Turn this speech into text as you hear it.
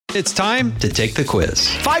It's time to take the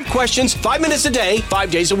quiz. 5 questions, 5 minutes a day,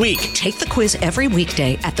 5 days a week. Take the quiz every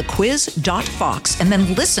weekday at thequiz.fox and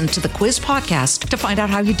then listen to the quiz podcast to find out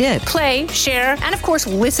how you did. Play, share, and of course,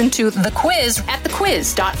 listen to The Quiz at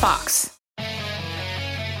thequiz.fox.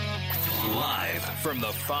 Live from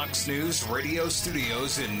the Fox News radio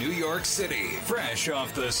studios in New York City, fresh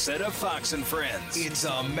off the set of Fox and Friends, it's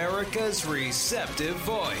America's receptive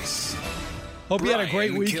voice. Hope you had a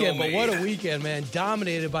great Brian weekend, but Kilmeade. what a weekend, man.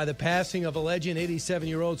 Dominated by the passing of a legend.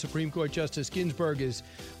 87-year-old Supreme Court Justice Ginsburg has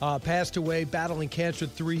passed away, battling cancer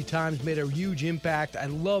 3 times, made a huge impact. I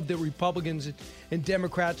love that Republicans and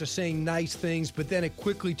Democrats are saying nice things, but then it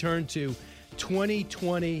quickly turned to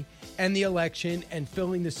 2020 and the election and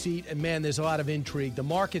filling the seat, and man, there's a lot of intrigue. The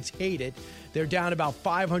markets hate it. They're down about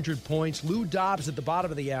 500 points. Lou Dobbs at the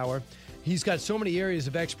bottom of the hour. He's got so many areas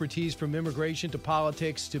of expertise, from immigration to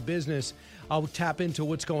politics to business. I'll tap into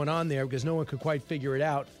what's going on there because no one could quite figure it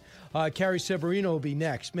out. Carrie Severino will be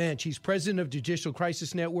next. Man, she's president of Judicial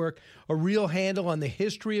Crisis Network, a real handle on the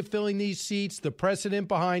history of filling these seats, the precedent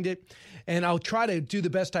behind it. And I'll try to do the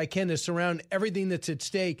best I can to surround everything that's at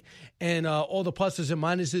stake and all the pluses and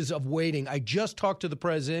minuses of waiting. I just talked to the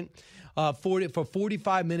president for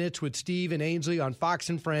 45 minutes with Steve and Ainsley on Fox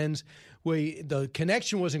and Friends. The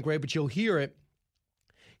connection wasn't great, but you'll hear it.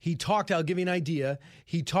 He talked, I'll give you an idea.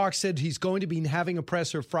 Said he's going to be having a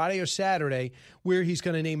presser Friday or Saturday where he's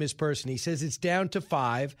going to name his person. He says it's down to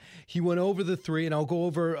 5. He went over the 3, and I'll go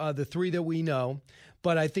over the 3 that we know.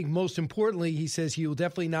 But I think most importantly, he says he will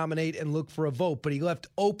definitely nominate and look for a vote. But he left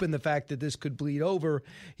open the fact that this could bleed over.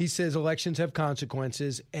 He says elections have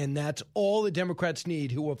consequences, and that's all the Democrats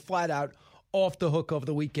need, who are flat out off the hook over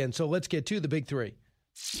the weekend. So let's get to the big 3.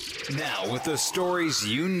 Now, with the stories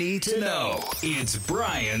you need to know, it's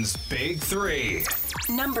Brian's Big 3.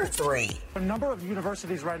 Number 3. A number of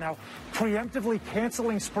universities right now preemptively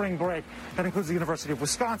canceling spring break. That includes the University of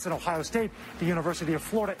Wisconsin, Ohio State, the University of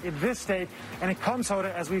Florida in this state. And it comes,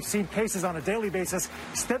 Hoda, as we've seen cases on a daily basis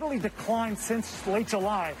steadily decline since late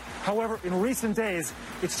July. However, in recent days,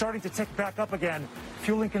 it's starting to tick back up again,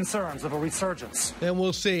 fueling concerns of a resurgence. And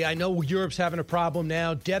we'll see. I know Europe's having a problem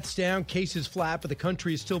now. Deaths down, cases flat, but the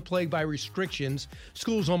country is still plagued by restrictions.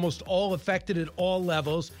 Schools almost all affected at all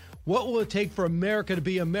levels. What will it take for America to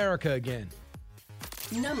be America again?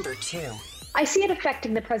 Number 2. I see it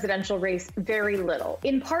affecting the presidential race very little,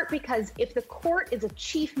 in part because if the court is a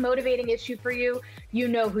chief motivating issue for you, you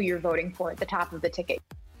know who you're voting for at the top of the ticket.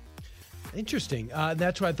 Interesting.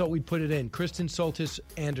 That's why I thought we'd put it in. Kristen Soltis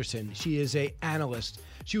Anderson. She is an analyst.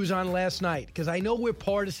 She was on last night because I know where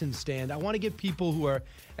partisans stand. I want to get people who are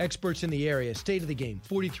experts in the area. State of the game.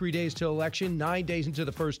 43 days to election, 9 days into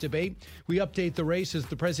the first debate. We update the race as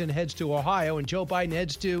the president heads to Ohio and Joe Biden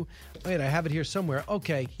heads to, wait, I have it here somewhere.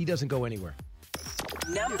 Okay, he doesn't go anywhere.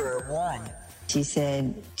 Number 1. She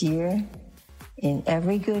said, dear, in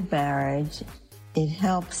every good marriage, it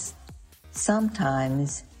helps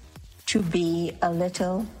sometimes to be a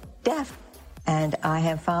little deaf. And I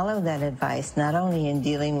have followed that advice, not only in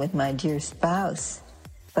dealing with my dear spouse,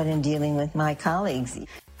 but in dealing with my colleagues.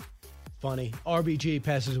 Funny. RBG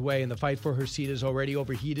passes away, and the fight for her seat is already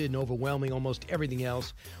overheated and overwhelming almost everything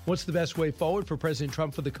else. What's the best way forward for President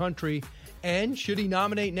Trump for the country? And should he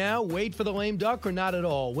nominate now, wait for the lame duck, or not at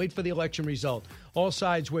all? Wait for the election result. All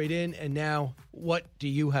sides weighed in, and now what do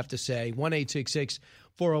you have to say?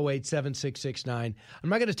 1-866-408-7669. I'm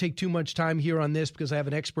not going to take too much time here on this because I have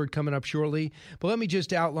an expert coming up shortly, but let me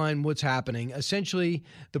just outline what's happening. Essentially,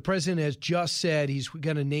 the president has just said he's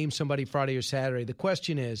going to name somebody Friday or Saturday. The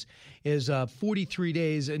question is 43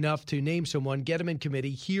 days enough to name someone, get them in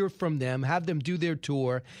committee, hear from them, have them do their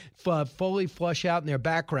tour, fully flush out in their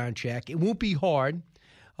background check? It won't be hard.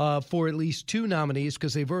 For at least 2 nominees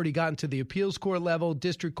because they've already gotten to the appeals court level,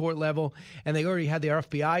 district court level, and they already had their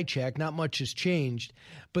FBI check. Not much has changed.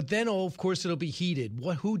 But then, of course, it'll be heated.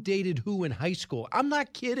 Who dated who in high school? I'm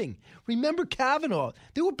not kidding. Remember Kavanaugh?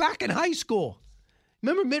 They were back in high school.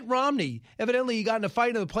 Remember Mitt Romney? Evidently, he got in a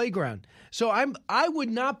fight on the playground. So I would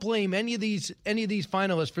not blame any of these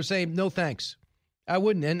finalists for saying no thanks. I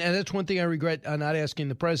wouldn't, and that's one thing I regret not asking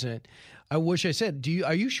the president. I wish I said,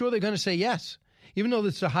 are you sure they're going to say yes? Even though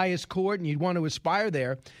it's the highest court and you'd want to aspire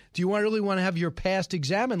there, do you really want to have your past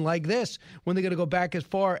examined like this when they're going to go back as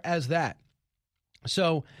far as that?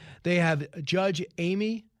 So they have Judge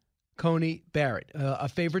Amy Coney Barrett, a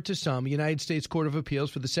favorite to some, United States Court of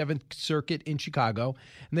Appeals for the 7th Circuit in Chicago.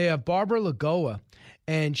 And they have Barbara Lagoa,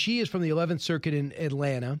 and she is from the 11th Circuit in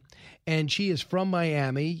Atlanta, and she is from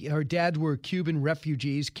Miami. Her dads were Cuban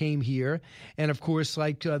refugees, came here. And, of course,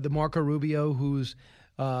 like the Marco Rubio, who's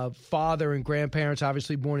father and grandparents,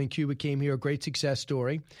 obviously born in Cuba, came here, a great success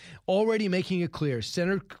story. Already making it clear.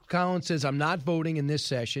 Senator Collins says, I'm not voting in this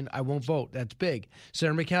session. I won't vote. That's big.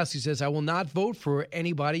 Senator Murkowski says, I will not vote for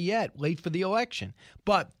anybody yet, late for the election.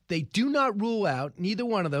 But they do not rule out, neither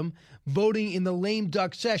one of them, voting in the lame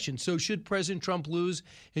duck session. So should President Trump lose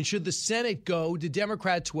and should the Senate go the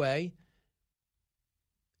Democrats' way,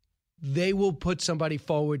 they will put somebody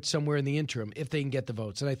forward somewhere in the interim if they can get the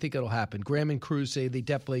votes. And I think it'll happen. Graham and Cruz say they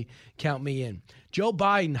definitely count me in. Joe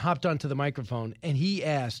Biden hopped onto the microphone and he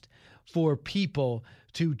asked for people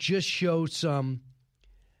to just show some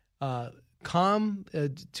calm,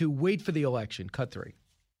 to wait for the election. Cut 3.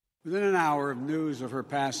 Within an hour of news of her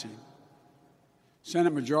passing,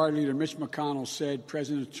 Senate Majority Leader Mitch McConnell said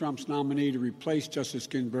President Trump's nominee to replace Justice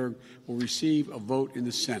Ginsburg will receive a vote in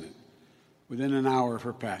the Senate within an hour of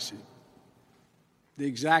her passing. The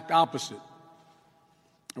exact opposite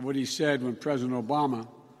of what he said when President Obama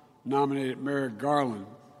nominated Merrick Garland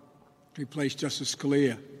to replace Justice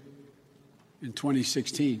Scalia in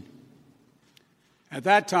 2016. At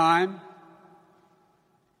that time,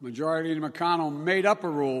 Majority Leader McConnell made up a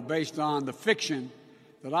rule based on the fiction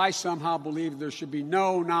that I somehow believed there should be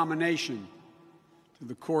no nomination to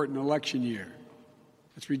the court in election year.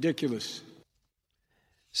 That's ridiculous.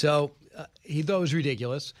 So he thought it was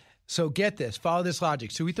ridiculous. So get this, follow this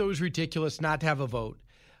logic. So he thought it was ridiculous not to have a vote,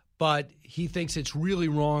 but he thinks it's really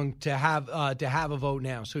wrong to have a vote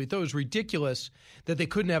now. So he thought it was ridiculous that they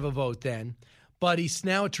couldn't have a vote then, but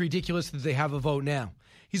now it's ridiculous that they have a vote now.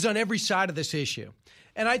 He's on every side of this issue.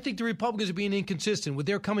 And I think the Republicans are being inconsistent with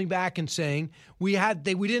their coming back and saying we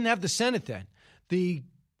didn't have the Senate then. The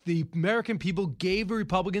American people gave the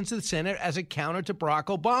Republicans the Senate as a counter to Barack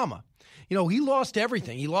Obama. You know, he lost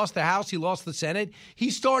everything. He lost the House. He lost the Senate.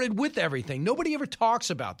 He started with everything. Nobody ever talks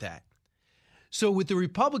about that. So with the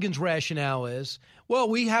Republicans' rationale is, well,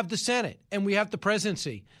 we have the Senate and we have the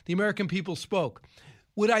presidency. The American people spoke.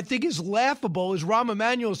 What I think is laughable is Rahm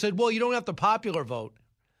Emanuel said, well, you don't have the popular vote.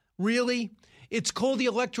 Really? It's called the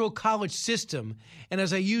Electoral College system. And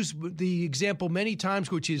as I use the example many times,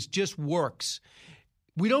 which is just works,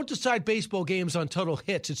 we don't decide baseball games on total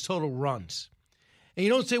hits. It's total runs. And you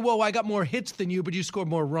don't say, well, I got more hits than you, but you scored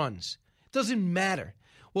more runs. It doesn't matter.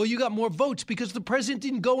 Well, you got more votes because the president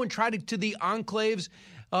didn't go and try to the enclaves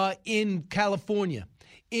in California,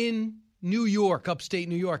 in New York, upstate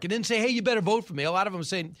New York, and didn't say, hey, you better vote for me. A lot of them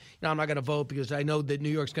saying, no, I'm not going to vote because I know that New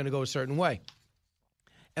York's going to go a certain way.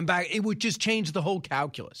 And it would just change the whole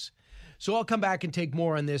calculus. So I'll come back and take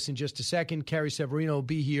more on this in just a second. Carrie Severino will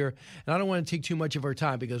be here. And I don't want to take too much of her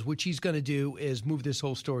time because what she's going to do is move this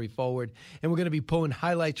whole story forward. And we're going to be pulling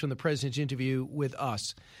highlights from the president's interview with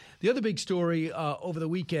us. The other big story over the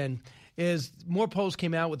weekend is more polls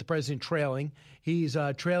came out with the president trailing. He's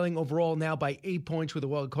trailing overall now by 8 points,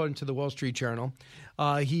 according to the Wall Street Journal.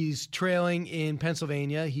 He's trailing in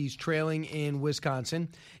Pennsylvania. He's trailing in Wisconsin.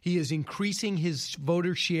 He is increasing his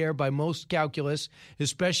voter share by most calculus,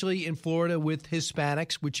 especially in Florida with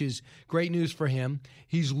Hispanics, which is great news for him.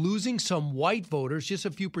 He's losing some white voters, just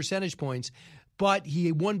a few percentage points, but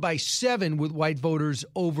he won by 7 with white voters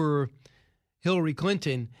over Hillary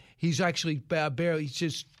Clinton. He's actually barely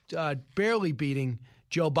beating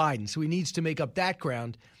Joe Biden. So he needs to make up that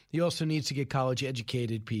ground. He also needs to get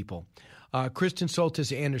college-educated people. Kristen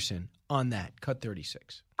Soltis Anderson on that. Cut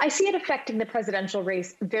 36. I see it affecting the presidential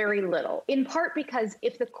race very little, in part because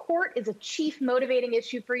if the court is a chief motivating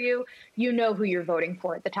issue for you, you know who you're voting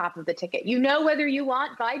for at the top of the ticket. You know whether you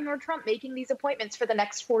want Biden or Trump making these appointments for the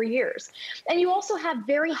next 4 years. And you also have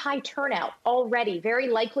very high turnout already, very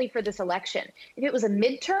likely for this election. If it was a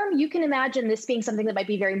midterm, you can imagine this being something that might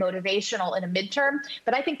be very motivational in a midterm.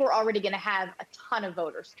 But I think we're already going to have a ton of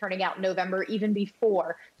voters turning out in November, even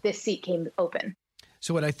before this seat came open.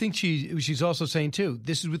 So what I think she's also saying, too,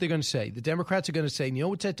 this is what they're going to say. The Democrats are going to say, you know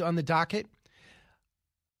what's on the docket?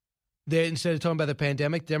 Instead of talking about the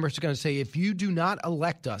pandemic, the Democrats are going to say, if you do not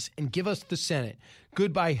elect us and give us the Senate,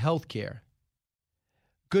 goodbye health care,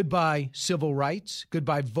 goodbye civil rights,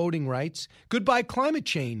 goodbye voting rights, goodbye climate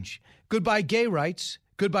change, goodbye gay rights,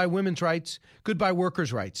 goodbye women's rights, goodbye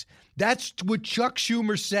workers' rights. That's what Chuck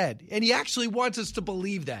Schumer said, and he actually wants us to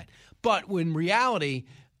believe that. But in reality,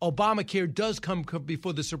 Obamacare does come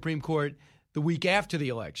before the Supreme Court the week after the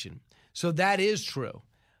election. So that is true.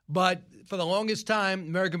 But for the longest time,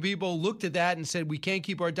 American people looked at that and said, we can't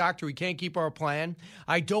keep our doctor, we can't keep our plan.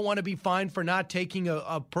 I don't want to be fined for not taking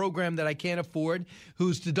a program that I can't afford,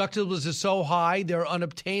 whose deductibles are so high they're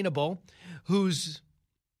unobtainable, whose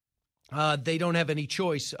they don't have any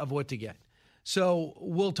choice of what to get. So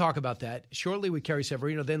we'll talk about that shortly with Carrie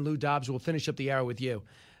Severino. Then Lou Dobbs will finish up the hour with you.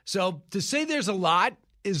 So to say there's a lot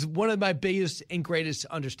is one of my biggest and greatest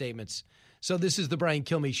understatements. So this is the Brian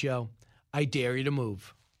Kilmeade Show. I dare you to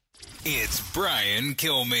move. It's Brian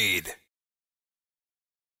Kilmeade.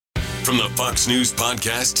 From the Fox News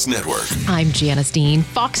Podcasts Network. I'm Janice Dean,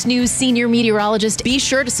 Fox News senior meteorologist. Be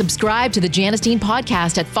sure to subscribe to the Janice Dean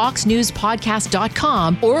podcast at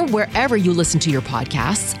foxnewspodcast.com or wherever you listen to your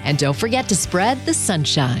podcasts. And don't forget to spread the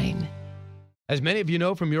sunshine. As many of you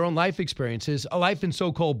know from your own life experiences, a life in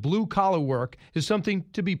so-called blue-collar work is something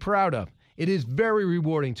to be proud of. It is very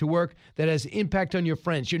rewarding to work that has impact on your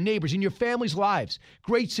friends, your neighbors, and your family's lives.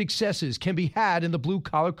 Great successes can be had in the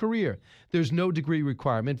blue-collar career. There's no degree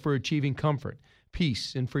requirement for achieving comfort,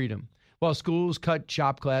 peace, and freedom. While schools cut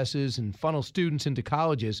shop classes and funnel students into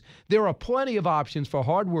colleges, there are plenty of options for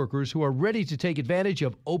hard workers who are ready to take advantage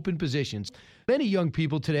of open positions. Many young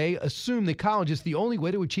people today assume that college is the only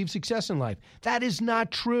way to achieve success in life. That is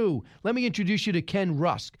not true. Let me introduce you to Ken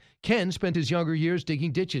Rusk. Ken spent his younger years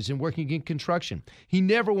digging ditches and working in construction. He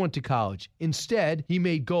never went to college. Instead, he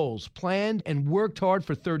made goals, planned, and worked hard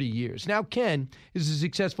for 30 years. Now, Ken is a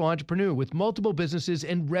successful entrepreneur with multiple businesses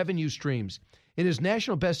and revenue streams. In his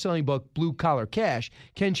national best-selling book, Blue Collar Cash,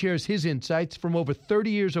 Ken shares his insights from over 30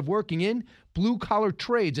 years of working in blue-collar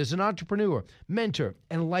trades as an entrepreneur, mentor,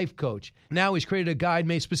 and life coach. Now he's created a guide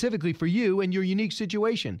made specifically for you and your unique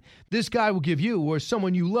situation. This guide will give you or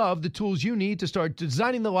someone you love the tools you need to start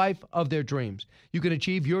designing the life of their dreams. You can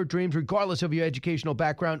achieve your dreams regardless of your educational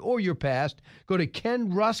background or your past. Go to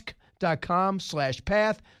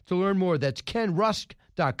kenrusk.com/path to learn more. That's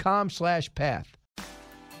kenrusk.com/path.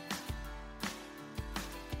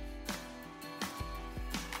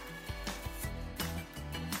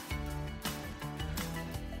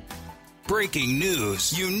 Breaking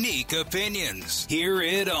news, unique opinions. Hear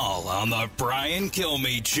it all on the Brian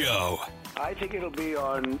Kilmeade Show. I think it'll be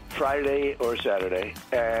on Friday or Saturday,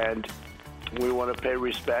 and we want to pay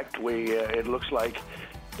respect. It looks like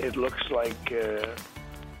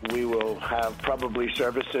we will have probably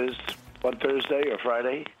services on Thursday or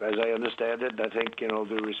Friday, as I understand it. I think, due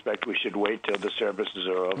respect, we should wait till the services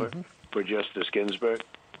are over for Justice Ginsburg,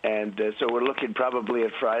 and so we're looking probably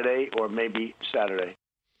at Friday or maybe Saturday.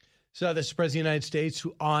 So this is the President of the United States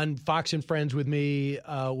who on Fox and Friends with me,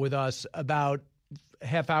 with us about a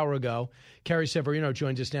half hour ago. Carrie Severino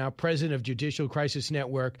joins us now, president of Judicial Crisis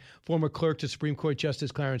Network, former clerk to Supreme Court Justice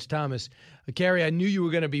Clarence Thomas. Carrie, I knew you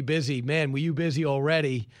were going to be busy. Man, were you busy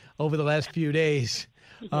already over the last few days?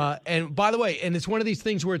 And by the way, and it's one of these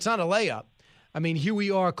things where it's not a layup. I mean, here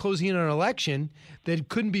we are closing in on an election that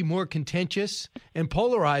couldn't be more contentious and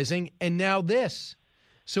polarizing, and now this.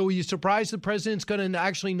 So are you surprised the president's going to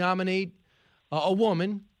actually nominate a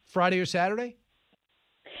woman Friday or Saturday?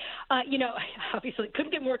 Obviously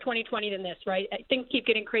couldn't get more 2020 than this, right? Things keep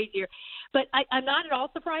getting crazier. But I'm not at all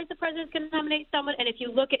surprised the president's going to nominate someone. And if you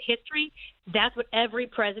look at history, that's what every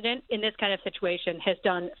president in this kind of situation has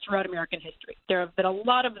done throughout American history. There have been a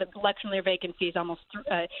lot of election-year vacancies, almost,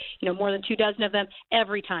 more than 24 of them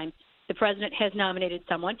every time. The president has nominated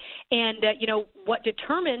someone. And, what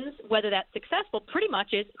determines whether that's successful pretty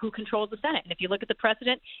much is who controls the Senate. And if you look at the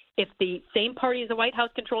precedent, if the same party as the White House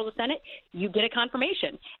controls the Senate, you get a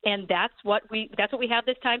confirmation. And that's what we have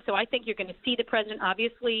this time. So I think you're going to see the president,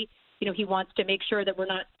 obviously, he wants to make sure that we're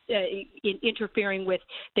not interfering with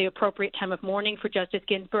the appropriate time of mourning for Justice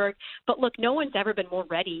Ginsburg. But look, no one's ever been more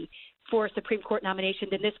ready for a Supreme Court nomination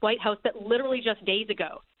than this White House that literally just days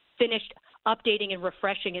ago finished updating and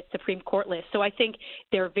refreshing its Supreme Court list. So I think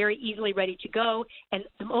they're very easily ready to go. And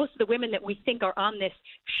most of the women that we think are on this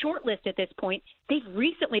short list at this point, they've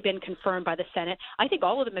recently been confirmed by the Senate. I think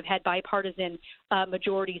all of them have had bipartisan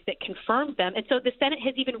majorities that confirmed them. And so the Senate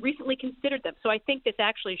has even recently considered them. So I think this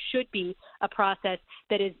actually should be a process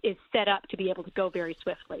that is set up to be able to go very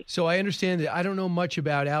swiftly. So I understand that I don't know much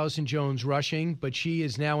about Allison Jones Rushing, but she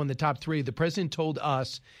is now in the top 3. The president told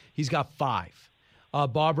us he's got 5.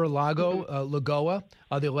 Barbara Lagoa,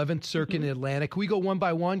 the 11th Circuit in Atlanta. Can we go one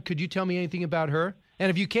by one? Could you tell me anything about her? And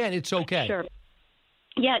if you can't, it's okay. Sure.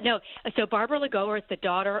 Yeah, no. So Barbara Lagoa is the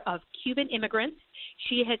daughter of Cuban immigrants.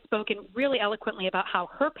 She has spoken really eloquently about how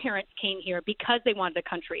her parents came here because they wanted a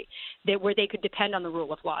country where they could depend on the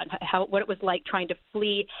rule of law, and what it was like trying to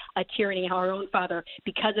flee a tyranny. How her own father,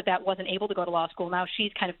 because of that, wasn't able to go to law school. Now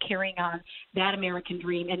she's kind of carrying on that American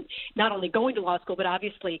dream, and not only going to law school, but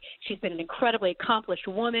obviously she's been an incredibly accomplished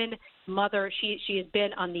woman, mother. She has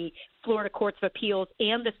been on the Florida Courts of Appeals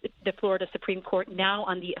and the Florida Supreme Court, now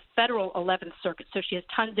on the federal 11th Circuit. So she has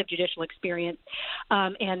tons of judicial experience,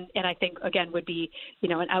 and I think, again, would be,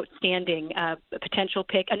 an outstanding potential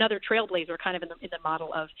pick, another trailblazer kind of in the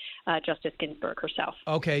model of Justice Ginsburg herself.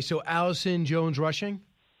 Okay, so Allison Jones Rushing?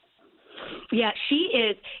 Yeah,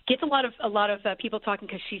 she gets a lot of people talking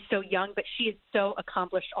because she's so young, but she is so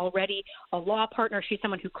accomplished already. A law partner. She's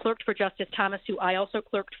someone who clerked for Justice Thomas, who I also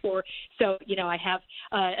clerked for. So, I have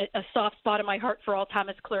a soft spot in my heart for all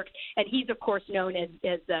Thomas clerks. And he's, of course, known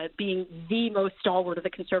as being the most stalwart of the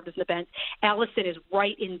conservatives in the bench. Allison is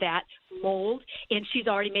right in that mold, and she's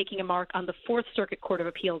already making a mark on the Fourth Circuit Court of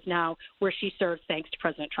Appeals now, where she serves thanks to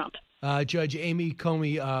President Trump. Judge Amy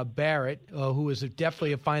Coney Barrett, who is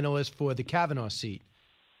definitely a finalist for the Kavanaugh seat.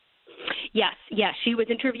 Yes, she was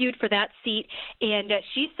interviewed for that seat, and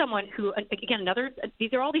she's someone who, again,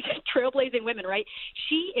 these are all these trailblazing women, right?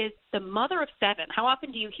 She is the mother of 7. How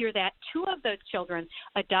often do you hear that? 2 of those children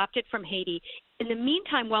adopted from Haiti. In the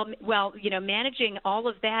meantime, while managing all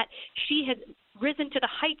of that, she has risen to the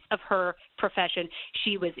heights of her profession.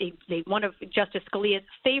 She was one of Justice Scalia's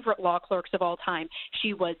favorite law clerks of all time.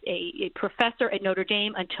 She was a professor at Notre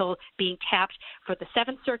Dame until being tapped for the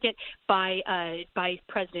Seventh Circuit by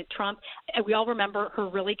President Trump. And we all remember her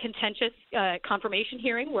really contentious confirmation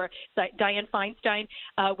hearing where Dianne Feinstein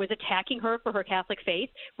was attacking her for her Catholic faith,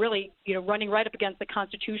 really running right up against the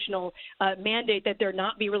constitutional mandate that there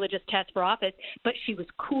not be religious tests for office. But she was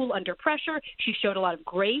cool under pressure. She showed a lot of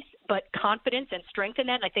grace, but confidence and strength in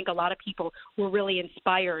that. And I think a lot of people were really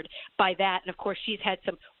inspired by that. And of course, she's had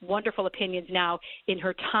some wonderful opinions now in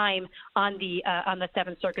her time on the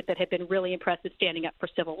Seventh Circuit that have been really impressive, standing up for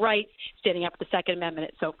civil rights, standing up for the Second Amendment,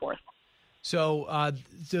 and so forth. So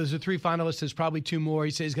those are 3 finalists. There's probably 2 more.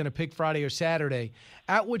 He says he's going to pick Friday or Saturday.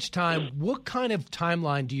 At which time, what kind of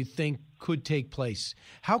timeline do you think could take place?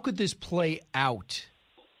 How could this play out?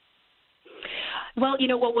 Well,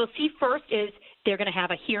 what we'll see first is they're going to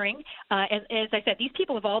have a hearing. As I said, these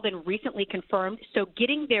people have all been recently confirmed, so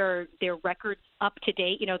getting their records up to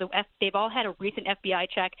date. They've all had a recent FBI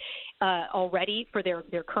check already for their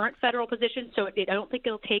current federal positions, so I don't think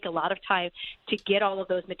it'll take a lot of time to get all of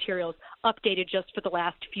those materials updated just for the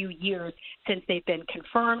last few years since they've been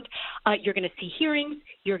confirmed. You're going to see hearings.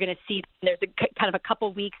 You're going to see there's kind of a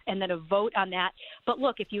couple weeks and then a vote on that. But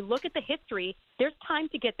look, if you look at the history, there's time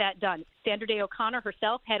to get that done. Sandra Day O'Connor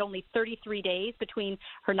herself had only 33 days between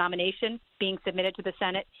her nomination being submitted to the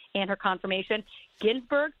Senate and her confirmation.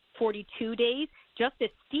 Ginsburg, 42 days. Justice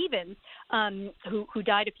Stevens, who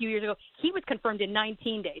died a few years ago, he was confirmed in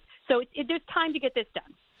 19 days. So there's time to get this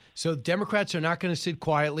done. So Democrats are not going to sit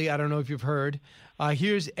quietly. I don't know if you've heard.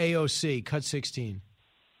 Here's AOC, cut 16.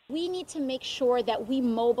 We need to make sure that we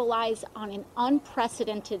mobilize on an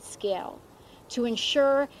unprecedented scale to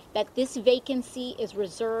ensure that this vacancy is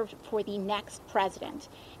reserved for the next president.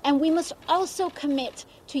 And we must also commit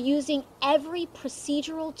to using every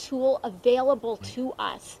procedural tool available to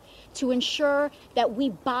us to ensure that we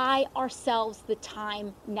buy ourselves the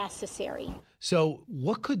time necessary. So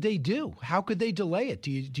what could they do? How could they delay it?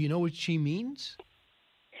 Do you know what she means?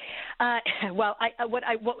 Well, what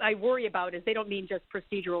I worry about is they don't mean just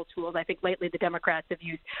procedural tools. I think lately the Democrats have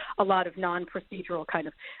used a lot of non-procedural kind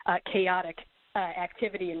of chaotic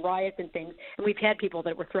activity and riots and things, and we've had people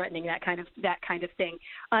that were threatening that kind of thing.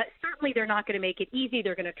 Certainly, they're not going to make it easy.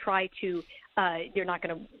 They're going to try to. They're not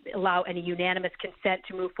going to allow any unanimous consent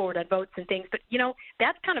to move forward on votes and things. But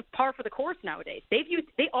that's kind of par for the course nowadays. They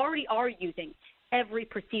already are using every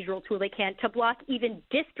procedural tool they can to block even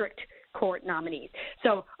district court nominees.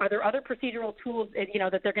 So, are there other procedural tools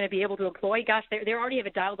that they're going to be able to employ? Gosh, they already have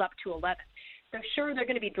it dialed up to 11. So sure, they're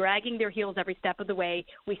going to be dragging their heels every step of the way.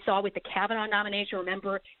 We saw with the Kavanaugh nomination,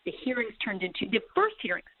 remember, the hearings turned into – the first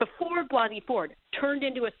hearings before Blasey Ford turned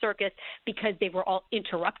into a circus because they were all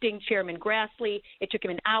interrupting Chairman Grassley. It took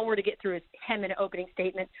him an hour to get through his 10-minute opening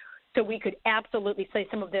statement. So we could absolutely say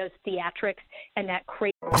some of those theatrics and that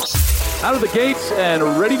crazy. Out of the gates and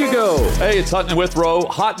ready to go. Hey, it's Hutton and Withrow.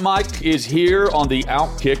 Hot Mike is here on the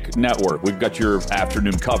Outkick Network. We've got your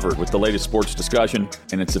afternoon covered with the latest sports discussion,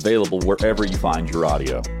 and it's available wherever you find your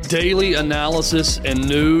audio. Daily analysis and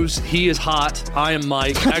news. He is hot. I am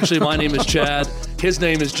Mike. Actually, my name is Chad. His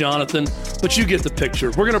name is Jonathan, but you get the picture.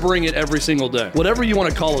 We're going to bring it every single day. Whatever you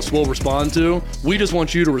want to call us, we'll respond to. We just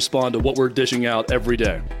want you to respond to what we're dishing out every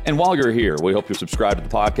day. And while you're here, we hope you subscribe to the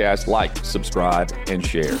podcast, like, subscribe, and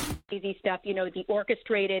share. Easy stuff, the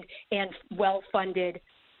orchestrated and well-funded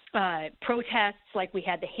protests, like we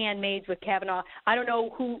had the Handmaids with Kavanaugh. I don't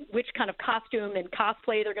know which kind of costume and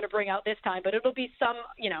cosplay they're going to bring out this time, but it'll be some,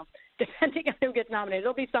 depending on who gets nominated,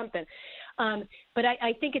 it'll be something. But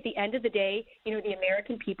I think at the end of the day, the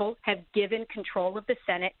American people have given control of the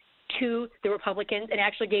Senate to the Republicans and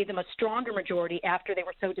actually gave them a stronger majority after they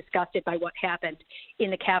were so disgusted by what happened in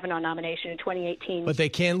the Kavanaugh nomination in 2018. But they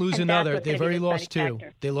can't lose another. They've already lost 2.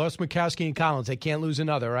 They lost Murkowski and Collins. They can't lose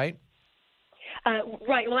another, right?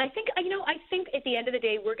 Right. Well, I think at the end of the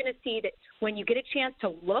day, we're going to see that when you get a chance to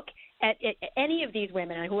look at any of these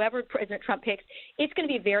women and whoever President Trump picks, it's going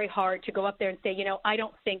to be very hard to go up there and say, I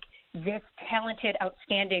don't think this talented,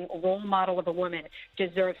 outstanding role model of a woman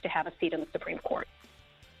deserves to have a seat on the Supreme Court.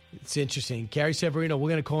 It's interesting. Carrie Severino, we're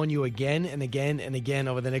going to call on you again and again and again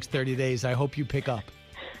over the next 30 days. I hope you pick up.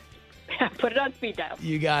 Put it on speed dial.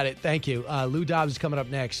 You got it. Thank you. Lou Dobbs is coming up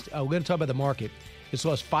next. We're going to talk about the market. It's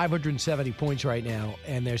lost 570 points right now,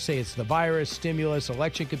 and they say it's the virus, stimulus,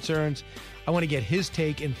 election concerns. I want to get his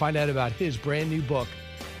take and find out about his brand new book.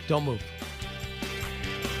 Don't move.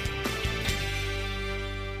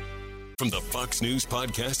 From the Fox News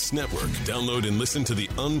Podcasts Network, download and listen to The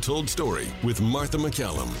Untold Story with Martha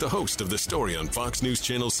McCallum. The host of The Story on Fox News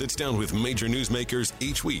Channel sits down with major newsmakers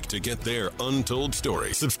each week to get their untold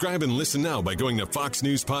story. Subscribe and listen now by going to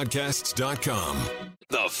foxnewspodcasts.com.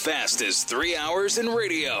 The fastest 3 hours in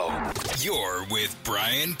radio. You're with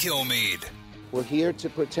Brian Kilmeade. We're here to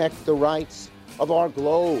protect the rights of our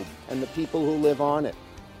globe and the people who live on it,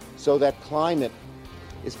 so that climate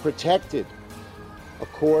is protected. A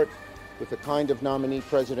court with the kind of nominee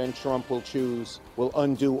President Trump will choose will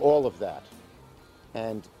undo all of that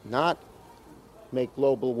and not make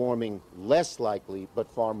global warming less likely, but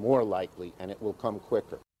far more likely, and it will come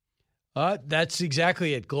quicker. That's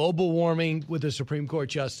exactly it. Global warming with a Supreme Court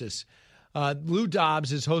justice. Lou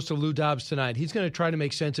Dobbs is host of Lou Dobbs Tonight. He's going to try to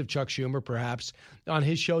make sense of Chuck Schumer, perhaps, on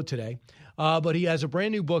his show today. But he has a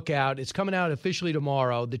brand new book out. It's coming out officially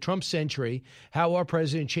tomorrow, The Trump Century, How Our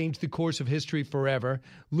President Changed the Course of History Forever.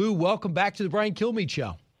 Lou, welcome back to the Brian Kilmeade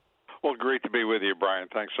Show. Well, great to be with you, Brian.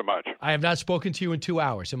 Thanks so much. I have not spoken to you in 2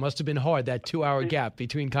 hours. It must have been hard, that 2-hour gap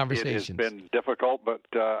between conversations. It has been difficult, but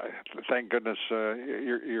thank goodness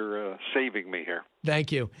you're saving me here.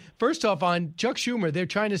 Thank you. First off, on Chuck Schumer, they're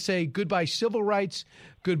trying to say goodbye civil rights,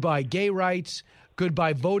 goodbye gay rights,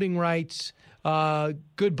 goodbye voting rights,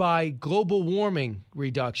 goodbye global warming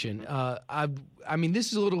reduction. I mean, this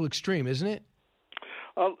is a little extreme, isn't it?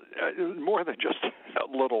 More than just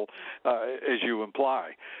a little, as you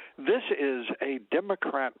imply. This is a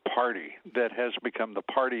Democrat party that has become the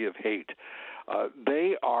party of hate.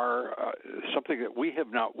 They are something that we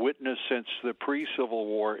have not witnessed since the pre-Civil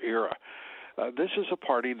War era. This is a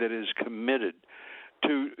party that is committed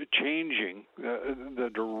to changing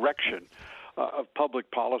the direction of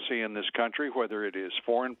public policy in this country, whether it is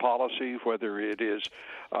foreign policy, whether it is,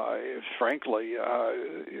 frankly,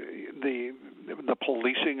 the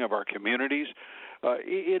policing of our communities.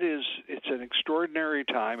 It's an extraordinary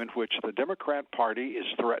time in which the Democrat Party is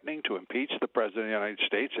threatening to impeach the President of the United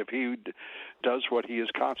States if he does what he is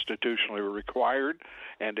constitutionally required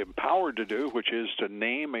and empowered to do, which is to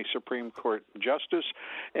name a Supreme Court justice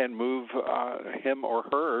and move him or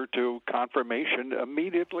her to confirmation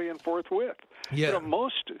immediately and forthwith. Yeah.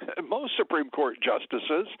 Most Supreme Court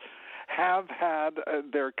justices have had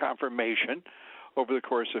their confirmation over the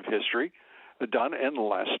course of history done in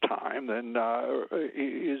less time than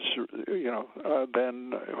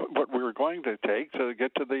than what we were going to take to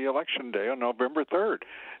get to the election day on November 3rd.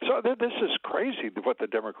 So this is crazy what the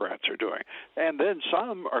Democrats are doing. And then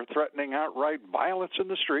some are threatening outright violence in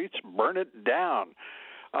the streets, burn it down,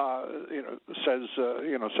 says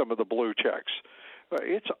some of the blue checks.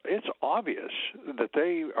 It's obvious that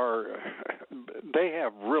they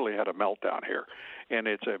have really had a meltdown here, and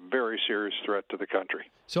it's a very serious threat to the country.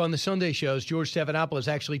 So on the Sunday shows, George Stephanopoulos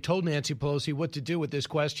actually told Nancy Pelosi what to do with this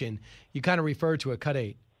question. You kind of referred to it, Cut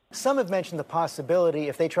 8. Some have mentioned the possibility,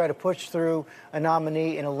 if they try to push through a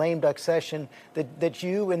nominee in a lame duck session, that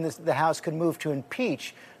you and the House could move to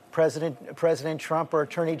impeach President Trump or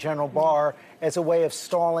Attorney General Barr as a way of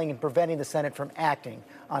stalling and preventing the Senate from acting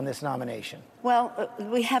on this nomination. Well,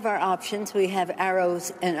 we have our options. We have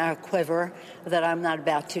arrows in our quiver that I'm not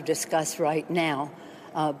about to discuss right now.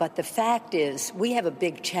 But the fact is, we have a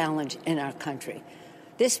big challenge in our country.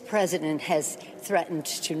 This president has threatened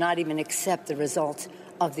to not even accept the results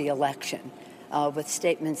of the election with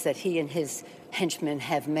statements that he and his henchmen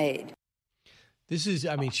have made. This is,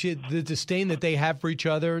 the disdain that they have for each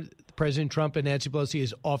other, President Trump and Nancy Pelosi,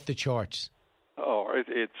 is off the charts. Oh,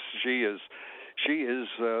 she is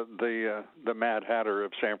the Mad Hatter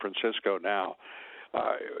of San Francisco now.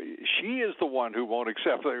 She is the one who won't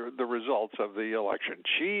accept the results of the election.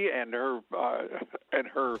 She and her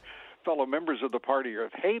fellow members of the party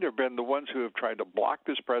of hate have been the ones who have tried to block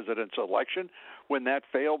this president's election. When that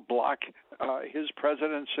failed, block his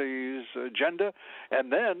presidency's agenda,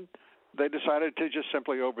 and then they decided to just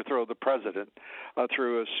simply overthrow the president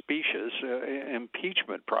through a specious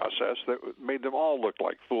impeachment process that made them all look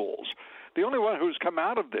like fools. The only one who's come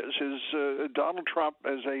out of this is Donald Trump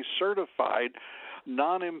as a certified,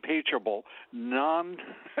 non-impeachable, non-guilty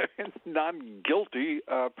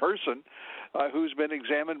person who's been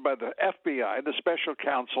examined by the FBI, the special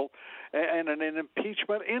counsel, and an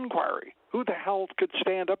impeachment inquiry. Who the hell could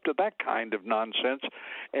stand up to that kind of nonsense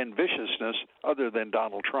and viciousness other than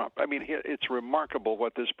Donald Trump? I mean, it's remarkable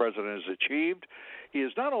what this president has achieved. He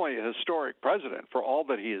is not only a historic president for all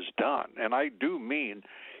that he has done, and I do mean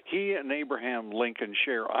he and Abraham Lincoln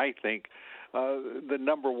share, I think, the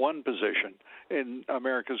number one position in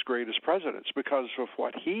America's greatest presidents because of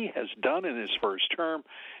what he has done in his first term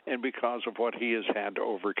and because of what he has had to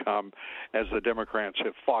overcome as the Democrats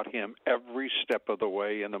have fought him every step of the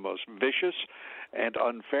way in the most vicious and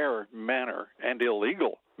unfair manner and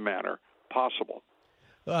illegal manner possible.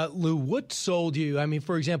 Lou, what sold you? I mean,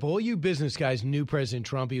 for example, all you business guys knew President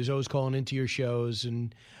Trump. He was always calling into your shows,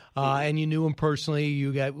 and you knew him personally.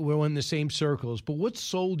 You were in the same circles. But what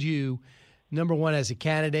sold you, number one, as a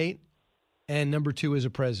candidate, and number two, as a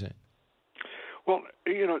president? Well,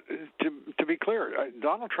 you know, to be clear,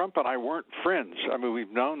 Donald Trump and I weren't friends. I mean,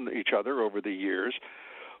 we've known each other over the years.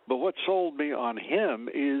 But what sold me on him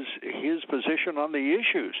is his position on the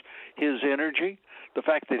issues, his energy, the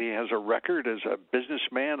fact that he has a record as a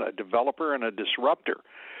businessman, a developer, and a disruptor.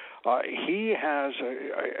 He has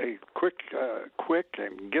a quick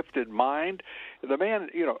and gifted mind. The man,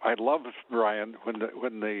 you know, I love Brian when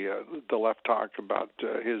the left talk about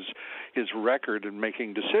his record in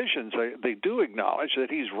making decisions. They do acknowledge that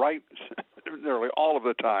he's right nearly all of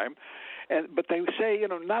the time. But they say, you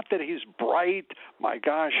know, not that he's bright, my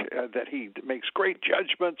gosh, that he makes great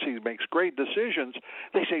judgments, he makes great decisions.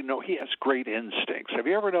 They say, no, he has great instincts. Have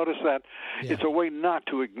you ever noticed that? Yeah. It's a way not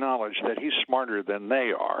to acknowledge that he's smarter than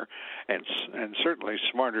they are, and certainly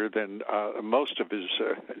smarter than most of his,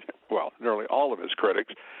 nearly all of his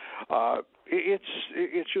critics.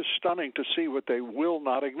 It's just stunning to see what they will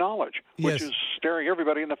not acknowledge, which is staring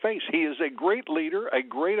everybody in the face. He is a great leader, a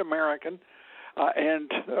great American, and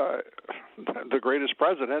the greatest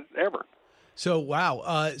president ever. So,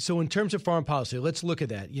 wow. So in terms of foreign policy, let's look at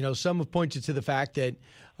that. You know, some have pointed to the fact that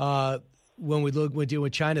when we deal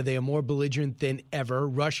with China, they are more belligerent than ever.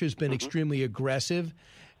 Russia's been extremely aggressive.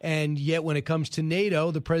 And yet when it comes to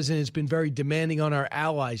NATO, the president has been very demanding on our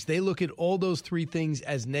allies. They look at all those three things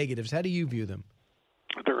as negatives. How do you view them?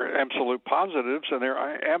 They're absolute positives, and they're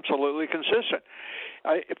absolutely consistent.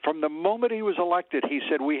 From the moment he was elected, he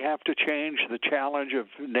said we have to change the challenge of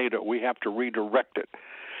NATO. We have to redirect it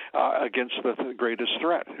against the greatest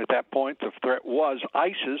threat. At that point, the threat was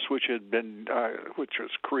ISIS, which was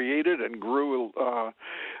created and grew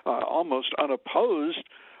almost unopposed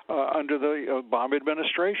under the Obama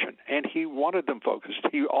administration, and he wanted them focused.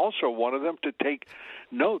 He also wanted them to take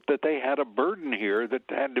note that they had a burden here that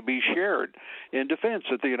had to be shared in defense,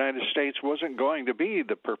 that the United States wasn't going to be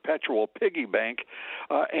the perpetual piggy bank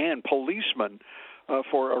and policeman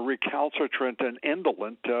for a recalcitrant and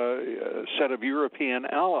indolent set of European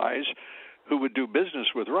allies who would do business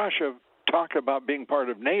with Russia, talk about being part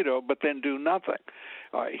of NATO, but then do nothing.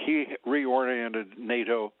 He reoriented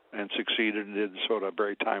NATO and succeeded and did so in a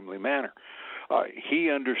very timely manner. He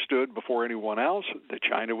understood before anyone else that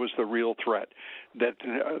China was the real threat, that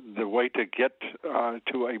the way to get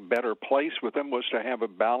to a better place with them was to have a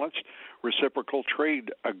balanced reciprocal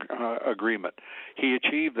trade agreement. He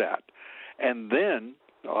achieved that. And then,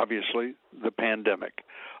 obviously, the pandemic,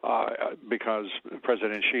 because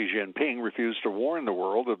President Xi Jinping refused to warn the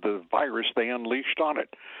world of the virus they unleashed on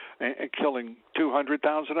it, killing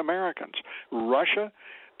 200,000 Americans. Russia,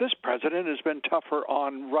 this president has been tougher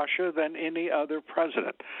on Russia than any other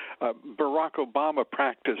president. Barack Obama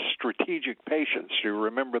practiced strategic patience. Do you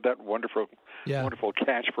remember that wonderful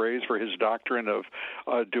catchphrase for his doctrine of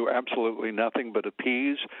do absolutely nothing but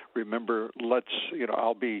appease? Remember,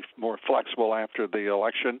 I'll be more flexible after the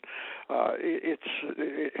election. As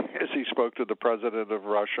he spoke to the president of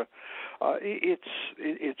Russia,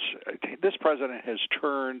 this president has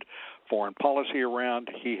turned foreign policy around.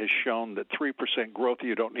 He has shown that 3% growth,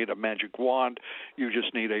 you don't need a magic wand. You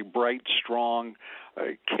just need a bright, strong,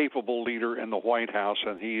 capable leader in the White House,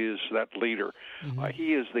 and he is that leader.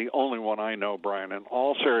 He is the only one I know, Brian, in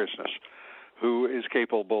all seriousness, who is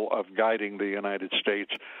capable of guiding the United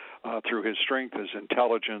States through his strength, his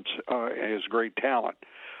intelligence, his great talent,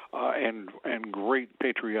 and great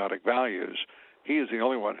patriotic values He is the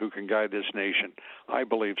only one who can guide this nation, I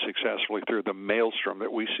believe, successfully through the maelstrom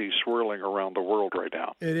that we see swirling around the world right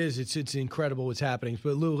now. It is. It's incredible what's happening.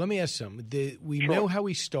 But, Lou, let me ask something. We know how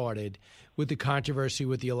we started with the controversy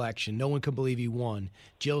with the election. No one can believe he won.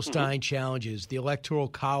 Jill Stein challenges. The Electoral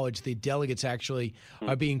College, the delegates actually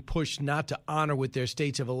are being pushed not to honor what their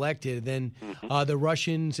states have elected. Then the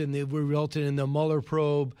Russians, and it resulted in the Mueller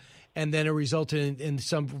probe, and then it resulted in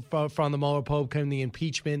some from the Mueller probe coming the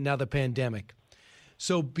impeachment, now the pandemic.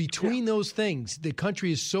 So between those things, the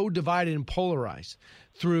country is so divided and polarized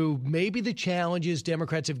through maybe the challenges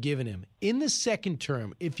Democrats have given him. In the second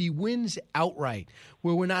term, if he wins outright,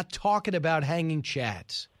 where we're not talking about hanging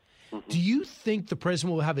chads, do you think the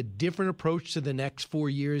president will have a different approach to the next 4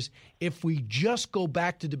 years if we just go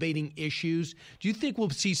back to debating issues? Do you think we'll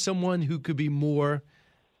see someone who could be more,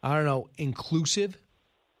 inclusive?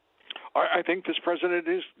 I think this president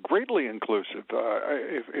is greatly inclusive,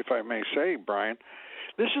 if I may say, Brian.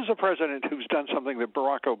 This is a president who's done something that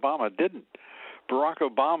Barack Obama didn't. Barack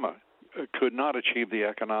Obama could not achieve the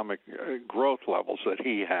economic growth levels that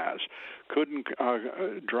he has, couldn't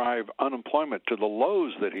drive unemployment to the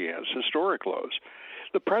lows that he has, historic lows.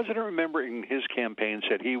 The president, remember, in his campaign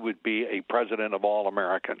said he would be a president of all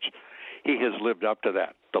Americans. He has lived up to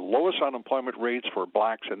that. The lowest unemployment rates for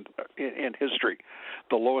blacks in history,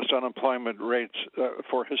 the lowest unemployment rates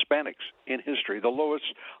for Hispanics in history, the lowest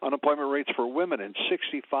unemployment rates for women in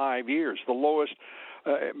 65 years, the lowest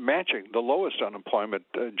matching the lowest unemployment,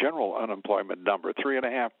 general unemployment number,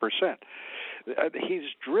 3.5%. He's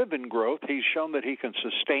driven growth. He's shown that he can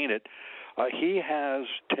sustain it. He has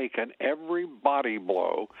taken every body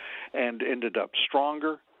blow and ended up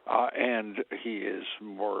stronger. And he is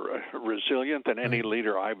more resilient than any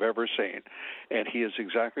leader I've ever seen. And he is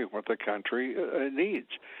exactly what the country needs.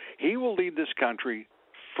 He will lead this country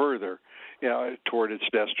further toward its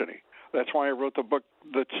destiny. That's why I wrote the book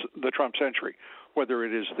that's the Trump Century, whether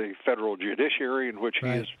it is the federal judiciary, in which he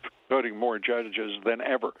is voting more judges than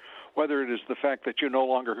ever, whether it is the fact that you no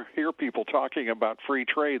longer hear people talking about free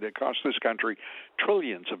trade that cost this country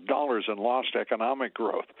trillions of dollars in lost economic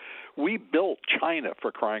growth. We built China,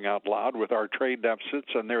 for crying out loud, with our trade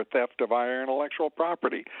deficits and their theft of our intellectual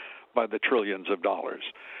property by the trillions of dollars.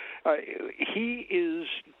 He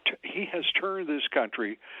has turned this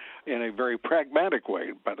country in a very pragmatic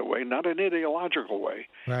way, by the way, not an ideological way.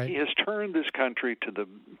 Right. He has turned this country to the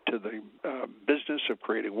business of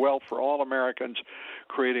creating wealth for all Americans,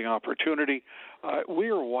 creating opportunity.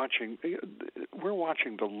 We're watching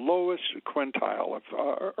the lowest quintile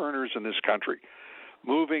of earners in this country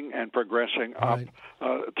moving and progressing up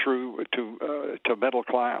through to middle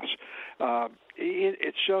class.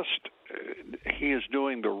 It's just he is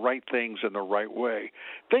doing the right things in the right way.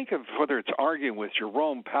 Think of whether it's arguing with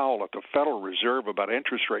Jerome Powell at the Federal Reserve about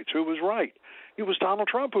interest rates. Who was right? It was Donald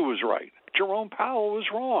Trump who was right. Jerome Powell was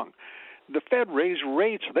wrong. The Fed raised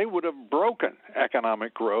rates. They would have broken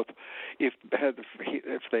economic growth if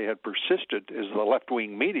they had persisted, as the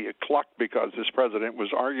left-wing media clucked because this president was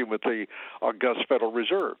arguing with the august Federal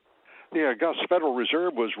Reserve. The august Federal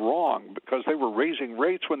Reserve was wrong because they were raising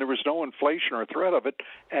rates when there was no inflation or threat of it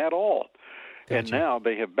at all. Gotcha. And now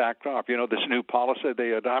they have backed off. You know, this new policy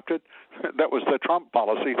they adopted, that was the Trump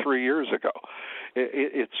policy 3 years ago.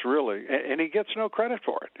 It's really, and he gets no credit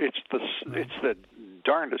for it. It's the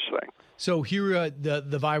darndest thing. So here,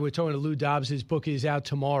 the vibe we're talking to Lou Dobbs. His book is out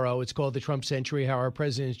tomorrow. It's called The Trump Century: How Our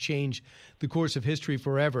Presidents Changed the Course of History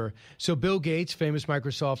Forever. So Bill Gates, famous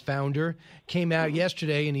Microsoft founder, came out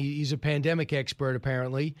yesterday, and he's a pandemic expert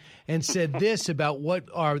apparently, and said this about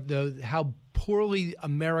how poorly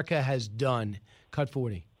America has done. Cut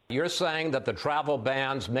 40. You're saying that the travel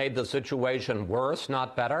bans made the situation worse,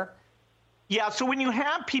 not better? Yeah, so when you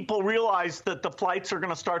have people realize that the flights are going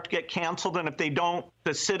to start to get canceled, and if they don't,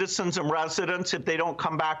 the citizens and residents, if they don't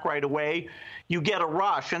come back right away, you get a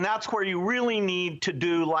rush. And that's where you really need to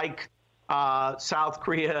do like South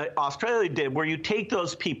Korea, Australia did, where you take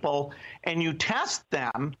those people and you test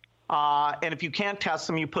them. And if you can't test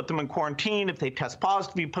them, you put them in quarantine. If they test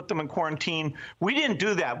positive, you put them in quarantine. We didn't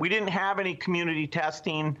do that. We didn't have any community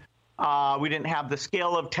testing. We didn't have the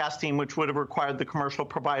scale of testing, which would have required the commercial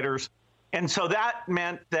providers. And so that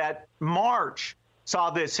meant that March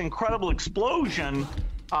saw this incredible explosion,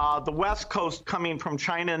 the West Coast coming from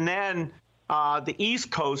China, and then the East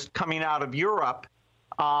Coast coming out of Europe.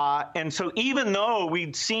 And so even though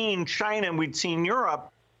we'd seen China and we'd seen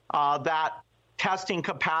Europe, that testing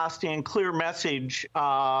capacity and clear message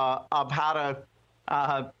of how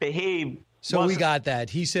to behave. So we got that.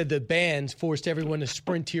 He said the bans forced everyone to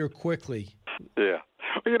sprint here quickly. Yeah.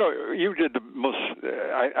 You know, you did the most,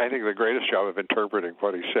 I think, the greatest job of interpreting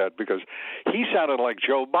what he said, because he sounded like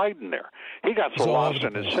Joe Biden there. He got so lost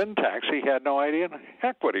in his syntax, he had no idea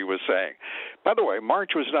heck what he was saying. By the way,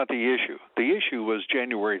 March was not the issue. The issue was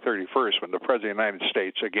January 31st, when the President of the United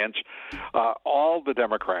States, against all the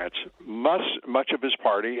Democrats, much of his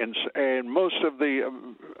party, and most of the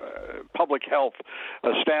public health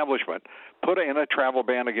establishment, put in a travel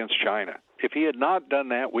ban against China. If he had not done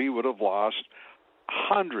that, we would have lost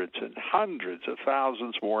hundreds and hundreds of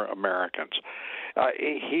thousands more Americans.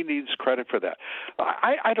 He needs credit for that.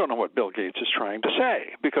 I don't know what Bill Gates is trying to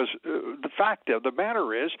say, because the fact of the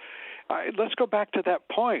matter is, let's go back to that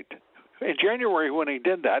point. In January, when he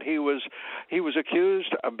did that, he was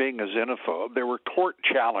accused of being a xenophobe. There were court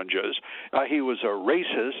challenges. He was a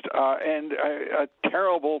racist and a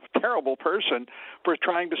terrible, terrible person for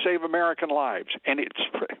trying to save American lives. And it's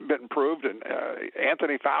been proved, and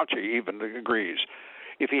Anthony Fauci even agrees.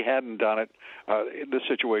 If he hadn't done it, the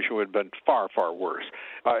situation would have been far, far worse.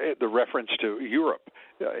 The reference to Europe,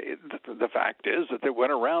 the fact is that they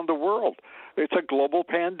went around the world. It's a global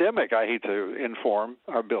pandemic, I hate to inform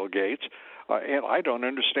Bill Gates, and I don't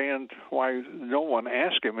understand why no one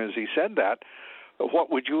asked him as he said that,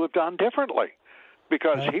 what would you have done differently?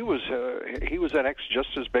 Because he was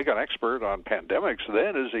just as big an expert on pandemics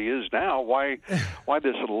then as he is now. Why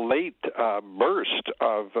this late burst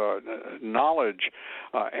of knowledge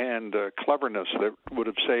and cleverness that would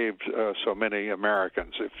have saved so many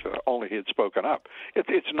Americans if only he had spoken up?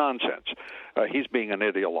 It's nonsense. He's being an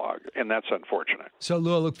ideologue, and that's unfortunate. So,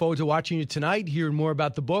 Lou, I look forward to watching you tonight, hearing more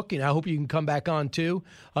about the book, and I hope you can come back on, too.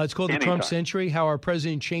 It's called The Trump Century, How Our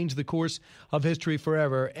President Changed the Course of History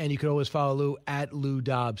Forever, and you can always follow Lou at Lou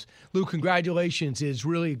Dobbs. Lou, congratulations. It's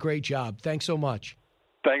really a great job. Thanks so much.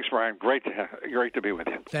 Thanks, Brian. Great to be with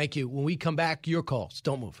you. Thank you. When we come back, your calls.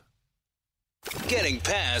 Don't move. Getting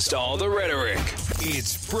past all the rhetoric,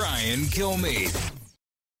 it's Brian Kilmeade.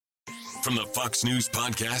 From the Fox News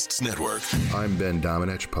Podcasts Network. I'm Ben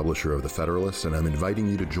Domenech, publisher of The Federalist, and I'm inviting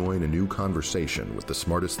you to join a new conversation with the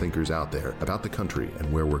smartest thinkers out there about the country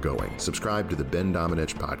and where we're going. Subscribe to the Ben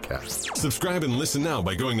Domenech Podcast. Subscribe and listen now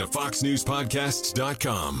by going to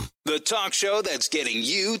foxnewspodcasts.com. The talk show that's getting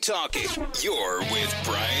you talking. You're with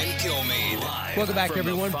Brian Kilmeade. Welcome back,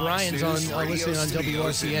 everyone. Brian's listening on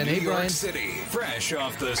WRCN. Hey, Brian. City, fresh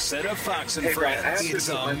off the set of Fox and Friends. It's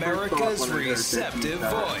America's receptive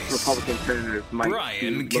voice. Republican senators might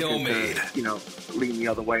Brian be looking to, lean the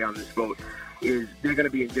other way on this vote, is they're going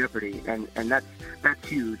to be in jeopardy, and that's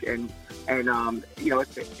huge. And when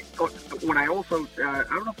I also I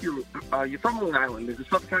don't know if you're from Long Island. There's a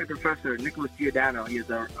Suffolk County professor, Nicholas Giordano. He has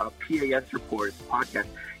a PAS report podcast.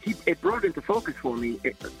 It brought into focus for me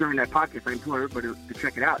during that podcast. I implore everybody to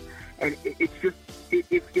check it out. And it's just,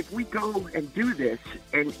 if we go and do this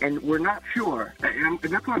and we're not sure, and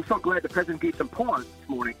that's why I'm so glad the president gave some pause this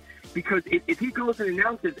morning, because if he goes and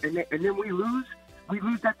announces and then we lose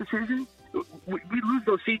that decision, we lose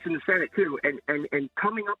those seats in the Senate too. And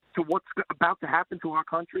coming up to what's about to happen to our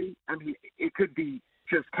country, I mean, it could be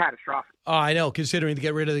just catastrophic. Oh, I know. Considering to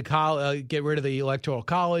get rid of the Electoral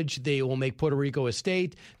College, they will make Puerto Rico a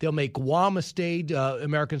state. They'll make Guam a state,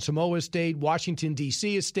 American Samoa a state, Washington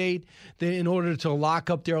D.C. a state. In order to lock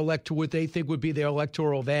up their what they think would be their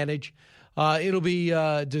electoral advantage, it'll be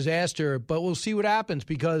a disaster. But we'll see what happens,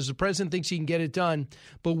 because the president thinks he can get it done,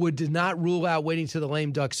 but did not rule out waiting to the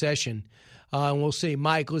lame duck session. And we'll see.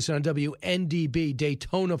 Mike, listen on WNDB,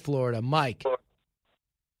 Daytona, Florida. Mike.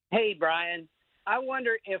 Hey, Brian. I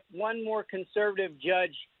wonder if one more conservative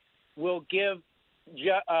judge will give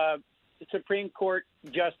Supreme Court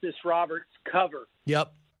Justice Roberts cover.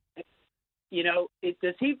 Yep.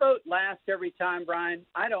 Does he vote last every time, Brian?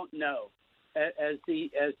 I don't know. As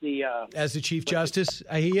the Chief Justice,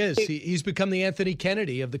 he is. He's become the Anthony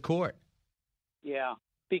Kennedy of the court. Yeah,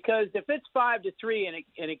 because if it's 5-3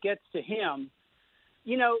 and it gets to him,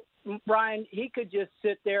 Brian, he could just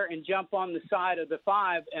sit there and jump on the side of the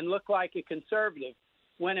 5 and look like a conservative,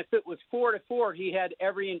 when if it was 4-4, he had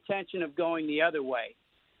every intention of going the other way.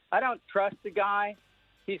 I don't trust the guy.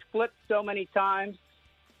 He's flipped so many times,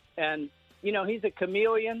 and, he's a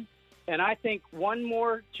chameleon, and I think one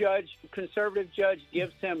more conservative judge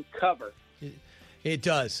gives him cover. It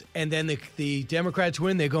does. And then the Democrats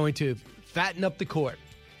win, they're going to fatten up the court.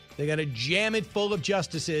 They're going to jam it full of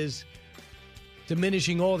justices,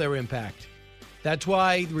 diminishing all their impact. That's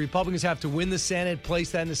why the Republicans have to win the Senate,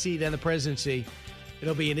 place that in the seat, and the presidency.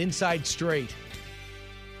 It'll be an inside straight.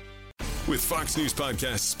 With Fox News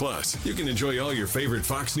Podcasts Plus, you can enjoy all your favorite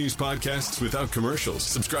Fox News podcasts without commercials.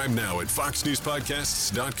 Subscribe now at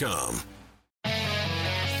foxnewspodcasts.com.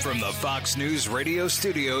 from the Fox News radio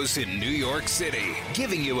studios in New York City,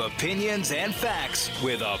 giving you opinions and facts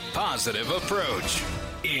with a positive approach.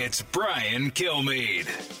 It's Brian Kilmeade.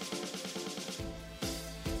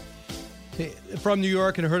 From New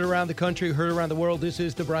York and heard around the country, heard around the world, this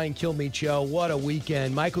is the Brian Kilmeade Show. What a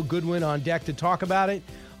weekend. Michael Goodwin on deck to talk about it.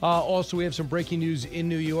 Also, we have some breaking news in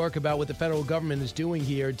New York about what the federal government is doing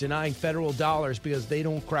here, denying federal dollars because they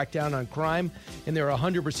don't crack down on crime, and they're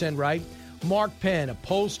 100% right. Mark Penn, a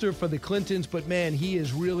pollster for the Clintons, but man, he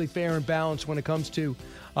is really fair and balanced when it comes to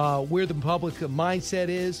where the public mindset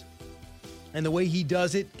is. And the way he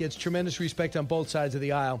does it gets tremendous respect on both sides of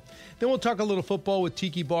the aisle. Then we'll talk a little football with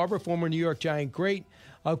Tiki Barber, former New York Giant great.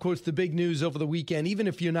 Of course, the big news over the weekend, even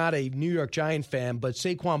if you're not a New York Giant fan, but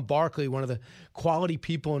Saquon Barkley, one of the quality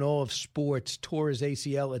people in all of sports, tore his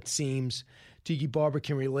ACL, it seems. Tiki Barber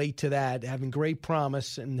can relate to that, having great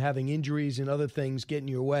promise and having injuries and other things getting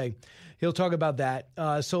your way. He'll talk about that.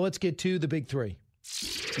 So let's get to the big three.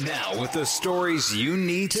 Now, with the stories you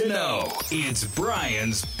need to know, it's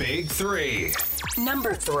Brian's Big Three.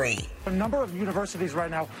 Number 3. A number of universities right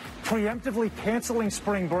now preemptively canceling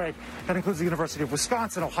spring break. That includes the University of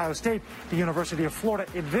Wisconsin, Ohio State, the University of Florida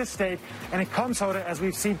in this state. And it comes, Hoda, as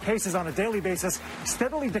we've seen cases on a daily basis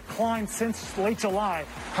steadily decline since late July.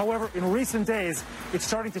 However, in recent days, it's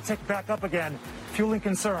starting to tick back up again, fueling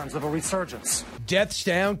concerns of a resurgence. Deaths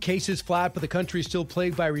down, cases flat, but the country is still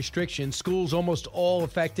plagued by restrictions. Schools almost all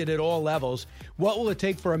affected at all levels. What will it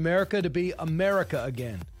take for America to be America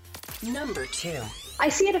again? Number 2. I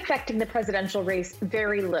see it affecting the presidential race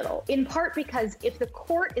very little, in part because if the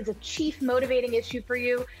court is a chief motivating issue for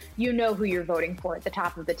you, you know who you're voting for at the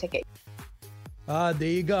top of the ticket. There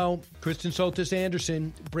you go. Kristen Soltis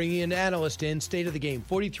Anderson bringing an analyst in. State of the game.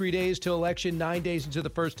 43 days till election, 9 days into the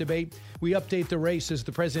first debate. We update the race as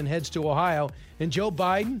the president heads to Ohio, and Joe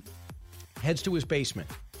Biden heads to his basement.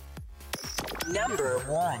 Number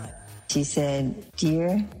 1. She said,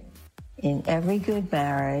 "Dear, in every good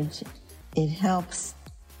marriage, it helps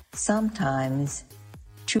sometimes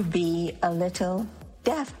to be a little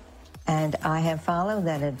deaf." And I have followed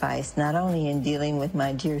that advice, not only in dealing with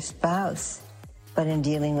my dear spouse, but in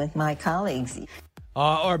dealing with my colleagues.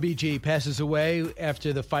 RBG passes away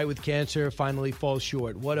after the fight with cancer finally falls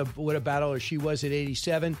short. What a battler she was at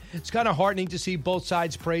 87. It's kind of heartening to see both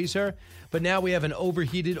sides praise her, but now we have an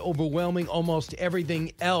overheated, overwhelming, almost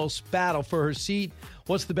everything else battle for her seat.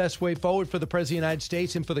 What's the best way forward for the President of the United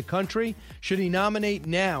States and for the country? Should he nominate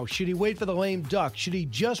now? Should he wait for the lame duck? Should he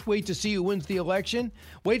just wait to see who wins the election?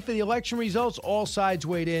 Wait for the election results? All sides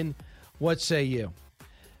weighed in. What say you?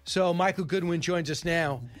 So Michael Goodwin joins us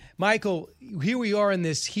now. Michael, here we are in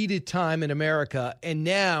this heated time in America, and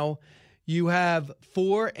now you have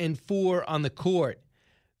 4 and 4 on the court.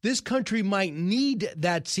 This country might need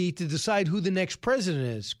that seat to decide who the next president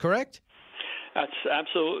is, correct? That's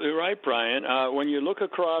absolutely right, Brian. When you look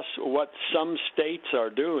across what some states are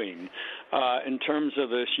doing in terms of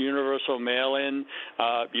this universal mail-in,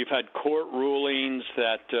 you've had court rulings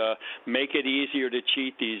that make it easier to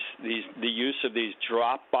cheat. The use of these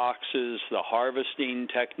drop boxes, the harvesting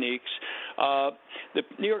techniques. The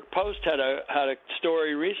New York Post had a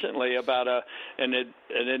story recently about an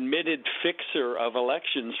admitted fixer of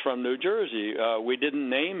elections from New Jersey. We didn't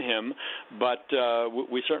name him, but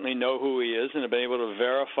we certainly know who he is and have been able to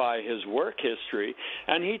verify his work history.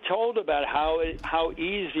 And he told about how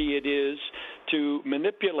easy it is to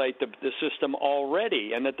manipulate the system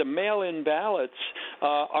already, and that the mail-in ballots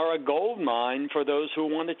are a gold mine for those who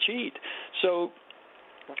want to cheat. So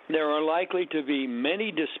there are likely to be many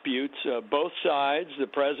disputes. Both sides, the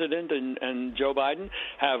president and Joe Biden,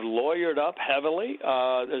 have lawyered up heavily.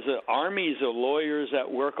 There's armies of lawyers at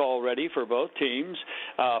work already for both teams,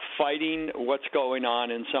 fighting what's going on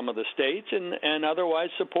in some of the states and otherwise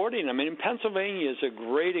supporting them. I mean, Pennsylvania is a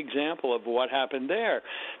great example of what happened there,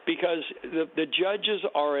 because the judges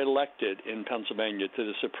are elected in Pennsylvania to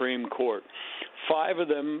the Supreme Court. 5 of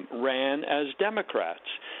them ran as Democrats,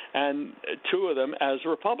 and 2 of them as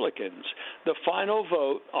Republicans. The final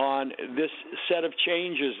vote on this set of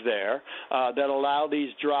changes there that allow these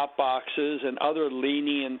drop boxes and other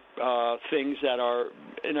lenient things that are,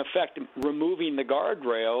 in effect, removing the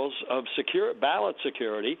guardrails of ballot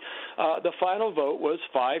security, the final vote was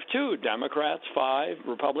 5-2. Democrats 5,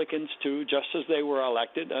 Republicans 2, just as they were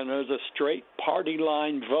elected, and there's a straight party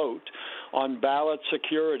line vote on ballot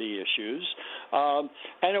security issues.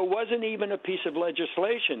 And it wasn't even a piece of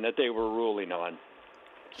legislation that they were ruling on.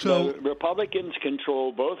 So the Republicans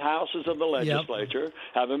control both houses of the legislature,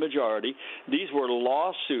 have a majority. These were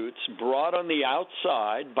lawsuits brought on the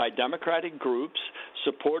outside by Democratic groups,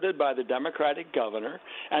 supported by the Democratic governor,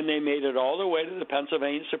 and they made it all the way to the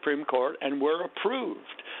Pennsylvania Supreme Court and were approved.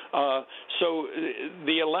 So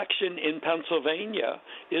the election in Pennsylvania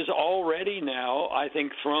is already now, I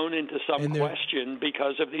think, thrown into some question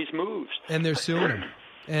because of these moves. And they're suing them.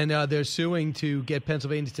 And they're suing to get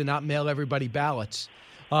Pennsylvania to not mail everybody ballots.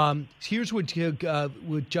 Here's what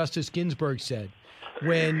Justice Ginsburg said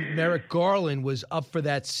when Merrick Garland was up for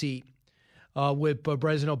that seat with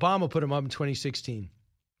President Obama put him up in 2016.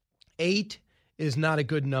 8 is not a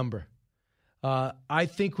good number. I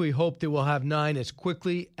think we hope that we'll have 9 as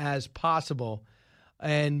quickly as possible.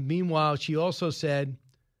 And meanwhile, she also said,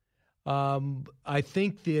 I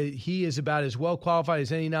think that he is about as well qualified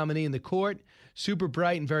as any nominee in the court. Super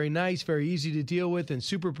bright and very nice, very easy to deal with, and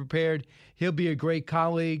super prepared. He'll be a great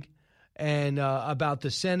colleague. And about the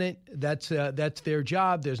Senate, that's their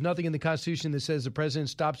job. There's nothing in the Constitution that says the president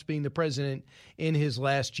stops being the president in his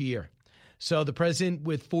last year. So the president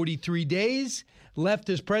with 43 days left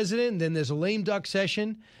as president, and then there's a lame duck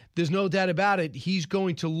session. There's no doubt about it. He's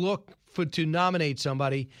going to look to nominate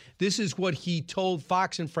somebody. This is what he told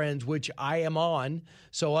Fox and Friends, which I am on,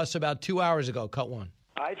 so us about 2 hours ago. Cut one.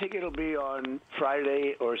 I think it'll be on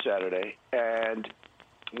Friday or Saturday, and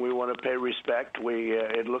we want to pay respect.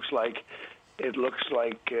 It looks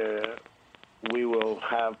like we will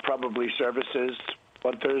have probably services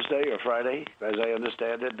on Thursday or Friday, as I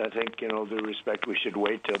understand it. I think, due respect, we should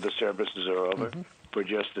wait till the services are over for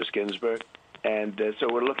Justice Ginsburg. And so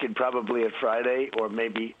we're looking probably at Friday or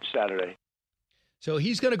maybe Saturday. So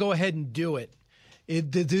he's going to go ahead and do it.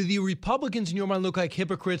 Do the Republicans in your mind look like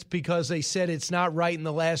hypocrites because they said it's not right in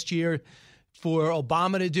the last year for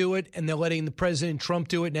Obama to do it, and they're letting the President Trump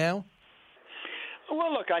do it now?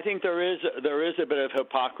 Well, look, I think there is a bit of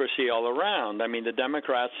hypocrisy all around. I mean, the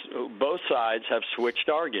Democrats, both sides, have switched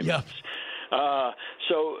arguments. Yeah.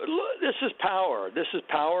 So look, this is power. This is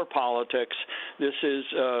power politics. This is,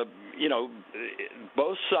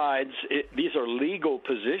 both sides. These are legal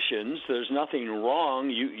positions. There's nothing wrong.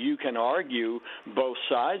 You can argue both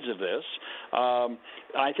sides of this.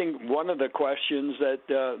 I think one of the questions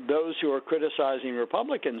that those who are criticizing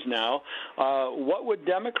Republicans now, what would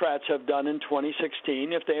Democrats have done in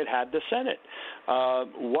 2016 if they had had the Senate?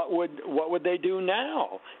 What would they do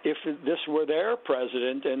now if this were their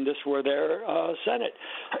president and this were their Senate?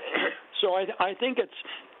 So I think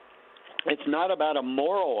it's not about a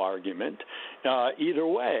moral argument either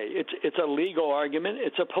way. It's a legal argument.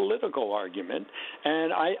 It's a political argument.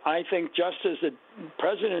 And I think just as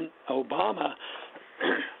President Obama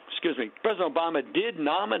President Obama did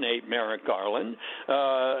nominate Merrick Garland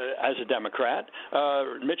as a Democrat.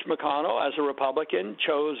 Mitch McConnell, as a Republican,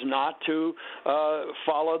 chose not to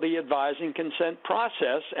follow the advising consent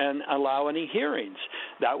process and allow any hearings.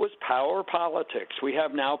 That was power politics. We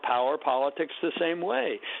have now power politics the same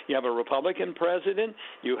way. You have a Republican president.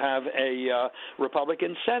 You have a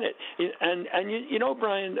Republican Senate. And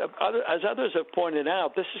Brian, as others have pointed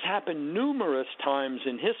out, this has happened numerous times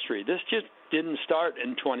in history. This just didn't start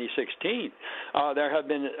in 2016. There have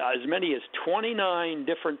been as many as 29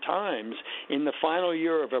 different times in the final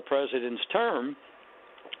year of a president's term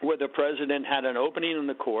where the president had an opening in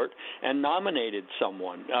the court and nominated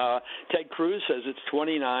someone. Ted Cruz says it's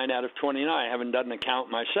 29 out of 29. I haven't done the count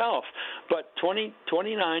myself. But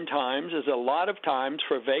 29 times is a lot of times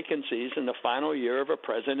for vacancies in the final year of a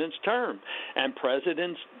president's term. And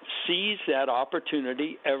presidents seize that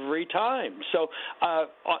opportunity every time. So,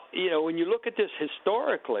 when you look at this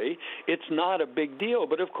historically, it's not a big deal.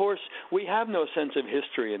 But, of course, we have no sense of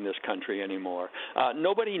history in this country anymore.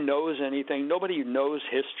 Nobody knows anything. Nobody knows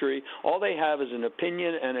history. All they have is an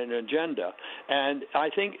opinion and an agenda. And I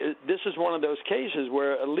think this is one of those cases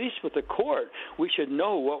where, at least with the court, we should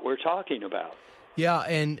know what we're talking about. Yeah,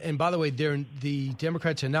 and by the way, the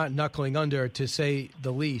Democrats are not knuckling under, to say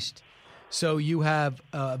the least. So you have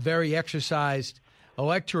a very exercised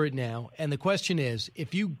electorate now. And the question is,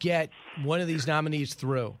 if you get one of these nominees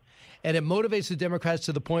through, and it motivates the Democrats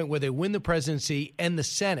to the point where they win the presidency and the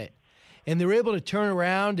Senate, and they're able to turn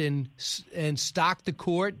around and stock the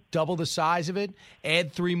court, double the size of it,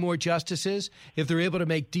 add 3 more justices, if they're able to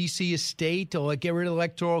make D.C. a state or get rid of the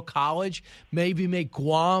Electoral College, maybe make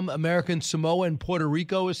Guam, American Samoa, and Puerto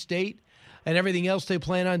Rico a state, and everything else they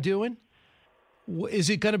plan on doing, is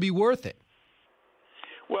it going to be worth it?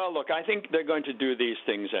 Well, look, I think they're going to do these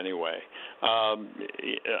things anyway.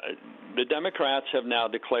 The Democrats have now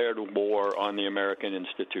declared war on the American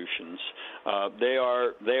institutions. They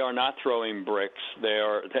are not throwing bricks.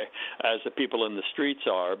 As the people in the streets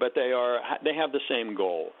are, but they have the same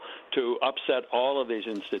goal: to upset all of these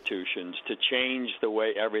institutions, to change the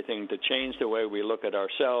way to change the way we look at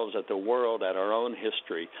ourselves, at the world, at our own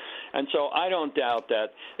history. And so I don't doubt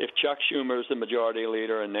that if Chuck Schumer is the majority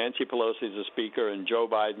leader and Nancy Pelosi is the speaker and Joe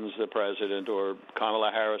Biden's the president or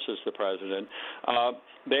Kamala Harris is the president,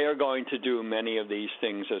 they are going to do many of these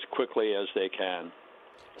things as quickly as they can.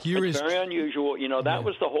 It's very unusual. That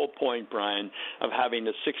was the whole point, Brian, of having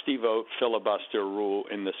the 60-vote filibuster rule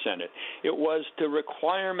in the Senate. It was the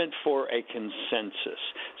requirement for a consensus.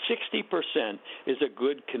 60% is a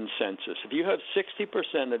good consensus. If you have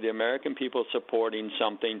 60% of the American people supporting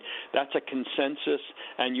something, that's a consensus,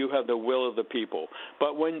 and you have the will of the people.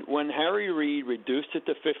 But when Harry Reid reduced it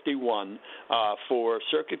to 51 for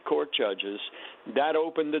circuit court judges, that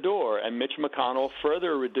opened the door, and Mitch McConnell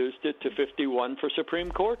further reduced it to 51 for Supreme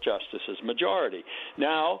Court justices, majority.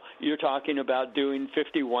 Now you're talking about doing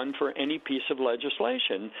 51 for any piece of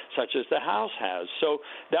legislation, such as the House has. So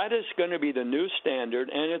that is going to be the new standard,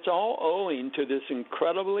 and it's all owing to this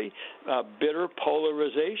incredibly bitter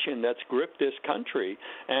polarization that's gripped this country,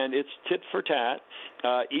 and it's tit for tat,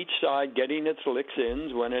 each side getting its licks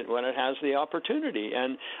in when it has the opportunity.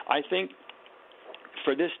 And I think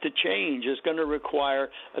for this to change is going to require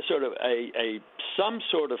some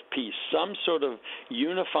sort of peace, some sort of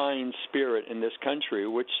unifying spirit in this country,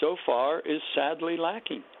 which so far is sadly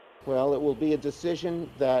lacking. Well, it will be a decision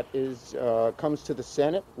that comes to the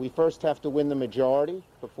Senate. We first have to win the majority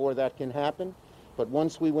before that can happen. But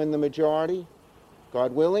once we win the majority,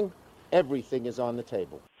 God willing, everything is on the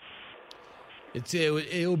table.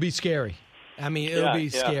 It will be scary. I mean, it'll be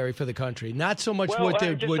scary for the country. Not so much with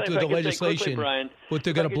the legislation, what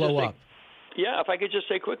they're going to blow up. Yeah, if I could just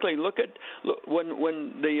say quickly, look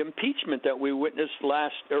when the impeachment that we witnessed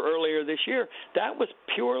earlier this year, that was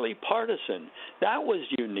purely partisan. That was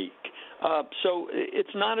unique. So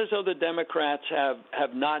it's not as though the Democrats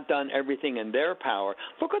have not done everything in their power.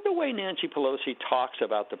 Look at the way Nancy Pelosi talks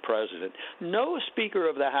about the president. No Speaker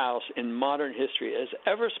of the House in modern history has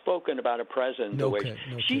ever spoken about a president the way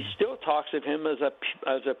she still talks of him as a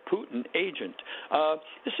Putin agent.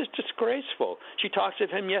 This is disgraceful. She talks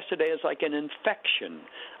of him yesterday as like an infection.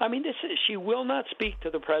 I mean, she will not speak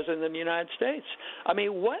to the president of the United States. I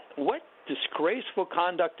mean, what disgraceful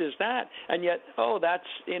conduct is that? And yet, that's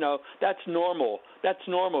normal. That's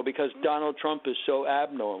normal because Donald Trump is so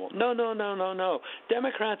abnormal. No.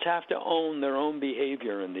 Democrats have to own their own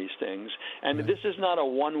behavior in these things, and this is not a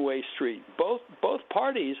one-way street. Both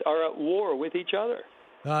parties are at war with each other.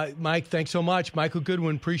 Mike, thanks so much. Michael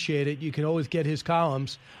Goodwin, appreciate it. You can always get his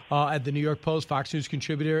columns at the New York Post, Fox News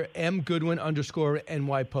contributor,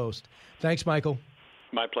 mgoodwin_NY Post. Thanks, Michael.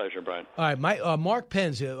 My pleasure, Brian. All right, Mark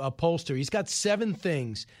Penn's a pollster. He's got 7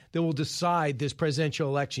 things that will decide this presidential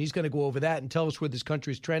election. He's going to go over that and tell us where this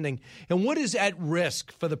country is trending and what is at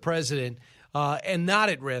risk for the president and not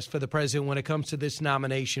at risk for the president when it comes to this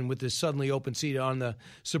nomination with this suddenly open seat on the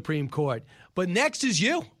Supreme Court. But next is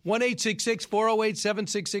you,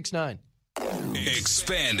 1-866-408-7669.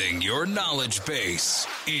 Expanding your knowledge base.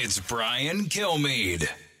 It's Brian Kilmeade.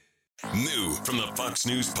 New from the Fox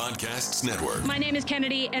News Podcasts Network. My name is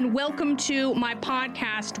Kennedy, and welcome to my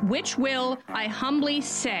podcast, which will, I humbly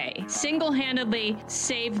say, single-handedly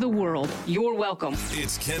save the world. You're welcome.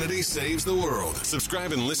 It's Kennedy Saves the World.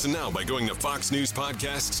 Subscribe and listen now by going to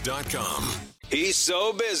foxnewspodcasts.com. He's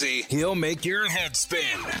so busy, he'll make your head spin.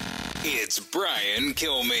 It's Brian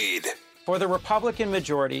Kilmeade. For the Republican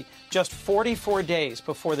majority, just 44 days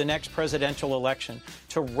before the next presidential election,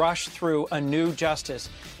 to rush through a new justice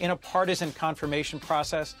in a partisan confirmation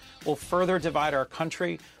process will further divide our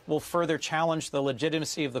country, will further challenge the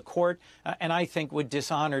legitimacy of the court, and I think would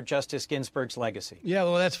dishonor Justice Ginsburg's legacy. Yeah,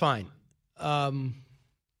 well, that's fine.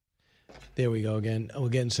 There we go again. We're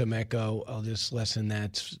getting some echo. I'll just lessen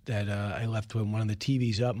that I left when one of the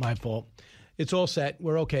TVs up. My fault. It's all set.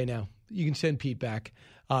 We're okay now. You can send Pete back.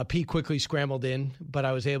 Pete quickly scrambled in, but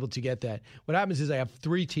I was able to get that. What happens is I have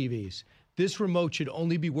 3 TVs. This remote should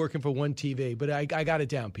only be working for one TV, but I got it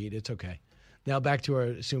down, Pete. It's okay. Now back to our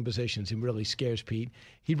assumed positions. It really scares Pete.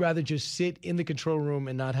 He'd rather just sit in the control room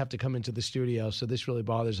and not have to come into the studio, so this really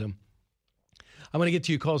bothers him. I'm going to get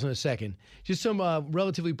to your calls in a second. Just some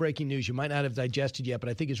relatively breaking news you might not have digested yet, but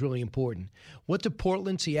I think is really important. What do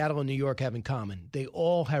Portland, Seattle, and New York have in common? They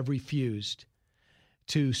all have refused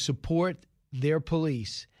to support their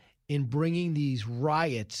police in bringing these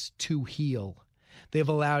riots to heel. they've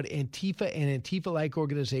allowed Antifa and Antifa-like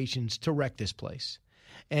organizations to wreck this place.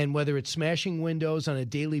 And whether it's smashing windows on a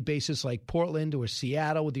daily basis like Portland or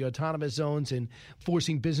Seattle with the autonomous zones and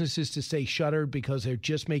forcing businesses to stay shuttered because they're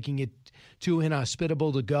just making it too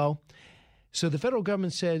inhospitable to go. So the federal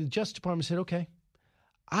government said, the Justice Department said, okay,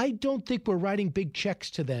 I don't think we're writing big checks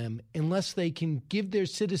to them unless they can give their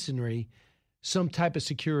citizenry some type of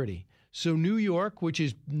security. So New York, which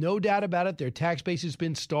is no doubt about it, their tax base has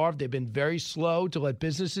been starved. They've been very slow to let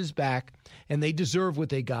businesses back, and they deserve what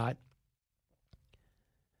they got.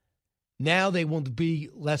 Now they will be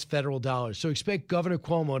less federal dollars. So expect Governor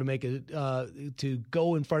Cuomo to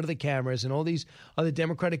go in front of the cameras, and all these other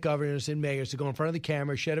Democratic governors and mayors to go in front of the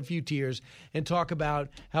camera, shed a few tears, and talk about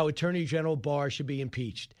how Attorney General Barr should be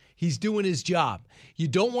impeached. He's doing his job. You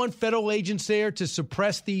don't want federal agents there to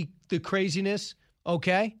suppress the craziness,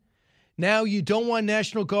 okay? Now you don't want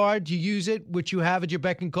National Guard to use it, which you have at your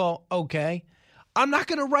beck and call, okay? I'm not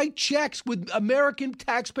going to write checks with American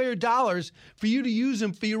taxpayer dollars for you to use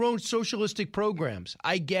them for your own socialistic programs.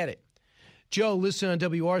 I get it. Joe, listen on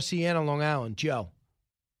WRCN on Long Island. Joe.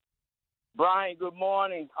 Brian, good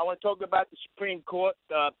morning. I want to talk about the Supreme Court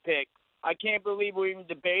pick. I can't believe we're even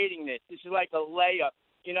debating this. This is like a layup.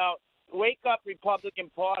 You know, wake up,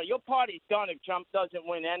 Republican Party. Your party's done if Trump doesn't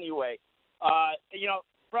win anyway. You know,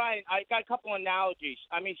 Brian, I got a couple analogies.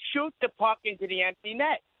 I mean, shoot the puck into the empty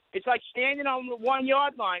net. It's like standing on the 1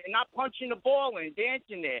 yard line and not punching the ball and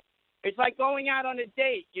dancing there. It's like going out on a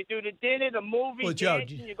date. You do the dinner, the movie, well, Joe,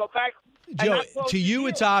 dancing, you go back. Joe, to you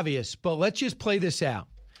it's obvious, but let's just play this out.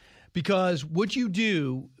 Because what you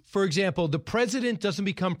do, for example, the president doesn't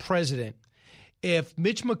become president if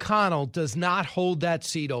Mitch McConnell does not hold that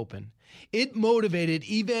seat open. It motivated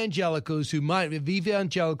evangelicals who might have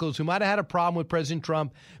had a problem with President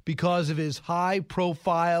Trump because of his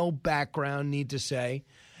high-profile background, need to say.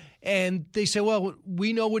 And they say, well,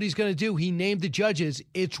 we know what he's going to do. He named the judges.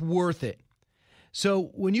 It's worth it.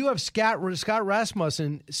 So when you have Scott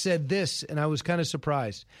Rasmussen said this, and I was kind of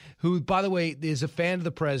surprised, who, by the way, is a fan of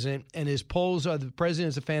the president, and his polls are the president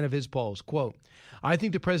is a fan of his polls. Quote, I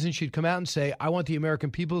think the president should come out and say, I want the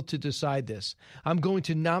American people to decide this. I'm going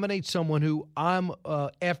to nominate someone who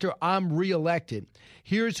after I'm reelected.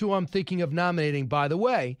 Here's who I'm thinking of nominating. By the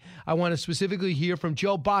way, I want to specifically hear from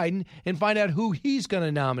Joe Biden and find out who he's going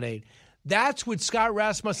to nominate. That's what Scott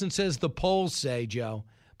Rasmussen says the polls say, Joe.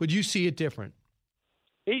 But you see it different.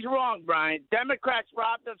 He's wrong, Brian. Democrats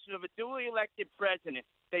robbed us of a duly elected president.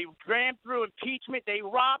 They rammed through impeachment. They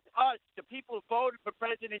robbed us, the people who voted for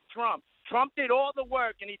President Trump. Trump did all the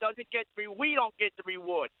work, and we don't get the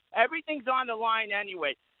reward. Everything's on the line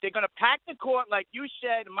anyway. They're going to pack the court like you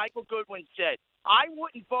said and Michael Goodwin said. I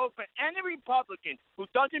wouldn't vote for any Republican who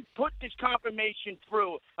doesn't put this confirmation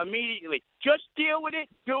through immediately. Just deal with it,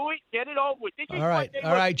 do it, get it over with. All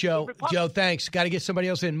right, Joe. Joe, thanks. Got to get somebody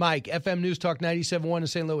else in. Mike, FM News Talk 97.1 in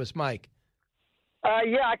St. Louis. Mike.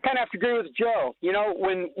 Yeah, I kind of have to agree with Joe. You know,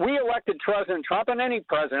 when we elected President Trump, and any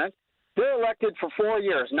president, they're elected for 4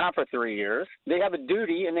 years, not for 3 years. They have a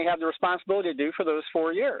duty and they have the responsibility to do for those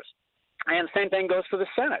 4 years. And the same thing goes for the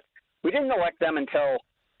Senate. We didn't elect them until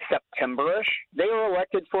September-ish. They were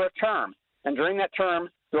elected for a term. And during that term,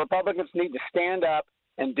 the Republicans need to stand up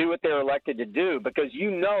and do what they're elected to do, because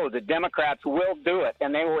you know the Democrats will do it,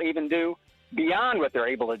 and they will even do beyond what they're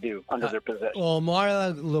able to do under their position. Well,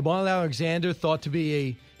 Lamar Alexander, thought to be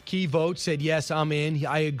a key vote, said, yes, I'm in.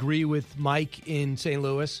 I agree with Mike in St.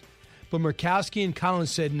 Louis. But Murkowski and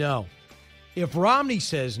Collins said no. If Romney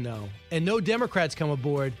says no and no Democrats come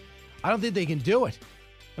aboard, I don't think they can do it.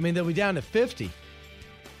 I mean, they'll be down to 50.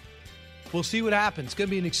 We'll see what happens. It's going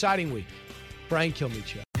to be an exciting week. Brian Kilmeade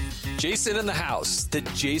Show. Jason in the House, the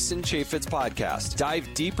Jason Chaffetz Podcast.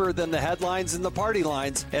 Dive deeper than the headlines and the party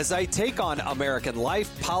lines as I take on American life,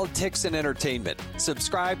 politics, and entertainment.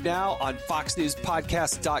 Subscribe now on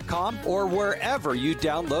FoxNewsPodcast.com or wherever you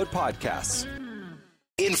download podcasts.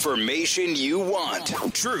 Information you want.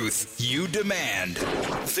 Truth you demand.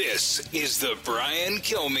 This is the Brian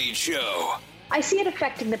Kilmeade Show. I see it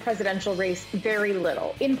affecting the presidential race very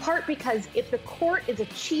little, in part because if the court is a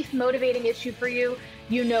chief motivating issue for you,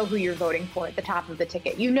 you know who you're voting for at the top of the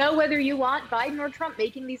ticket. You know whether you want Biden or Trump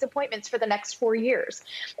making these appointments for the next 4 years.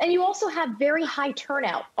 And you also have very high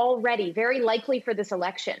turnout already, very likely for this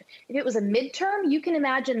election. If it was a midterm, you can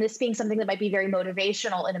imagine this being something that might be very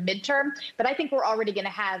motivational in a midterm. But I think we're already going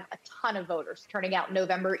to have a ton of voters turning out in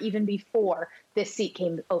November, even before this seat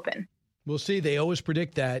came open. We'll see. They always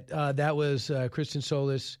predict that. That was Kristen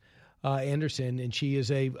Solis Anderson, and she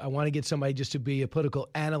is I want to get somebody just to be a political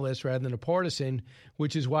analyst rather than a partisan,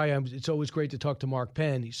 which is why it's always great to talk to Mark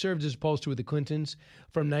Penn. He served as a pollster with the Clintons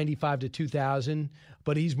from 95 to 2000,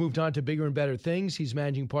 but he's moved on to bigger and better things. He's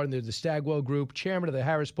managing partner of the Stagwell Group, chairman of the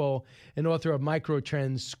Harris Poll, and author of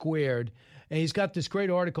Microtrends Squared. And he's got this great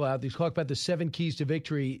article out. He's talking about the 7 keys to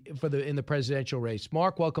victory in the presidential race.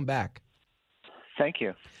 Mark, welcome back. Thank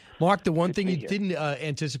you. Mark, the one thing you didn't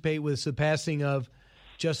anticipate was the passing of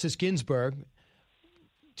Justice Ginsburg.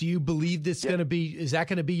 Do you believe is that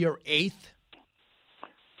going to be your 8th?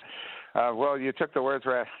 Well, you took the words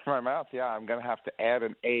right out of my mouth. Yeah, I'm going to have to add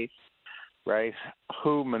an 8th, right?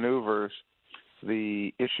 Who maneuvers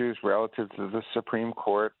the issues relative to the Supreme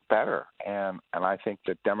Court better? And I think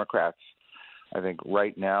that Democrats,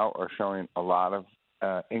 right now are showing a lot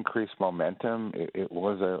of increased momentum. It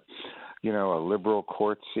was a liberal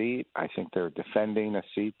court seat. I think they're defending a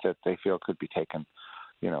seat that they feel could be taken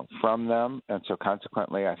from them. And so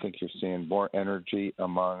consequently, I think you're seeing more energy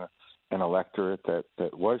among an electorate that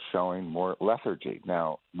was showing more lethargy.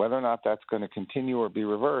 Now, whether or not that's going to continue or be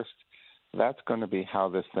reversed, that's going to be how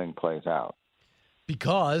this thing plays out.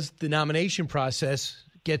 Because the nomination process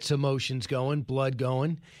gets emotions going, blood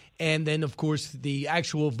going, and then, of course, the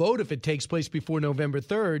actual vote, if it takes place before November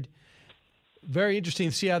 3rd, very interesting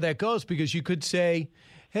to see how that goes, because you could say,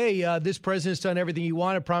 hey, this president's done everything he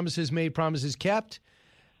wanted, promises made, promises kept.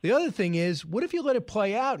 The other thing is, what if you let it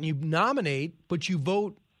play out and you nominate, but you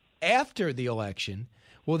vote after the election?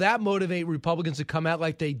 Will that motivate Republicans to come out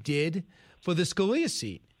like they did for the Scalia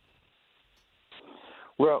seat?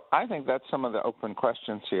 Well, I think that's some of the open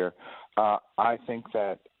questions here. I think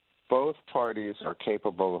that both parties are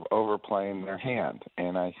capable of overplaying their hand,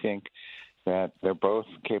 and I think that they're both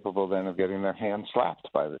capable then of getting their hand slapped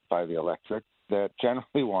by the electorate that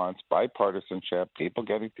generally wants bipartisanship, people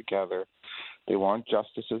getting together. They want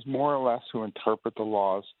justices more or less who interpret the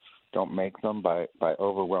laws, don't make them by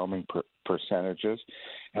overwhelming percentages.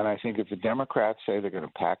 And I think if the Democrats say they're going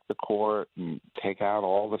to pack the court and take out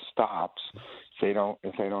all the stops,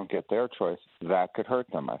 if they don't get their choice, that could hurt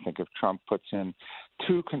them. I think if Trump puts in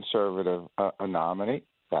too conservative a nominee,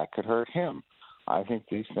 that could hurt him. I think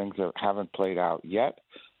these things haven't played out yet.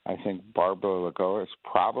 I think Barbara Lagoa is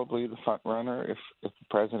probably the front runner if the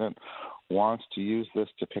president wants to use this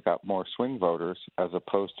to pick up more swing voters as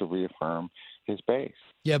opposed to reaffirm his base.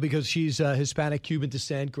 Yeah, because she's Hispanic, Cuban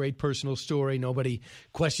descent, great personal story. Nobody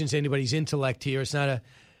questions anybody's intellect here. It's not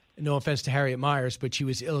no offense to Harriet Miers, but she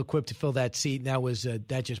was ill-equipped to fill that seat, and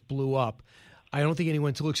that just blew up. I don't think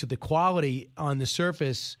anyone looks at the quality on the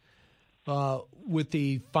surface with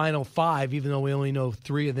the final 5, even though we only know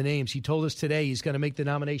 3 of the names. He told us today he's going to make the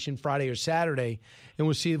nomination Friday or Saturday, and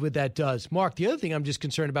we'll see what that does. Mark, the other thing I'm just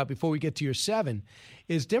concerned about before we get to your 7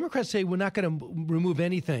 is Democrats say we're not going to remove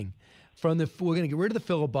anything we're going to get rid of the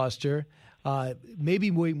filibuster,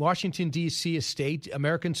 maybe Washington, D.C. estate,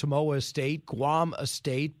 American Samoa estate, Guam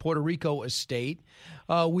estate, Puerto Rico estate.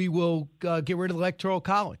 We will get rid of the Electoral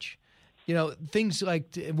College. Things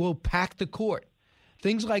like we'll pack the court.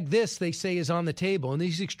 Things like this, they say, is on the table. In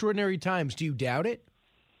these extraordinary times, do you doubt it?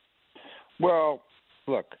 Well,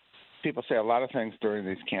 look, people say a lot of things during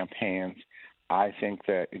these campaigns. I think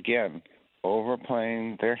that, again,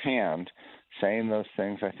 overplaying their hand, saying those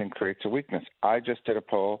things, I think creates a weakness. I just did a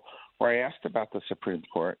poll where I asked about the Supreme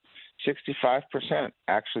Court. 65%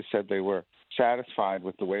 actually said they were satisfied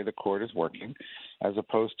with the way the court is working, as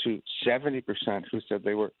opposed to 70% who said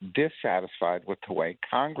they were dissatisfied with the way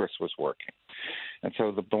Congress was working. And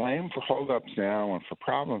so the blame for holdups now and for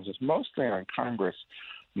problems is mostly on Congress,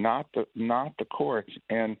 not the courts.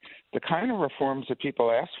 And the kind of reforms that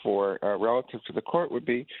people ask for relative to the court would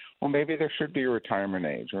be, well, maybe there should be a retirement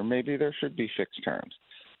age, or maybe there should be fixed terms.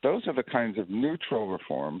 Those are the kinds of neutral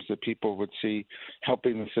reforms that people would see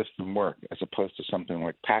helping the system work, as opposed to something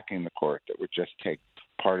like packing the court that would just take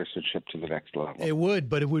partisanship to the next level. It would,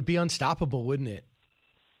 but it would be unstoppable, wouldn't it?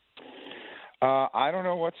 I don't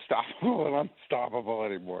know what's stoppable and unstoppable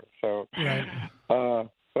anymore. So, right. So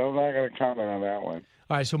I'm not going to comment on that one.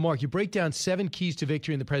 All right, so Mark, you break down 7 keys to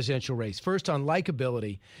victory in the presidential race. First, on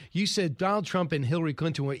likability, you said Donald Trump and Hillary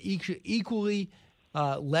Clinton were equally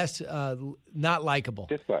less not likable.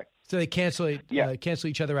 Dislike. So they cancel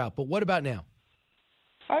each other out. But what about now?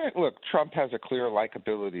 I think, look, Trump has a clear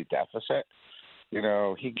likability deficit.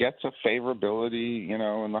 He gets a favorability,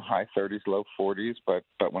 in the high 30s, low 40s. But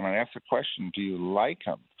when I ask the question, do you like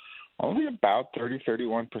him? Only about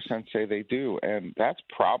 31% say they do. And that's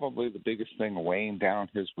probably the biggest thing weighing down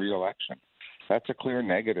his reelection. That's a clear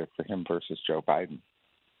negative for him versus Joe Biden.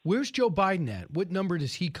 Where's Joe Biden at? What number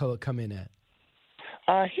does he come in at?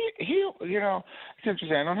 He it's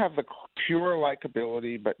interesting. I don't have the pure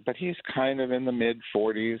likability, but he's kind of in the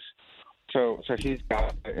mid-40s, so he's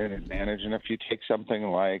got an advantage. And if you take something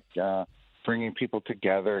like bringing people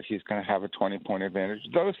together, he's going to have a 20-point advantage.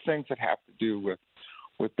 Those things that have to do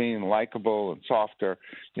with being likable and softer,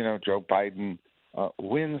 Joe Biden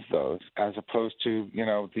wins those, as opposed to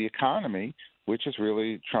the economy, which is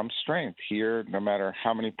really Trump's strength. Here, no matter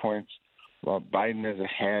how many points Biden is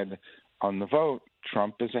ahead on the vote,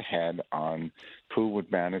 Trump is ahead on who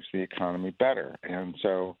would manage the economy better. And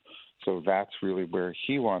so that's really where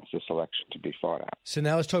he wants this election to be fought out. So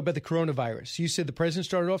now let's talk about the coronavirus. You said the president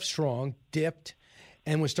started off strong, dipped,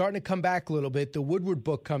 and was starting to come back a little bit. The Woodward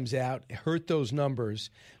book comes out, hurt those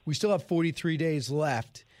numbers. We still have 43 days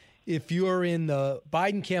left. If you're in the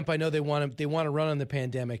Biden camp, I know they want to run on the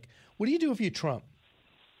pandemic. What do you do if you're Trump?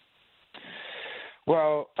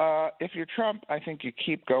 Well, if you're Trump, I think you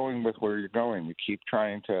keep going with where you're going. You keep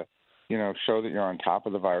trying to, show that you're on top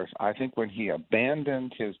of the virus. I think when he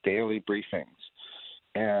abandoned his daily briefings,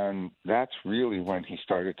 and that's really when he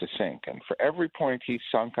started to sink. And for every point he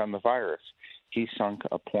sunk on the virus, he sunk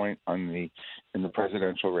a point in the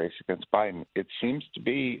presidential race against Biden. It seems to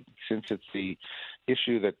be, since it's the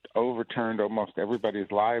issue that overturned almost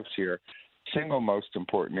everybody's lives here, single most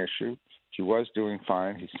important issue. He was doing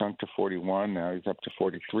fine. He sunk to 41. Now he's up to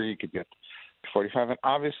 43. He could get to 45. And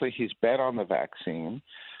obviously he's bet on the vaccine.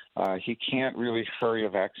 He can't really hurry a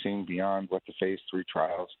vaccine beyond what the phase 3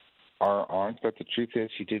 trials aren't. But the truth is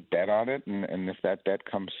he did bet on it. And if that bet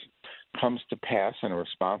comes to pass in a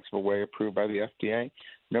responsible way approved by the FDA,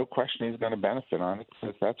 no question he's going to benefit on it,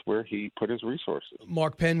 because that's where he put his resources.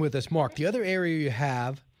 Mark Penn with us. Mark, the other area you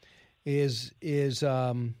have is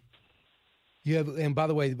you have, and by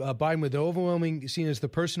the way, Biden with the overwhelming seen as the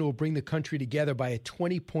person who will bring the country together by a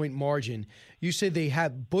 20-point margin. You say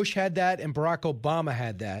Bush had that and Barack Obama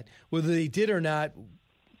had that. Whether they did or not,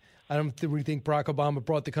 I don't really think Barack Obama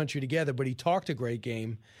brought the country together, but he talked a great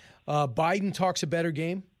game. Biden talks a better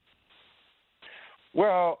game?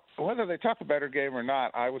 Well, whether they talk a better game or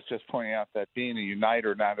not, I was just pointing out that being a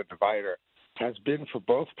uniter, not a divider, has been for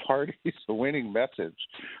both parties a winning message,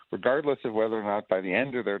 regardless of whether or not by the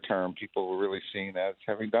end of their term people were really seen as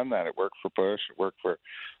having done that. It worked for Bush. It worked for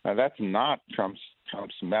that's not Trump's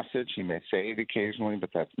message. He may say it occasionally,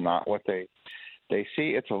 but that's not what they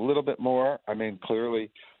see. It's a little bit more. I mean,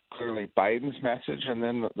 clearly Biden's message, and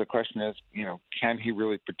then the question is, can he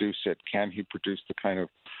really produce it? Can he produce the kind of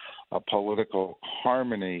political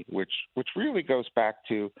harmony which really goes back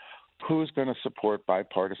to who's going to support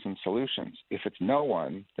bipartisan solutions? If it's no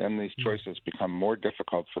one, then these choices become more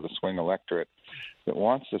difficult for the swing electorate that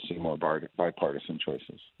wants to see more bipartisan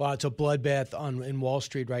choices. Wow, it's a bloodbath in Wall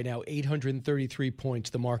Street right now. 833 points.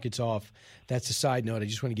 The market's off. That's a side note. I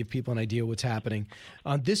just want to give people an idea of what's happening.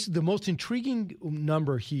 The most intriguing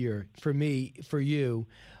number here for me, for you,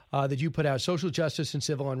 that you put out, social justice and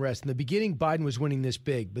civil unrest. In the beginning, Biden was winning this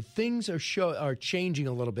big, but things are changing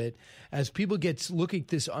a little bit as people look at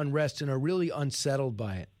this unrest and are really unsettled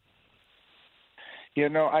by it.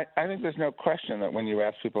 I think there's no question that when you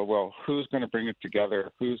ask people, well, who's going to bring it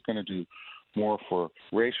together, who's going to do more for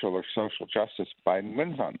racial or social justice, Biden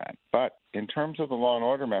wins on that. But in terms of the law and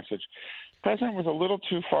order message, the president was a little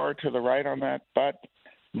too far to the right on that, but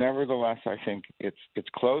nevertheless, I think it's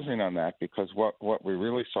closing on that, because what we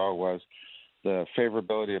really saw was the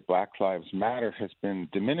favorability of Black Lives Matter has been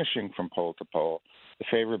diminishing from poll to poll, the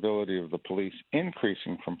favorability of the police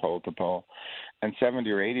increasing from poll to poll, and 70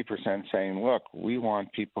 or 80% saying, look, we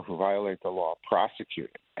want people who violate the law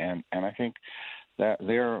prosecuted. And I think that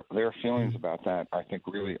their feelings about that, I think,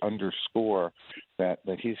 really underscore that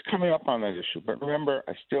he's coming up on that issue. But remember,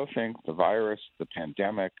 I still think the virus, the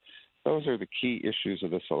pandemic, those are the key issues of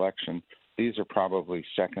this election. These are probably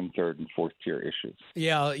second, third, and fourth tier issues.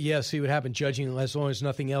 Yeah, see what happens, judging as long as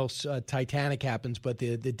nothing else Titanic happens, but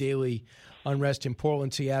the daily unrest in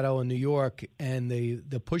Portland, Seattle, and New York, and the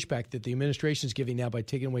pushback that the administration is giving now by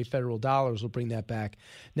taking away federal dollars will bring that back.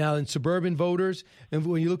 Now, in suburban voters, and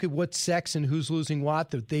when you look at what sex and who's losing what,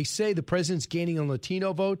 they say the president's gaining on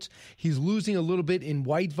Latino votes. He's losing a little bit in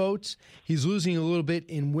white votes. He's losing a little bit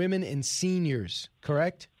in women and seniors,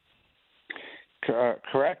 correct?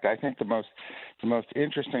 Correct. I think the most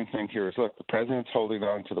interesting thing here is, look, the president's holding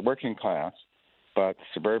on to the working class, but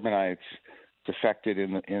suburbanites defected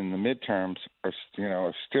in the midterms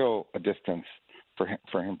are still a distance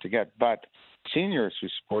for him to get. But seniors who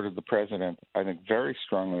supported the president, I think, very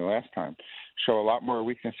strongly last time, show a lot more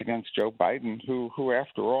weakness against Joe Biden, who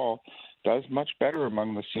after all does much better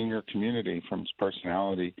among the senior community from his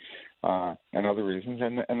personality and other reasons.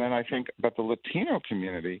 And then I think about the Latino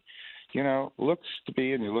community. looks to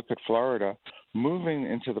be, and you look at Florida, moving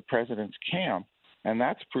into the president's camp. And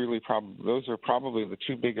that's really those are probably the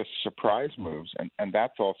two biggest surprise moves. And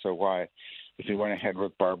that's also why, if he went ahead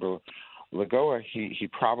with Barbara Lagoa, he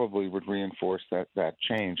probably would reinforce that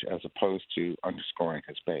change as opposed to underscoring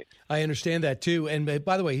his base. I understand that, too. And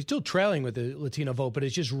by the way, he's still trailing with the Latino vote, but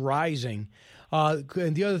it's just rising.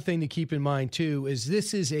 And the other thing to keep in mind, too, is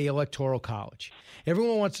this is a electoral college.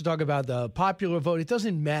 Everyone wants to talk about the popular vote. It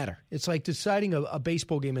doesn't matter. It's like deciding a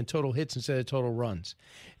baseball game in total hits instead of total runs.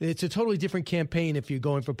 It's a totally different campaign if you're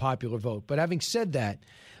going for popular vote. But having said that,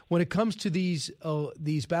 when it comes to these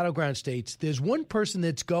battleground states, there's one person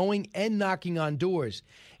that's going and knocking on doors,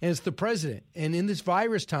 and it's the president. And in this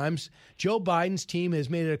virus times, Joe Biden's team has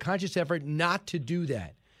made it a conscious effort not to do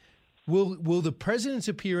that. Will the president's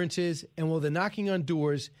appearances and will the knocking on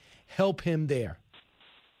doors help him there?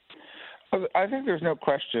 I think there's no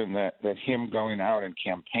question that him going out and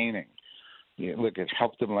campaigning, look, it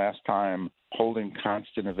helped him last time, holding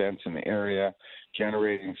constant events in the area,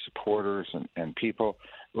 generating supporters and people.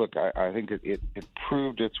 Look, I think it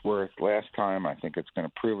proved its worth last time. I think it's going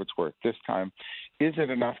to prove its worth this time. Is it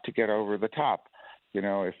enough to get over the top?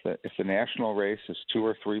 If the national race is 2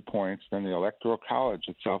 or 3 points, then the Electoral College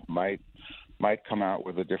itself might come out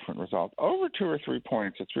with a different result. Over 2 or 3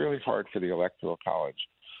 points, it's really hard for the Electoral College.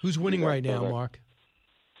 Who's winning right now, Mark?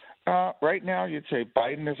 Right now, you'd say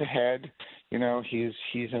Biden is ahead. He's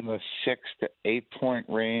in the 6 to 8 point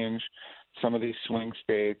range. Some of these swing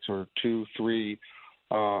states are 2, 3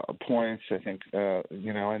 points, I think.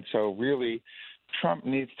 And so really, Trump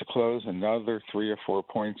needs to close another 3 or 4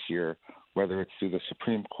 points here, whether it's through the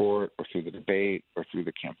Supreme Court or through the debate or through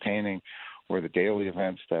the campaigning or the daily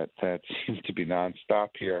events that seem to be nonstop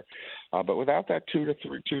here. But without that 2 to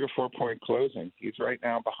 4 point closing, he's right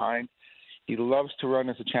now behind. He loves to run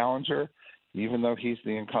as a challenger, even though he's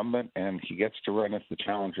the incumbent, and he gets to run as the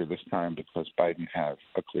challenger this time because Biden has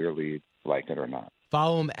a clear lead, like it or not.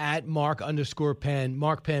 Follow him at Mark_Penn.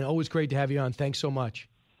 Mark Penn, always great to have you on. Thanks so much.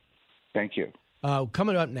 Thank you.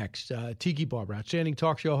 Coming up next, Tiki Barber, outstanding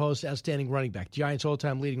talk show host, outstanding running back, Giants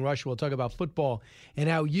all-time leading rusher. We'll talk about football and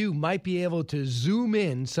how you might be able to zoom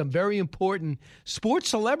in some very important sports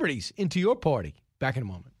celebrities into your party. Back in a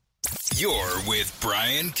moment. You're with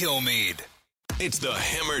Brian Kilmeade. It's the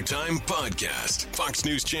Hammer Time Podcast. Fox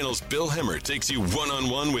News Channel's Bill Hemmer takes you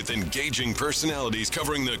one-on-one with engaging personalities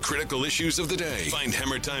covering the critical issues of the day. Find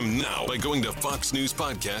Hammer Time now by going to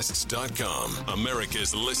foxnewspodcasts.com.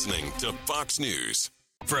 America's listening to Fox News.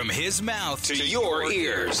 From his mouth to your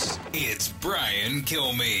ears, it's Brian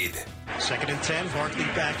Kilmeade. 2nd and 10, Barkley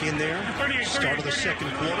back in there. Start of the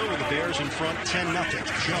second quarter with the Bears in front 10-0.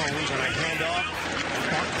 Jones on a handoff.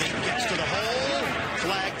 Barkley gets to the hole.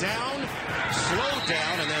 Flag down. Slowed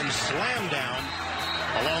down and then slammed down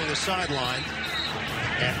along the sideline.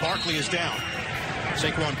 And Barkley is down.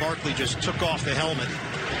 Saquon Barkley just took off the helmet.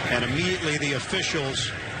 And immediately the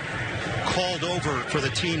officials called over for the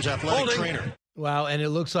team's athletic trainer. Wow, and it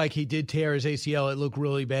looks like he did tear his ACL. It looked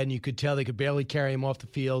really bad, and you could tell they could barely carry him off the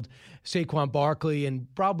field. Saquon Barkley, and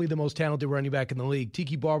probably the most talented running back in the league.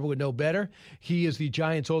 Tiki Barber would know better. He is the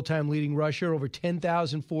Giants' all-time leading rusher, over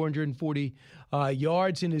 10,440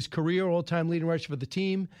 yards in his career, all-time leading rusher for the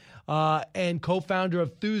team, and co-founder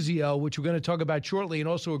of Thuzio, which we're going to talk about shortly, and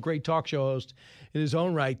also a great talk show host in his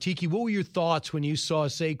own right. Tiki, what were your thoughts when you saw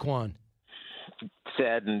Saquon?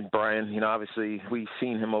 Sad, and Brian, obviously we've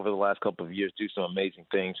seen him over the last couple of years do some amazing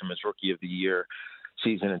things from his Rookie of the Year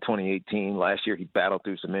season in 2018. Last year he battled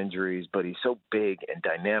through some injuries, but he's so big and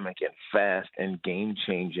dynamic and fast and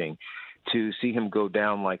game-changing. To see him go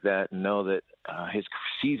down like that and know that his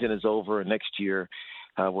season is over and next year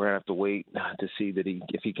we're going to have to wait to see that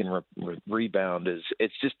if he can rebound.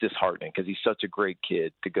 It's just disheartening because he's such a great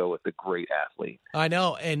kid to go with a great athlete. I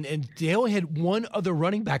know, and they only had one other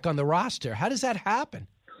running back on the roster. How does that happen?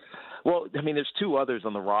 Well, I mean, there's two others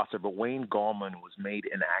on the roster, but Wayne Gallman was made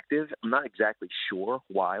inactive. I'm not exactly sure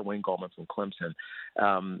why. Wayne Gallman from Clemson.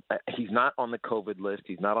 He's not on the COVID list.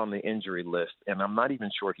 He's not on the injury list, and I'm not even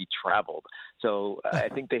sure he traveled. So I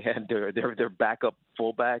think they had their backup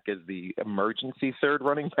fullback as the emergency third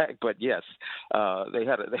running back. But yes,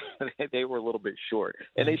 they were a little bit short,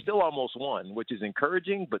 and they still almost won, which is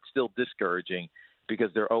encouraging, but still discouraging,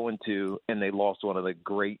 because they're 0-2 and they lost one of the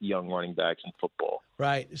great young running backs in football.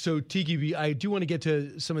 Right. So, Tiki, I do want to get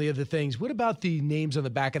to some of the other things. What about the names on the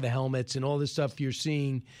back of the helmets and all this stuff you're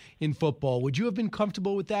seeing in football? Would you have been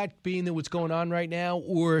comfortable with that, being that what's going on right now,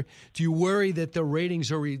 or do you worry that the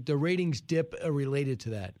ratings dip are related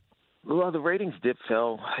to that? Well, the ratings dip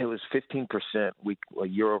fell. It was 15%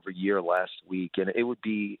 year over year last week, and it would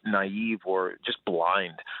be naive or just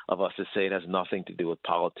blind of us to say it has nothing to do with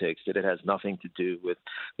politics, that it has nothing to do with,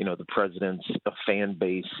 the president's fan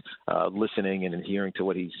base listening and adhering to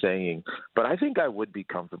what he's saying. But I think I would be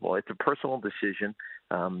comfortable. It's a personal decision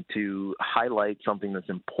to highlight something that's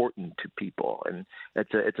important to people, and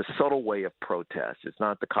it's a subtle way of protest. It's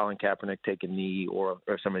not the Colin Kaepernick take a knee or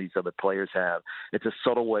some of these other players have. It's a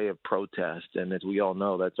subtle way of protest, and as we all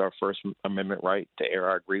know, that's our First Amendment right to air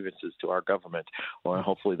our grievances to our government, or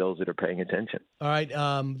hopefully those that are paying attention. All right,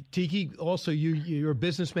 Tiki, also you're a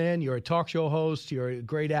businessman, you're a talk show host, you're a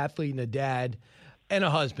great athlete and a dad and a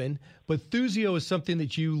husband, but Thuzio is something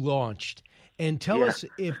that you launched. And tell us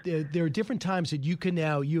if there are different times that you've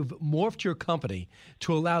morphed your company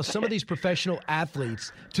to allow some of these professional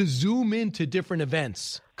athletes to zoom into different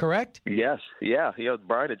events, correct? Yes. Yeah.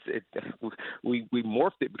 Brian, we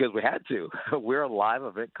morphed it because we had to. We're a live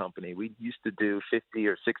event company. We used to do 50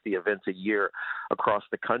 or 60 events a year across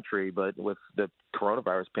the country, but with the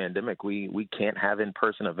coronavirus pandemic, we can't have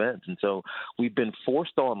in-person events. And so we've been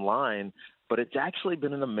forced online. But it's actually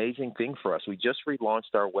been an amazing thing for us. We just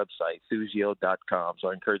relaunched our website, Thuzio.com, so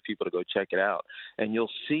I encourage people to go check it out. And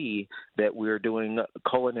you'll see that we're doing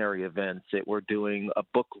culinary events, that we're doing a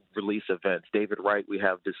book release events. David Wright we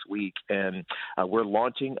have this week, and we're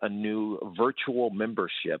launching a new virtual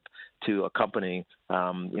membership to accompany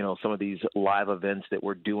some of these live events that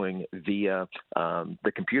we're doing via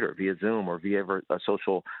the computer, via Zoom or via a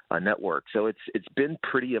social network. So it's been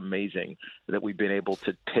pretty amazing that we've been able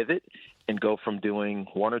to pivot and go from doing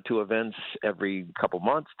 1 or 2 events every couple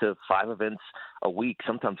months to 5 events a week,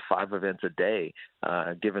 sometimes 5 events a day,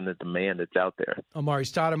 given the demand that's out there. Amari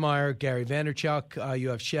Stoudemire, Gary Vaynerchuk, you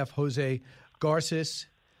have Chef Jose Garces.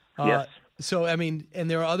 Yes. So, and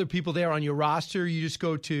there are other people there on your roster. You just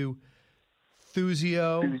go to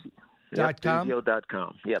Thuzio.com?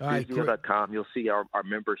 Thuzio.com. Yeah, Thuzio.com. You'll see our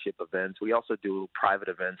membership events. We also do private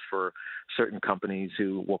events for certain companies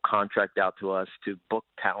who will contract out to us to book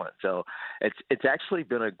talent. So it's actually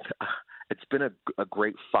been a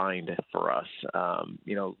great find for us.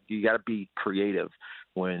 You got to be creative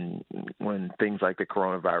when things like the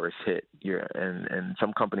coronavirus hit. And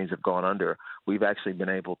some companies have gone under. We've actually been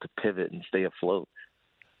able to pivot and stay afloat.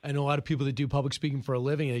 I know a lot of people that do public speaking for a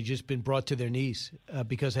living, and they've just been brought to their knees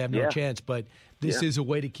because they have no chance. But this is a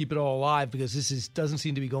way to keep it all alive because this doesn't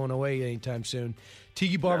seem to be going away anytime soon.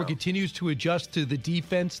 Tiki Barber continues to adjust to the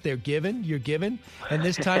defense you're given. And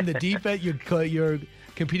this time the defense, you're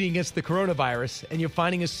competing against the coronavirus, and you're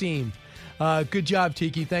finding a seam. Good job,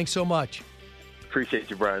 Tiki. Thanks so much. Appreciate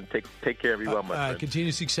you, Brian. Take care of you well, my friend.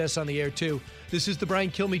 Continued success on the air, too. This is the Brian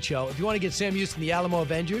Kilmeade Show. If you want to get Sam Houston, the Alamo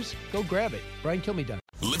Avengers, go grab it. BrianKilmeade.com.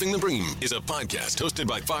 Living the Bream is a podcast hosted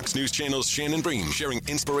by Fox News Channel's Shannon Bream, sharing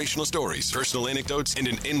inspirational stories, personal anecdotes, and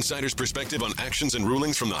an insider's perspective on actions and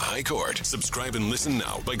rulings from the High Court. Subscribe and listen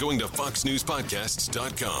now by going to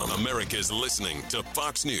foxnewspodcasts.com. America's listening to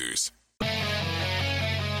Fox News.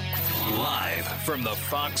 Live from the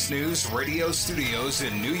Fox News radio studios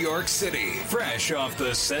in New York City, fresh off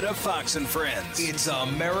the set of Fox and Friends, it's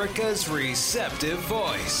America's receptive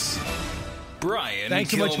voice, Brian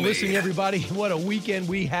Thanks so much for listening, everybody. What a weekend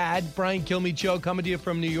we had. Brian Kilmeade Show coming to you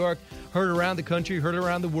from New York. Heard around the country, heard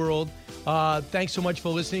around the world. Thanks so much for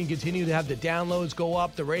listening. Continue to have the downloads go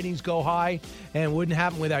up, the ratings go high, and wouldn't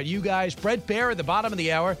happen without you guys. Brett Baer at the bottom of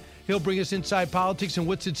the hour. He'll bring us inside politics and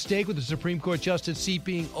what's at stake with the Supreme Court justice seat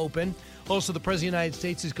being open. Also, the President of the United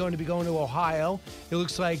States is going to be going to Ohio. It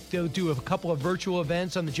looks like they'll do a couple of virtual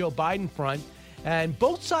events on the Joe Biden front. And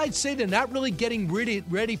both sides say they're not really getting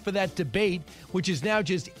ready for that debate, which is now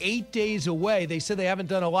just 8 days away. They said they haven't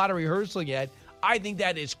done a lot of rehearsal yet. I think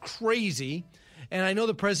that is crazy. And I know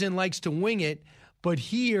the president likes to wing it, but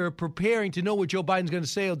here, preparing to know what Joe Biden's going to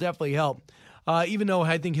say will definitely help. Even though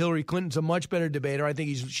I think Hillary Clinton's a much better debater, I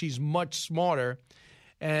think she's much smarter,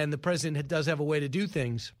 and the president does have a way to do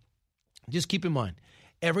things. Just keep in mind,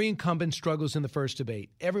 every incumbent struggles in the first debate.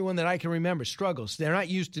 Everyone that I can remember struggles. They're not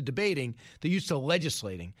used to debating. They're used to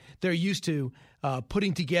legislating. They're used to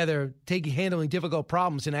putting together, handling difficult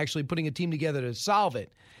problems and actually putting a team together to solve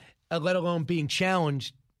it, let alone being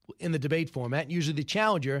challenged in the debate format. And usually the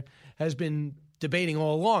challenger has been debating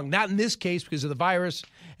all along. Not in this case because of the virus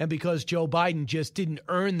and because Joe Biden just didn't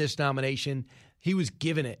earn this nomination. He was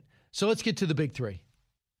given it. So let's get to the big three.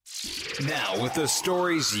 Now, with the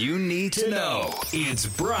stories you need to know, it's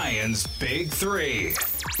Brian's Big Three.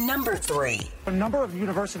 Number 3. A number of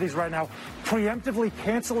universities right now preemptively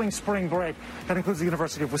canceling spring break. That includes the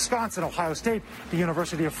University of Wisconsin, Ohio State, the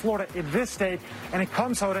University of Florida in this state. And it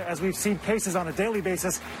comes, Hoda, as we've seen cases on a daily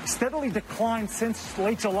basis steadily decline since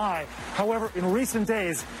late July. However, in recent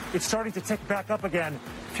days, it's starting to tick back up again,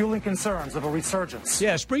 fueling concerns of a resurgence.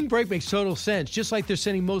 Yeah, spring break makes total sense. Just like they're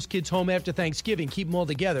sending most kids home after Thanksgiving, keep them all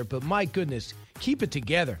together. But my goodness, keep it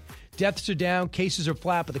together. Deaths are down, cases are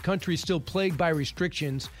flat, but the country is still plagued by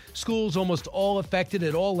restrictions. Schools almost all affected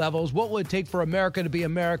at all levels. What would it take for America to be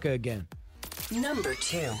America again? Number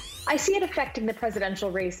 2. I see it affecting the presidential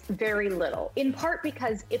race very little, in part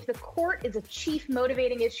because if the court is a chief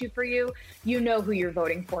motivating issue for you, you know who you're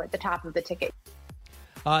voting for at the top of the ticket.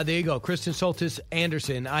 There you go, Kristen Soltis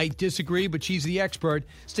Anderson. I disagree, but she's the expert.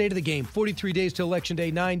 State of the game, 43 days to Election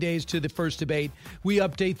Day, 9 days to the first debate. We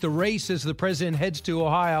update the race as the president heads to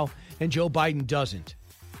Ohio, and Joe Biden doesn't.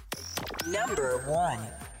 Number 1.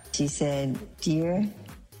 She said, "Dear,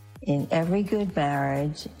 in every good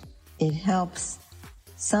marriage, it helps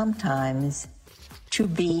sometimes to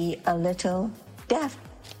be a little deaf."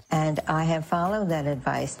 And I have followed that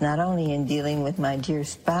advice, not only in dealing with my dear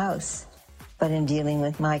spouse, but in dealing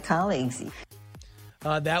with my colleagues.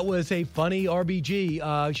 That was a funny RBG.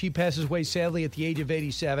 She passes away, sadly, at the age of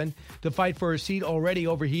 87. The fight for her seat already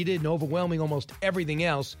overheated and overwhelming almost everything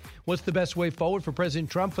else. What's the best way forward for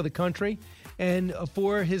President Trump, for the country, and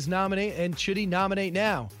for his nominate? And should he nominate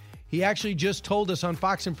now? He actually just told us on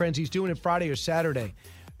Fox and Friends he's doing it Friday or Saturday.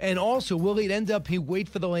 And also, will it end up, he wait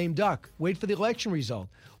for the lame duck, wait for the election result?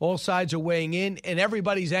 All sides are weighing in, and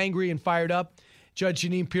everybody's angry and fired up. Judge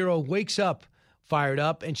Jeanine Pirro wakes up fired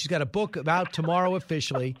up, and she's got a book about tomorrow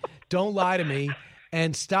officially. Don't lie to me,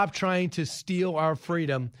 and stop trying to steal our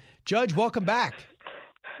freedom. Judge, welcome back.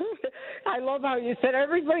 I love how you said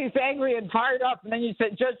everybody's angry and fired up, and then you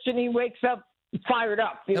said Judge Jeanine wakes up fired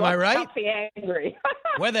up. Am I right? Not the angry.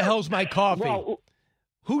 Where the hell's my coffee? Well,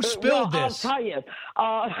 who spilled this? I'll tell you.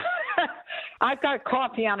 I've got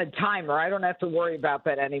coffee on a timer. I don't have to worry about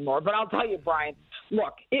that anymore. But I'll tell you, Brian,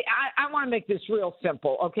 look, I want to make this real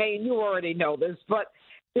simple, okay? And you already know this, but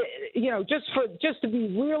just to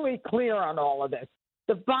be really clear on all of this,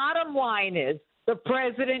 the bottom line is the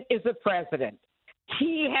president is the president.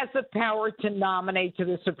 He has the power to nominate to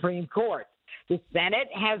the Supreme Court. The Senate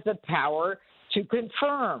has the power to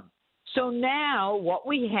confirm. So now what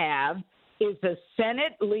we have is a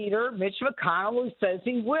Senate leader, Mitch McConnell, who says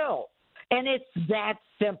he will. And it's that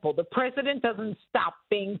simple. The president doesn't stop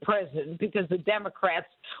being president because the Democrats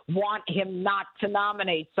want him not to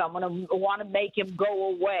nominate someone and want to make him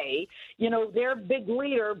go away. You know, their big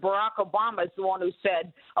leader, Barack Obama, is the one who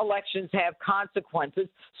said elections have consequences.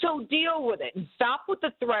 So deal with it and stop with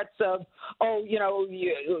the threats of, we're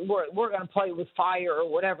going to play with fire or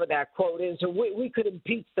whatever that quote is, or we could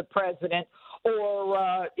impeach the president,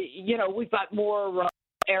 or, we've got more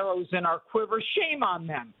arrows in our quiver. Shame on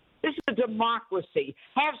them. This is a democracy.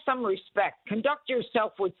 Have some respect. Conduct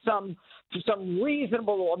yourself with some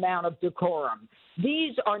reasonable amount of decorum.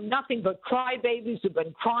 These are nothing but crybabies who've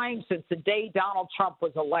been crying since the day Donald Trump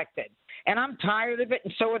was elected. And I'm tired of it,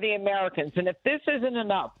 and so are the Americans. And if this isn't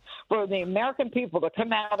enough for the American people to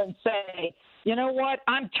come out and say, you know what,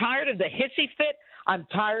 I'm tired of the hissy fit, I'm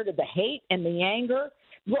tired of the hate and the anger.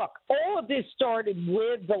 Look, all of this started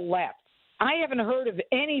with the left. I haven't heard of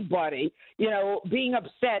anybody, being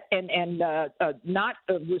upset and not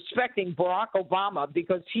respecting Barack Obama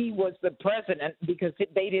because he was the president because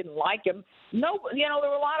they didn't like him. No, there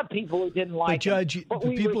were a lot of people who didn't like him, but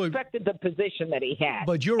we respected the position that he had.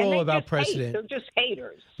 But you're all about precedent. They're just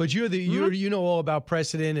haters. But you know all about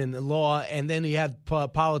precedent and the law, and then you have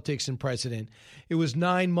politics and precedent. It was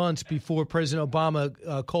 9 months before President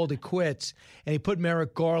Obama called it quits, and he put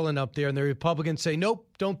Merrick Garland up there, and the Republicans say, nope,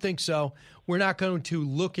 don't think so. We're not going to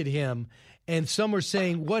look at him. And some are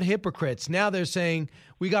saying, what hypocrites? Now they're saying,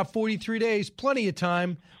 we got 43 days, plenty of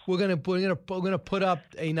time. We're going to put up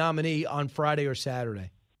a nominee on Friday or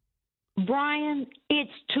Saturday. Brian,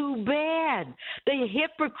 it's too bad. The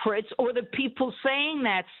hypocrites or the people saying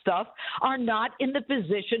that stuff are not in the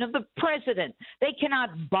position of the president. They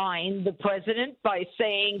cannot bind the president by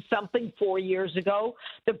saying something 4 years ago.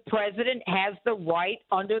 The president has the right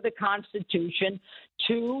under the Constitution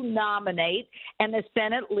to nominate, and the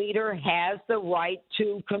Senate leader has the right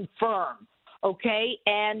to confirm. Okay?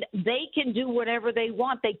 And they can do whatever they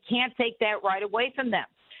want. They can't take that right away from them.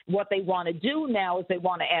 what they want to do now is they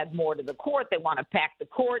want to add more to the court. They want to pack the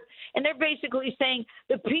court. And they're basically saying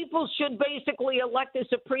the people should basically elect a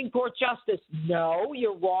Supreme Court justice. No,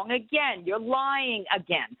 you're wrong again. You're lying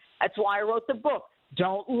again. That's why I wrote the book.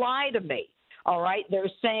 Don't lie to me. All right. They're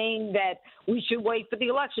saying that we should wait for the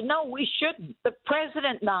election. No, we shouldn't. The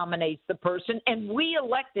president nominates the person, and we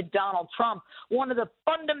elected Donald Trump. One of the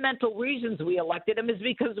fundamental reasons we elected him is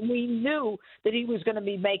because we knew that he was going to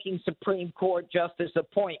be making Supreme Court justice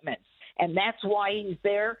appointments. And that's why he's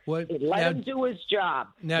there. Let him do his job.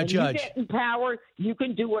 Now, when Judge, you get in power, you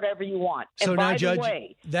can do whatever you want. So and now, by Judge, the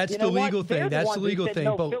way, that's you the know legal what? thing. They're That's the the ones legal who said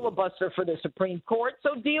thing. No filibuster for the Supreme Court.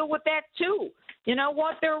 So deal with that too. You know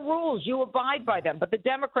what? There are rules. You abide by them. But the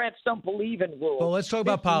Democrats don't believe in rules. Well, let's talk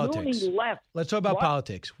about politics. Left. Let's talk about What?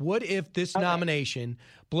 politics. What if this nomination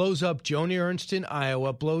blows up Joni Ernst in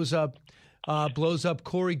Iowa, blows up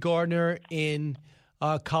Cory Gardner in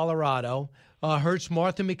Colorado, hurts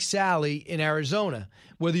Martha McSally in Arizona?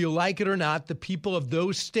 Whether you like it or not, the people of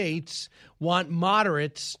those states want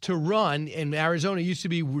moderates to run, and Arizona used to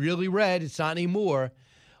be really red. It's not anymore.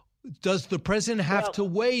 Does the president have to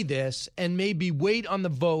weigh this and maybe wait on the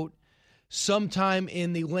vote sometime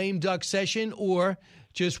in the lame duck session, or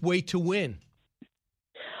just wait to win?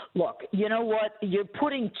 Look, you know what? You're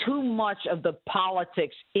putting too much of the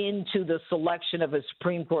politics into the selection of a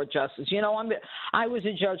Supreme Court justice. You know, I was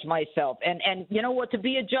a judge myself, and you know what? To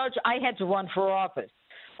be a judge, I had to run for office.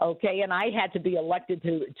 Okay, and I had to be elected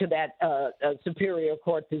to that Superior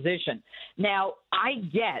Court position. Now, I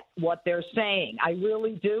get what they're saying. I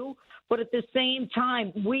really do. But at the same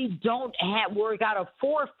time, we've got a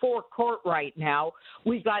 4-4 court right now.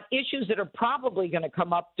 We've got issues that are probably going to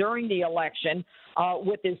come up during the election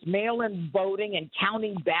with this mail-in voting and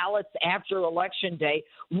counting ballots after Election Day.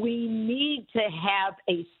 We need to have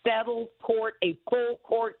a settled court, a full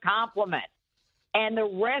court complement. And the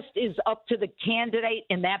rest is up to the candidate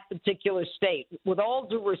in that particular state, with all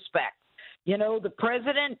due respect. You know, the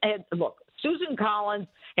president look, Susan Collins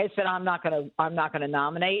has said, I'm not going to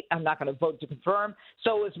nominate. I'm not going to vote to confirm.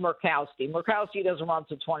 So is Murkowski. Murkowski doesn't run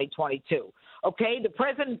until 2022. Okay. The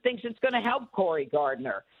president thinks it's going to help Cory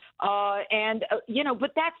Gardner. You know,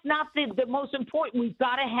 but that's not the most important. We've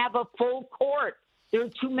got to have a full court. There are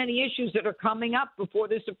too many issues that are coming up before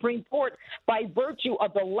the Supreme Court by virtue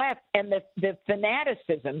of the left and the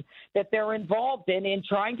fanaticism that they're involved in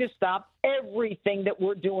trying to stop everything that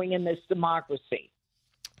we're doing in this democracy.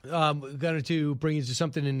 Going to bring you to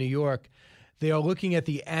something in New York. They are looking at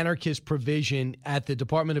the anarchist provision at the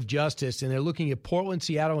Department of Justice, and they're looking at Portland,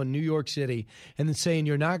 Seattle, and New York City, and then saying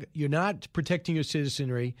you're not protecting your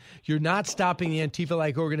citizenry, you're not stopping the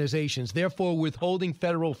Antifa-like organizations, therefore withholding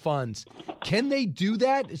federal funds. Can they do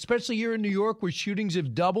that, especially here in New York where shootings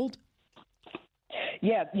have doubled?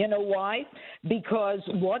 Yeah, you know why? Because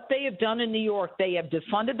what they have done in New York, they have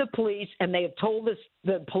defunded the police and they have told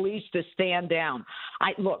the police to stand down.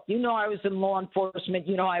 Look, you know, I was in law enforcement.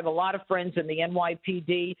 You know, I have a lot of friends in the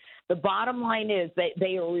NYPD. The bottom line is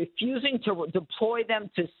they are refusing to deploy them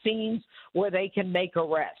to scenes where they can make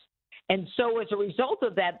arrests. And so as a result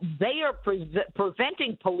of that, they are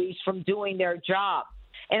preventing police from doing their job.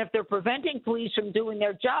 And if they're preventing police from doing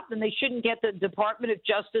their job, then they shouldn't get the Department of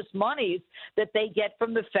Justice monies that they get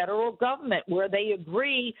from the federal government, where they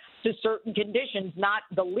agree to certain conditions, not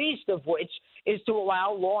the least of which is to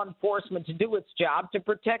allow law enforcement to do its job to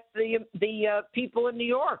protect the people in New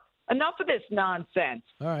York. Enough of this nonsense.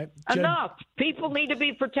 All right. Enough. People need to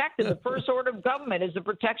be protected. The first order of government is the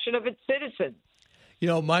protection of its citizens. You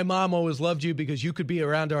know, my mom always loved you because you could be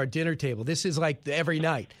around our dinner table. This is like every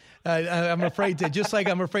night. I'm afraid to, just like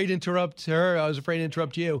I'm afraid to interrupt her, I was afraid to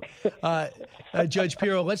interrupt you. Judge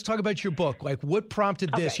Pirro, let's talk about your book. Like, what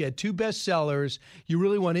prompted this? You had 2 bestsellers. You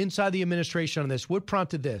really went inside the administration on this. What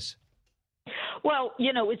prompted this? Well,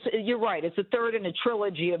 you know, you're right. It's the third in a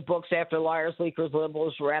trilogy of books after Liars, Leakers,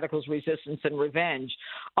 Liberals, Radicals, Resistance, and Revenge.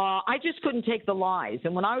 I just couldn't take the lies.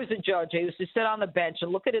 And when I was a judge, I used to sit on the bench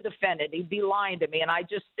and look at a defendant. He'd be lying to me.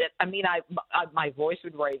 And my voice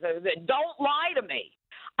would raise. Don't lie to me.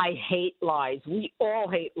 I hate lies. We all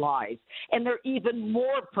hate lies. And they're even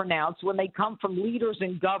more pronounced when they come from leaders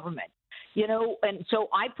in government. You know, and so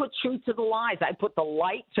I put truth to the lies. I put the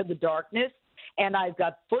light to the darkness. And I've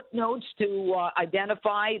got footnotes to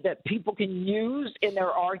identify that people can use in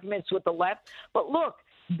their arguments with the left. But look,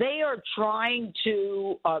 they are trying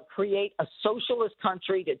to create a socialist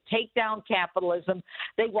country to take down capitalism.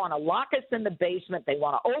 They want to lock us in the basement. They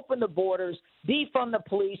want to open the borders, defund the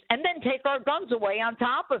police, and then take our guns away on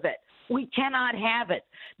top of it. We cannot have it.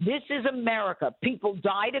 This is America. People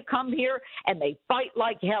die to come here, and they fight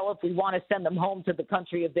like hell if we want to send them home to the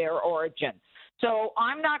country of their origin. So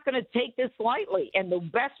I'm not going to take this lightly. And the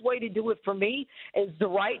best way to do it for me is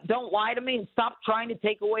don't lie to me and stop trying to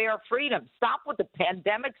take away our freedom. Stop with the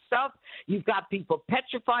pandemic stuff. You've got people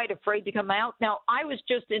petrified, afraid to come out. Now, I was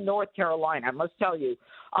just in North Carolina, I must tell you,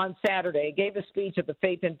 on Saturday. I gave a speech at the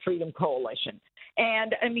Faith and Freedom Coalition.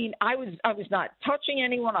 And, I mean, I was not touching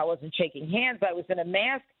anyone. I wasn't shaking hands. I was in a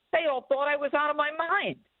mask. They all thought I was out of my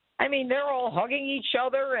mind. I mean, they're all hugging each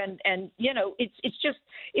other, and you know, it's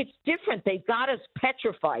different. They've got us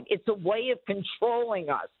petrified. It's a way of controlling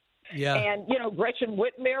us. Yeah. And, you know, Gretchen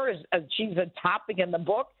Whitmer, she's a topic in the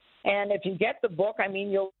book. And if you get the book, I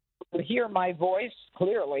mean, you'll hear my voice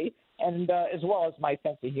clearly, and as well as my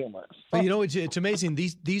sense of humor. But, you know, it's amazing.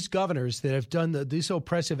 These governors that have done these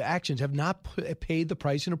oppressive actions have not paid the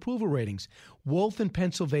price in approval ratings. Wolf in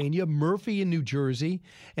Pennsylvania, Murphy in New Jersey,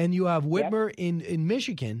 and you have Whitmer in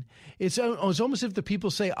Michigan. It's almost as if the people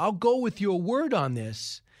say, I'll go with your word on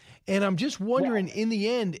this. And I'm just wondering, in the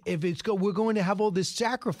end, if we're going to have all this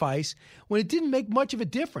sacrifice when it didn't make much of a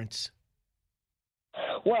difference.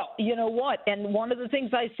 Well, you know what? And one of the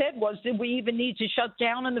things I said was, did we even need to shut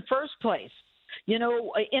down in the first place? You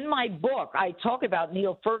know, in my book, I talk about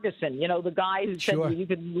Neil Ferguson, you know, the guy who said you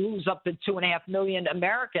could lose up to 2.5 million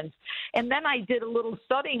Americans. And then I did a little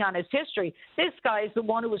studying on his history. This guy is the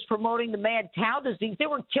one who was promoting the mad cow disease. They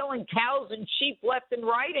were killing cows and sheep left and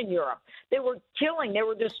right in Europe. They were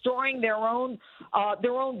destroying their own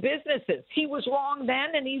businesses. He was wrong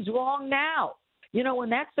then, and he's wrong now. You know,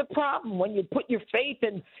 and that's the problem when you put your faith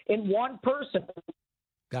in one person.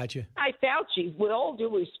 Gotcha. Fauci, with all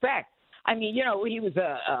due respect, I mean, you know, he was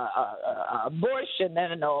a Bush and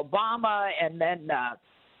then an Obama, and then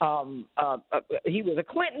he was a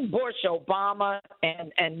Clinton, Bush, Obama,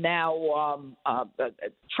 and now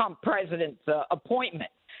Trump president's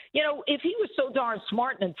appointment. You know, if he was so darn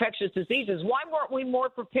smart in infectious diseases, why weren't we more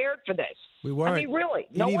prepared for this? We weren't. I mean, really.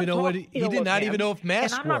 He did not even know if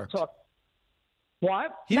masks worked.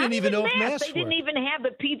 What? He didn't even know if masks They didn't even have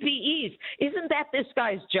the PPEs. Isn't that this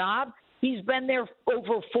guy's job? He's been there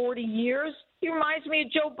over 40 years. He reminds me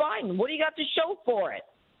of Joe Biden. What do you got to show for it?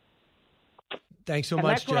 Thanks so and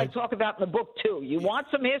much, that's what I talk about in the book, too. You want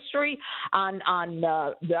some history on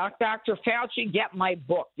Dr. Fauci, get my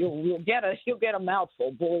book. You'll get a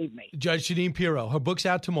mouthful, believe me. Judge Jeanine Pirro. Her book's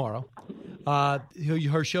out tomorrow.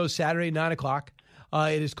 Her show's Saturday, 9 o'clock.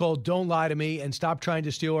 It is called Don't Lie to Me and Stop Trying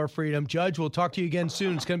to Steal Our Freedom. Judge, we'll talk to you again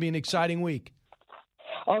soon. It's going to be an exciting week.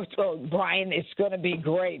 Oh, Brian, it's going to be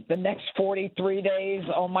great. The next 43 days,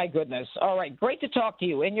 oh, my goodness. All right, great to talk to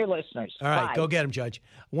you and your listeners. All right, Bye. Go get them, Judge.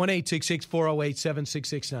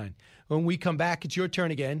 1-866-408-7669. When we come back, it's your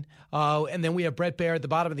turn again. And then we have Brett Baer at the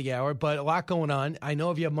bottom of the hour, but a lot going on. I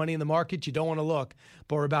know if you have money in the market, you don't want to look,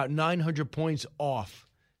 but we're about 900 points off.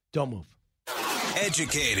 Don't move.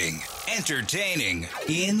 Educating, entertaining,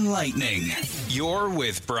 enlightening. You're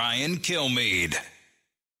with Brian Kilmeade.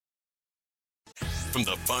 From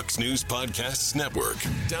the Fox News Podcasts Network.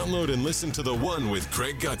 Download and listen to The One with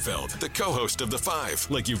Craig Gutfeld, the co-host of The Five,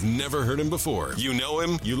 like you've never heard him before. You know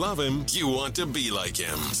him, you love him, you want to be like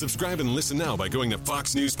him. Subscribe and listen now by going to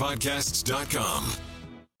foxnewspodcasts.com.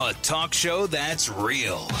 A talk show that's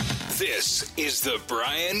real. This is The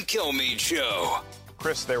Brian Kilmeade Show.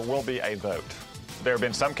 Chris, there will be a vote. There have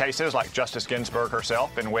been some cases, like Justice Ginsburg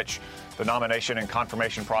herself, in which the nomination and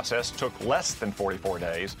confirmation process took less than 44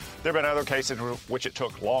 days. There have been other cases in which it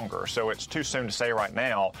took longer. So it's too soon to say right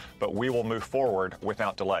now, but we will move forward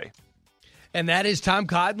without delay. And that is Tom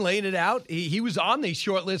Cotton laying it out. He was on the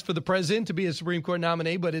short list for the president to be a Supreme Court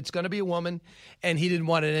nominee, but it's going to be a woman, and he didn't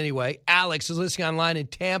want it anyway. Alex is listening online in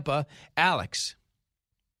Tampa. Alex.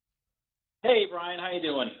 Hey, Brian. How you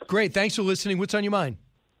doing? Great. Thanks for listening. What's on your mind?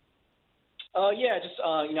 I'm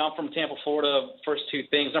from Tampa, Florida. First two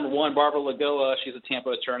things. Number one, Barbara Lagoa, she's a Tampa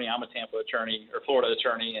attorney. I'm a Tampa attorney, or Florida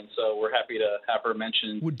attorney, and so we're happy to have her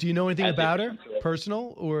mentioned. Do you know anything about her,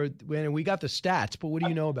 personal? Or we got the stats, but what do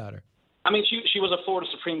you know about her? I mean, she was a Florida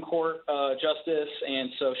Supreme Court justice, and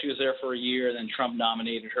so she was there for a year, and then Trump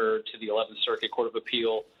nominated her to the 11th Circuit Court of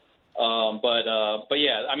Appeal. But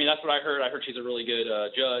yeah, I mean, that's what I heard. I heard she's a really good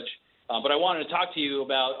judge. But I wanted to talk to you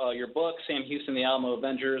about your book, Sam Houston, The Alamo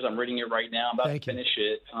Avengers. I'm reading it right now. I'm about to finish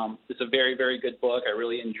it. It's a very, very good book. I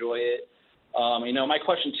really enjoy it. My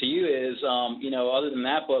question to you is, other than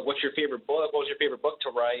that book, what's your favorite book? What was your favorite book to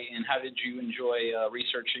write, and how did you enjoy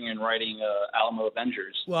researching and writing Alamo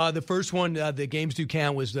Avengers? Well, the first one, The Games Do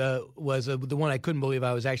Count, was the one I couldn't believe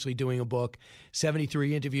I was actually doing a book.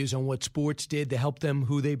 73 interviews on what sports did to help them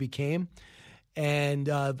who they became. And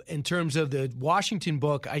in terms of the Washington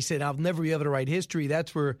book, I said, I'll never be able to write history. That's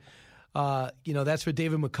for That's for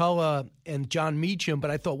David McCullough and John Meacham.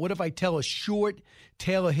 But I thought, what if I tell a short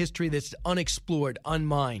tale of history that's unexplored,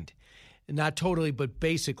 unmined? Not totally, but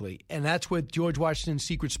basically. And that's what George Washington's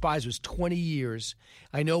Secret Spies was, 20 years.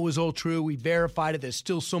 I know it was all true. We verified it. There's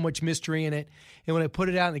still so much mystery in it. And when I put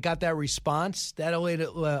it out and it got that response, that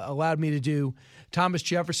allowed me to do Thomas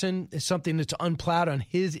Jefferson, something that's unplowed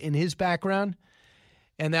in his background.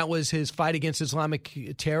 And that was his fight against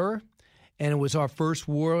Islamic terror. And it was our first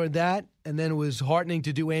war with that. And then it was heartening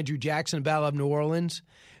to do Andrew Jackson, Battle of New Orleans,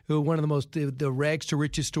 who one of the rags to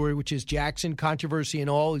riches story, which is Jackson, controversy and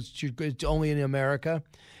all. It's only in America.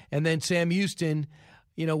 And then Sam Houston,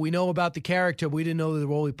 we know about the character. We didn't know the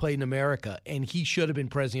role he played in America. And he should have been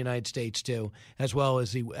president of the United States, too, as well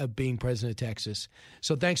as being president of Texas.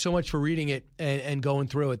 So thanks so much for reading it and going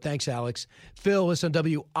through it. Thanks, Alex. Phil is on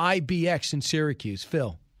WIBX in Syracuse.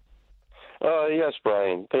 Phil. Yes,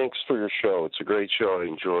 Brian. Thanks for your show. It's a great show. I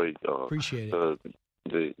enjoyed Appreciate it.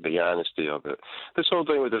 The honesty of it. This whole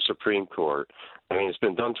thing with the Supreme Court, it's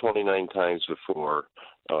been done 29 times before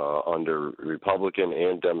under Republican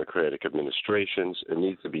and Democratic administrations. It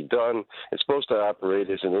needs to be done. It's supposed to operate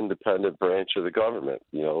as an independent branch of the government,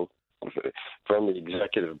 from the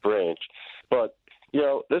executive branch. But,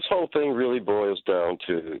 this whole thing really boils down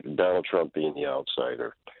to Donald Trump being the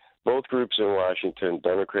outsider. Both groups in Washington,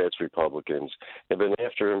 Democrats, Republicans, have been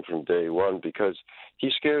after him from day one because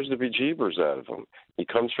he scares the bejeebers out of them. He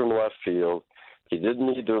comes from left field. He didn't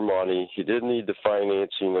need their money. He didn't need the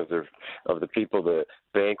financing of the people that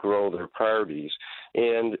bankroll their parties.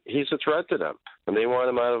 And he's a threat to them. And they want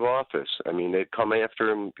him out of office. They come after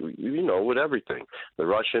him, with everything. The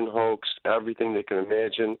Russian hoax, everything they can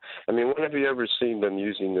imagine. When have you ever seen them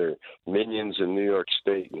using their minions in New York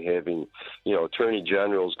State and having, attorney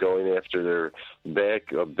generals going after their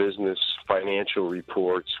back of business financial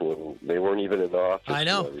reports when they weren't even in office? I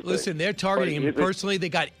know. Listen, they're targeting him personally. They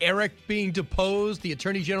got Eric being deposed. The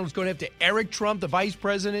attorney general is going after Eric Trump, the vice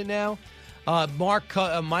president now.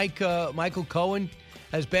 Michael Cohen,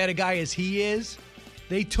 as bad a guy as he is,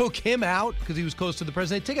 they took him out because he was close to the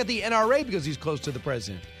president. They took out the NRA because he's close to the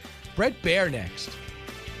president. Brett Baer next.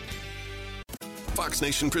 Fox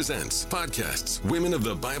Nation presents podcasts Women of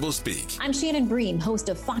the Bible Speak. I'm Shannon Bream, host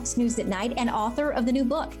of Fox News at Night and author of the new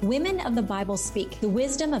book, Women of the Bible Speak, the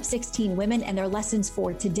wisdom of 16 women and their lessons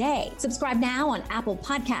for today. Subscribe now on Apple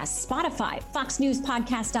Podcasts, Spotify,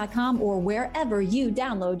 FoxNewsPodcast.com, or wherever you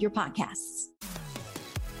download your podcasts.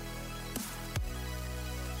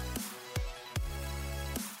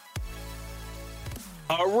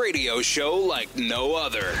 A radio show like no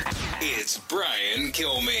other. It's Brian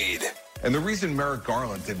Kilmeade. And the reason Merrick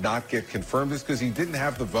Garland did not get confirmed is because he didn't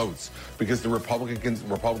have the votes, because the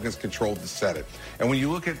Republicans controlled the Senate. And when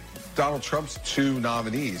you look at Donald Trump's two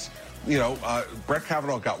nominees, Brett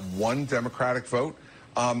Kavanaugh got one Democratic vote,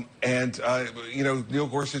 and Neil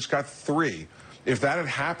Gorsuch got 3. If that had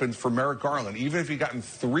happened for Merrick Garland, even if he'd gotten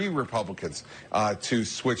 3 Republicans to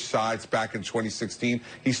switch sides back in 2016,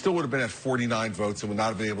 he still would have been at 49 votes and would not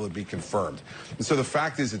have been able to be confirmed. And so the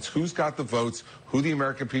fact is, it's who's got the votes, who the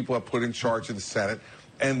American people have put in charge of the Senate,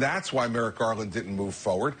 and that's why Merrick Garland didn't move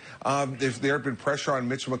forward. If there had been pressure on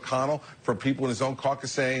Mitch McConnell from people in his own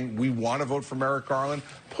caucus saying, we want to vote for Merrick Garland,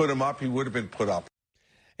 put him up, he would have been put up.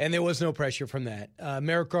 And there was no pressure from that.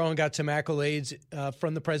 Merrick Garland got some accolades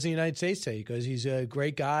from the President of the United States today because he's a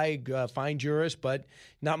great guy, fine jurist, but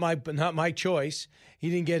not my choice. He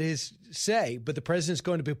didn't get his say. But the President's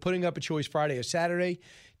going to be putting up a choice Friday or Saturday.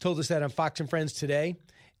 Told us that on Fox and Friends today.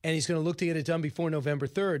 And he's going to look to get it done before November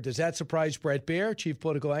 3rd. Does that surprise Brett Baer, chief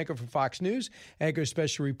political anchor for Fox News, anchor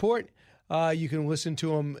special report? You can listen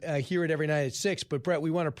to him, hear it every night at 6. But, Brett, we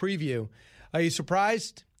want to preview. Are you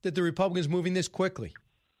surprised that the Republicans moving this quickly?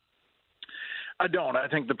 I don't. I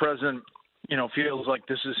think the president, feels like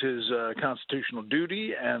this is his constitutional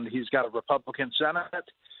duty, and he's got a Republican Senate,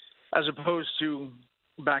 as opposed to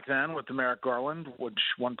back then with the Merrick Garland, which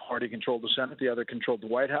one party controlled the Senate, the other controlled the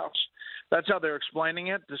White House. That's how they're explaining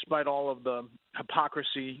it, despite all of the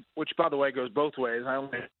hypocrisy, which, by the way, goes both ways. I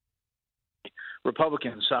only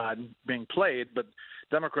Republican side being played, but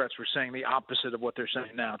Democrats were saying the opposite of what they're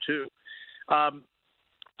saying now, too.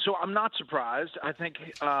 So I'm not surprised. I think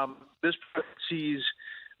this sees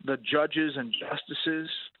the judges and justices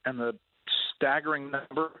and the staggering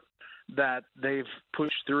number that they've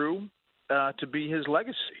pushed through to be his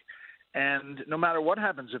legacy. And no matter what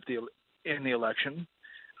happens in the election,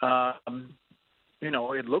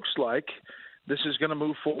 it looks like this is going to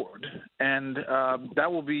move forward. And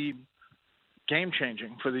that will be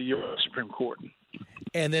game-changing for the U.S. Supreme Court.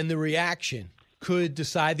 And then the reaction could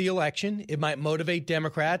decide the election. It might motivate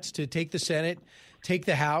Democrats to take the Senate, take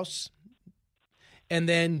the House. and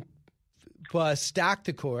then stack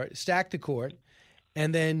the court,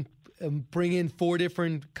 and then bring in 4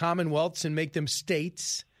 different commonwealths and make them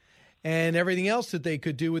states, and everything else that they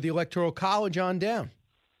could do with the Electoral College on down.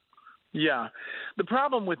 Yeah. The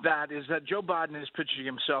problem with that is that Joe Biden is pitching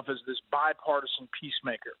himself as this bipartisan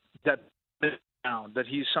peacemaker, that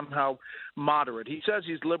he's somehow moderate. He says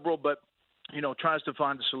he's liberal, but, tries to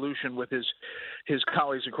find a solution with his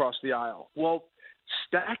colleagues across the aisle. Well,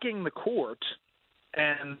 stacking the court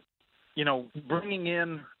and, bringing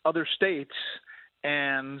in other states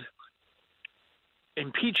and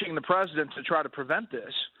impeaching the president to try to prevent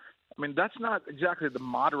this, that's not exactly the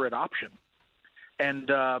moderate option. And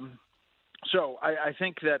so I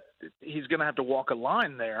think that he's going to have to walk a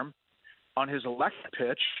line there on his election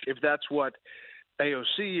pitch if that's what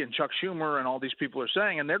AOC and Chuck Schumer and all these people are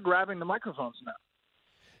saying, and they're grabbing the microphones now.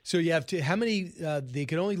 So you have how many? They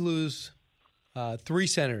can only lose 3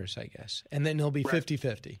 senators, I guess, and then it'll be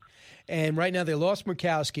 50-50. And right now they lost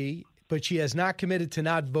Murkowski, but she has not committed to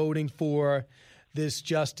not voting for this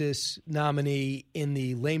justice nominee in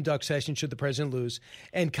the lame duck session should the president lose.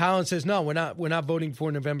 And Collins says, no, we're not voting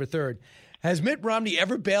for November 3rd. Has Mitt Romney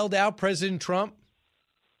ever bailed out President Trump?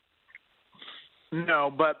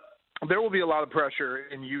 No, but there will be a lot of pressure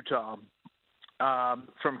in Utah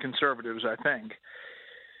from conservatives, I think,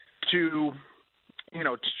 to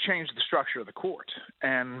change the structure of the court.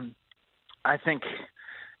 And I think,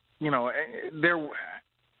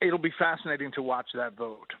 it'll be fascinating to watch that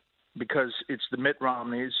vote because it's the Mitt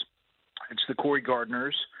Romneys, it's the Cory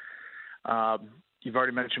Gardners. You've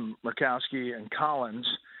already mentioned Murkowski and Collins.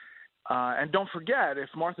 And don't forget, if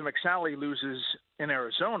Martha McSally loses in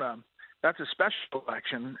Arizona, that's a special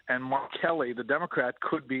election, and Mark Kelly, the Democrat,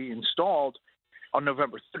 could be installed on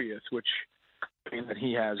November 30th, which means that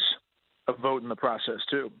he has a vote in the process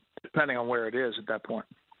too, depending on where it is at that point.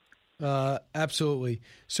 Absolutely.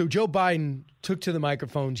 So Joe Biden took to the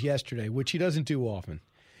microphones yesterday, which he doesn't do often,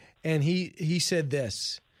 and he said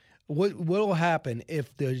this. What will happen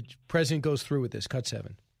if the president goes through with this? Cut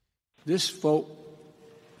 7. This vote,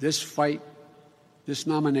 this fight, this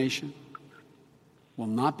nomination will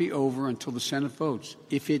not be over until the Senate votes,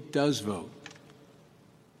 if it does vote.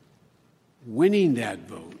 Winning that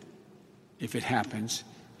vote, if it happens,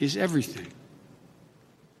 is everything.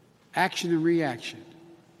 Action and reaction,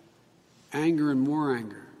 anger and more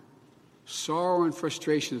anger, sorrow and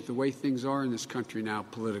frustration at the way things are in this country now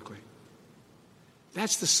politically.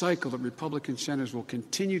 That's the cycle that Republican senators will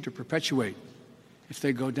continue to perpetuate if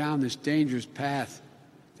they go down this dangerous path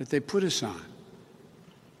that they put us on.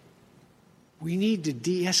 We need to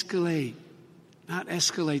de-escalate, not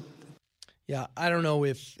escalate. Yeah, I don't know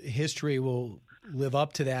if history will live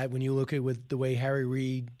up to that when you look at with the way Harry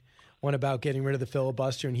Reid went about getting rid of the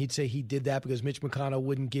filibuster, and he'd say he did that because Mitch McConnell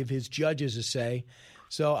wouldn't give his judges a say.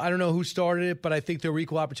 So I don't know who started it, but I think they're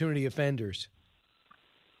equal opportunity offenders.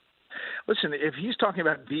 Listen, if he's talking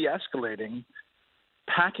about de-escalating,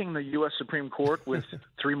 packing the U.S. Supreme Court with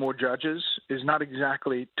 3 more judges is not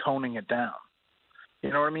exactly toning it down. You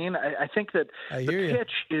know what I mean? I think that the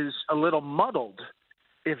pitch is a little muddled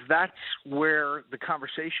if that's where the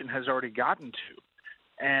conversation has already gotten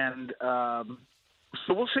to. And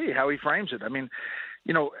so we'll see how he frames it. I mean,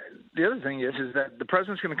 the other thing is that the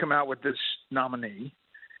president's going to come out with this nominee,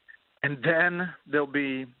 and then there'll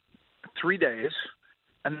be 3 days,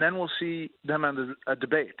 and then we'll see them in a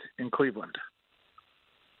debate in Cleveland.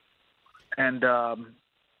 And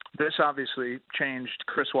this obviously changed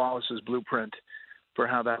Chris Wallace's blueprint for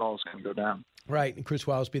how that all is going to go down. Right, and Chris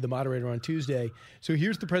Wallace will be the moderator on Tuesday. So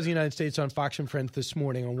here's the President of the United States on Fox and Friends this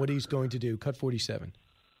morning on what he's going to do. Cut 47.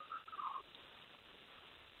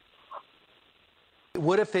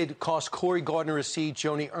 What if it cost Cory Gardner a seat,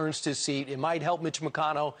 Joni Ernst a seat? It might help Mitch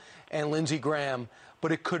McConnell and Lindsey Graham,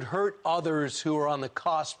 but it could hurt others who are on the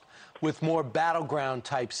cusp with more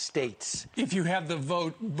battleground-type states. If you have the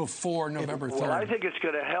vote before November 3rd. Well, I think it's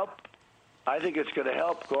going to help. I think it's going to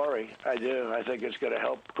help Cory. I do. I think it's going to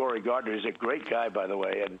help Cory Gardner. He's a great guy, by the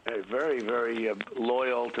way, and very, very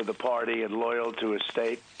loyal to the party and loyal to his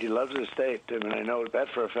state. He loves his state, and I know that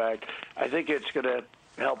for a fact. I think it's going to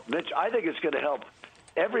help Mitch. I think it's going to help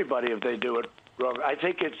everybody if they do it wrong. I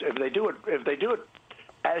think if they do it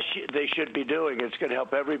as they should be doing, it's going to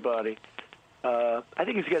help everybody. I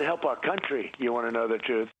think it's going to help our country. You want to know the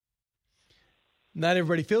truth? Not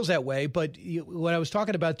everybody feels that way, but what I was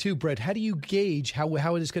talking about too, Brett, how do you gauge how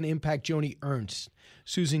it is going to impact Joni Ernst,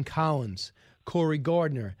 Susan Collins, Cory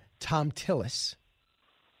Gardner, Thom Tillis?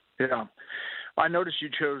 Yeah. I noticed you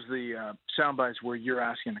chose the sound bites where you're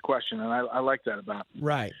asking the question, and I like that about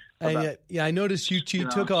right. And, I noticed you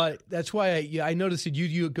took a lot. That's why I noticed that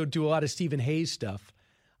you go do a lot of Stephen Hayes stuff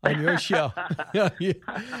on your show.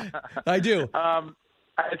 I do.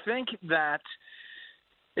 I think that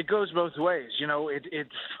it goes both ways. You know,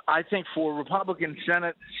 I think for Republican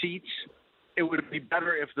Senate seats, it would be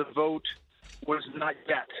better if the vote was not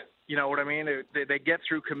yet. You know what I mean? They get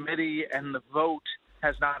through committee and the vote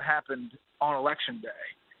has not happened on Election Day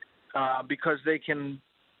because they can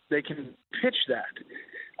pitch that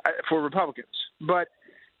for Republicans. But,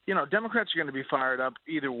 you know, Democrats are going to be fired up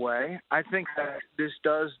either way. I think that this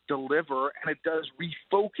does deliver and it does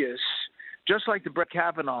refocus, just like the Brett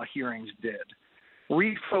Kavanaugh hearings did,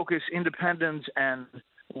 refocus independents and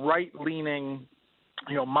right-leaning,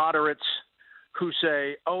 you know, moderates who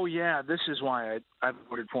say, oh, yeah, this is why I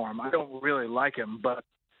voted for him. I don't really like him, but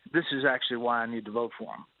this is actually why I need to vote for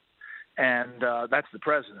him. And that's the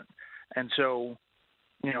president. And so,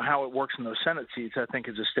 you know, how it works in those Senate seats, I think,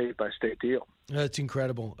 is a state-by-state deal. That's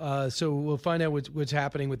incredible. So we'll find out what's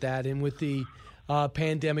happening with that. And with the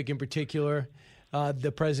pandemic in particular,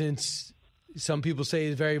 the president's, some people say,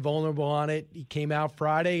 is very vulnerable on it. He came out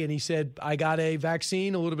Friday and he said, I got a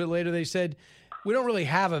vaccine. A little bit later, they said, we don't really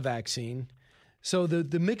have a vaccine. So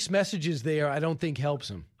the mixed messages there, I don't think helps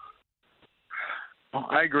him. Well,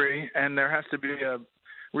 I agree. And there has to be a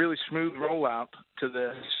really smooth rollout to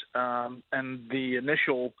this. And the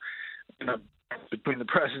initial, you know, between the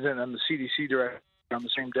president and the CDC director on the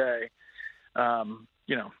same day,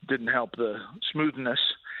 you know, didn't help the smoothness.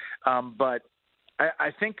 But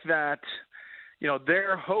I think that, you know,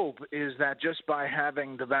 their hope is that just by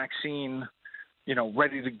having the vaccine, you know,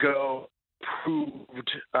 ready to go, approved,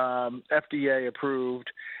 FDA approved,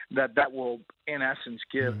 that will, in essence,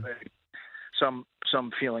 give some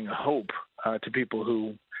feeling of hope to people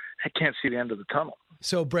who can't see the end of the tunnel.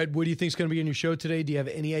 So, Brett, what do you think is going to be in your show today? Do you have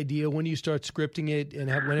any idea when you start scripting it, and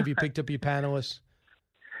when have you picked up your panelists?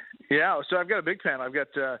 Yeah, so I've got a big panel. I've got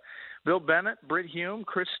Bill Bennett, Britt Hume,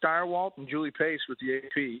 Chris Stirewalt, and Julie Pace with the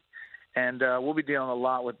AP. And we'll be dealing a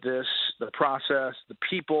lot with this, the process, the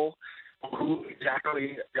people who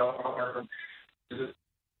exactly are.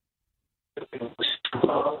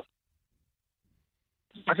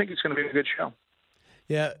 I think it's going to be a good show.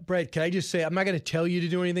 Yeah, Brett, can I just say, I'm not going to tell you to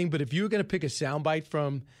do anything, but if you were going to pick a soundbite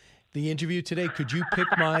from the interview today, could you pick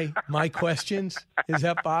my questions? Is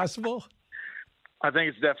that possible? I think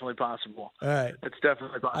it's definitely possible. All right. It's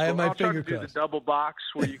definitely possible. I have my I'll try finger to do crossed. the double box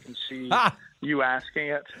where you can see you asking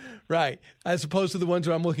it. Right. As opposed to the ones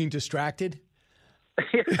where I'm looking distracted.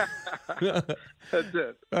 Yeah. That's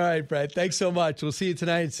it. All right, Brett. Thanks so much. We'll see you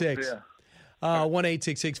tonight at 6. Yeah.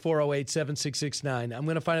 1-866-408-7669. I'm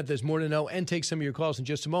going to find out if there's more to know and take some of your calls in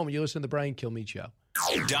just a moment. You listen to the Brian Kilmeade Show.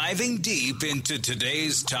 Diving deep into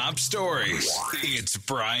today's top stories, it's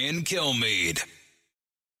Brian Kilmeade.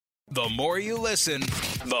 The more you listen,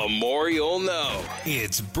 the more you'll know.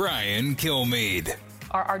 It's Brian Kilmeade.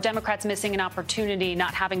 Are Democrats missing an opportunity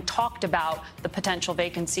not having talked about the potential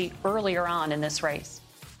vacancy earlier on in this race?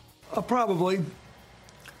 Probably.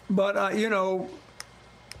 But, you know,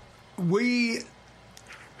 we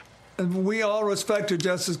all respected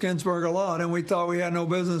Justice Ginsburg a lot, and we thought we had no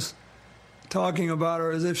business talking about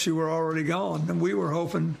her as if she were already gone. And we were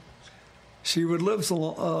hoping she would live so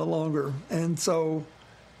longer. And so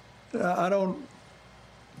I don't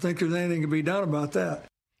think there's anything to be done about that.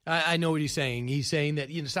 I know what he's saying. He's saying that,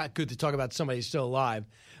 you know, it's not good to talk about somebody who's still alive,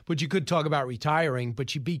 but you could talk about retiring. But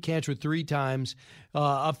she beat cancer 3 times,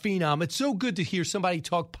 a phenom. It's so good to hear somebody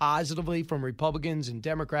talk positively from Republicans and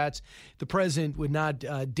Democrats. The president would not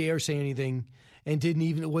dare say anything, and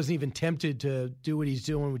wasn't even tempted to do what he's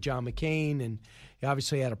doing with John McCain. And he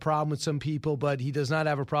obviously had a problem with some people, but he does not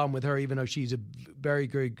have a problem with her, even though she's a very,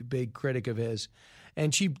 very big critic of his.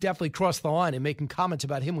 And she definitely crossed the line in making comments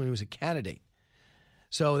about him when he was a candidate.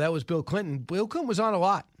 So that was Bill Clinton. Bill Clinton was on a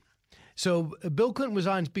lot. So Bill Clinton was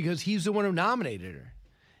on because he's the one who nominated her.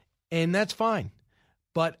 And that's fine.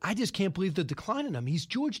 But I just can't believe the decline in him. He's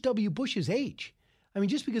George W. Bush's age. I mean,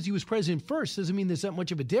 just because he was president first doesn't mean there's that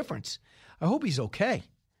much of a difference. I hope he's okay.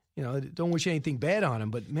 You know, don't wish anything bad on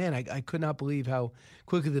him. But, man, I could not believe how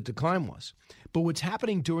quickly the decline was. But what's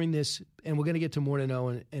happening during this, and we're going to get to more to know,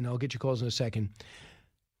 and I'll get your calls in a second.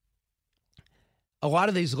 A lot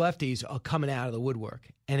of these lefties are coming out of the woodwork,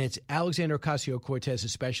 and it's Alexandria Ocasio-Cortez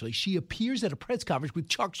especially. She appears at a press conference with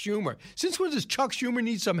Chuck Schumer. Since when does Chuck Schumer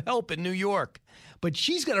need some help in New York? But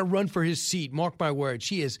she's going to run for his seat. Mark my words.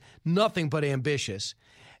 She is nothing but ambitious.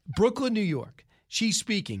 Brooklyn, New York. She's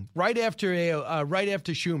speaking right after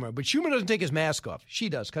Schumer, but Schumer doesn't take his mask off. She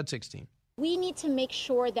does. Cut 16. We need to make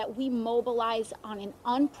sure that we mobilize on an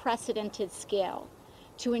unprecedented scale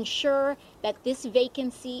to ensure that this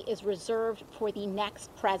vacancy is reserved for the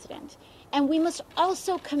next president. And we must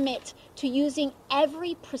also commit to using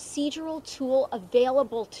every procedural tool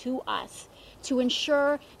available to us to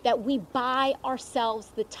ensure that we buy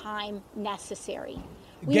ourselves the time necessary.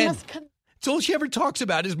 It's all she ever talks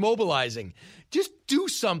about is mobilizing. Just do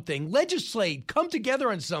something, legislate, come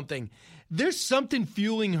together on something. There's something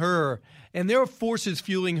fueling her, and there are forces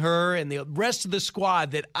fueling her and the rest of the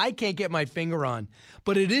squad that I can't get my finger on.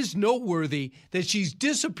 But it is noteworthy that she's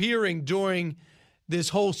disappearing during this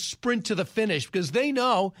whole sprint to the finish because they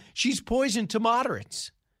know she's poison to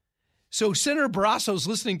moderates. So Senator Barrasso's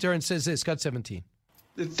listening to her and says this, cut 17.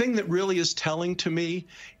 The thing that really is telling to me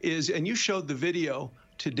is, and you showed the video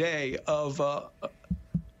today of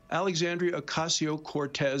Alexandria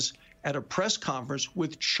Ocasio-Cortez at a press conference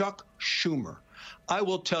with Chuck Schumer. I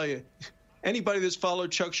will tell you, anybody that's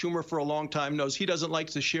followed Chuck Schumer for a long time knows he doesn't like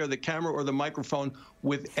to share the camera or the microphone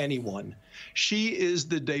with anyone. She is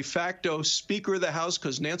the de facto Speaker of the House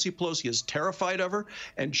because Nancy Pelosi is terrified of her,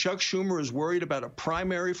 and Chuck Schumer is worried about a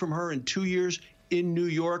primary from her in 2 years in New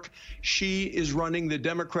York. She is running the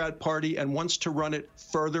Democrat Party and wants to run it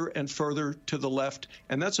further and further to the left,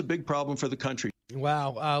 and that's a big problem for the country.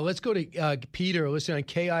 Wow. Let's go to Peter, listening on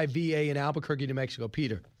KIVA in Albuquerque, New Mexico.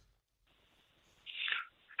 Peter.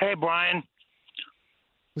 Hey, Brian.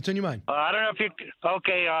 What's on your mind? I don't know if you I'm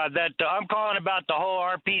calling about the whole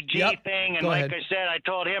RPG thing, and like I said, I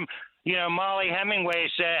told him, Molly Hemingway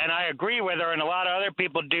said, and I agree with her, and a lot of other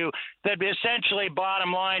people do, that essentially,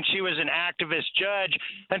 bottom line, she was an activist judge,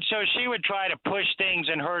 and so she would try to push things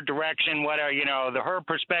in her direction, whether her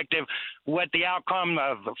perspective, what the outcome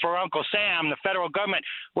for Uncle Sam, the federal government,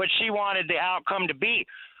 what she wanted the outcome to be.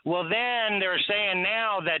 Well, then they're saying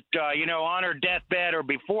now that, on her deathbed or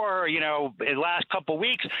before her, the last couple of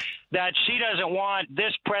weeks, that she doesn't want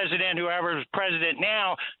this president, whoever's president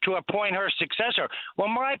now, to appoint her successor. Well,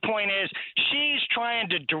 my point is she's trying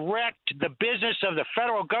to direct the business of the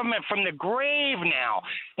federal government from the grave now.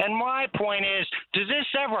 And my point is, does this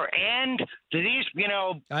ever end? Do these,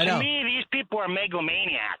 to me, these people are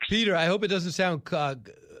megalomaniacs. Peter, I hope it doesn't sound crass,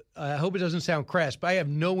 but I have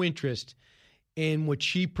no interest in what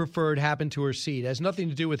she preferred happened to her seat. It has nothing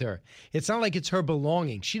to do with her. It's not like it's her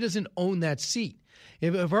belonging. She doesn't own that seat.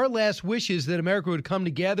 If her last wish is that America would come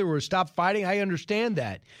together or stop fighting, I understand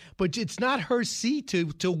that. But it's not her seat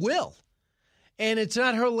to will. And it's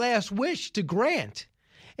not her last wish to grant.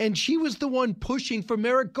 And she was the one pushing for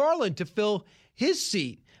Merrick Garland to fill his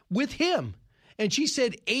seat with him. And she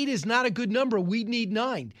said 8 is not a good number. We need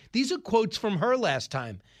 9. These are quotes from her last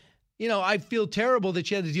time. I feel terrible that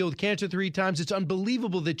she had to deal with cancer 3 times. It's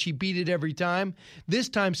unbelievable that she beat it every time. This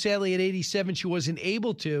time, sadly, at 87, she wasn't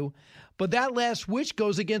able to. But that last wish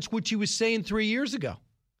goes against what she was saying 3 years ago.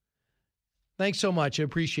 Thanks so much. I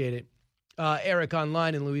appreciate it. Eric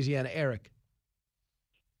online in Louisiana. Eric.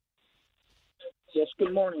 Yes,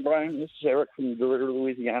 good morning, Brian. This is Eric from DeRidder,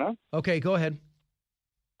 Louisiana. Okay, go ahead.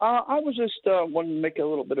 I was just wanting to make a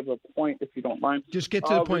little bit of a point, if you don't mind. Just get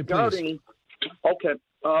to the point, please. Okay.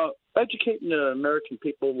 Educating the American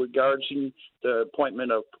people regarding the appointment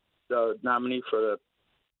of the nominee for the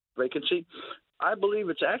vacancy, I believe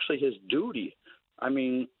it's actually his duty. I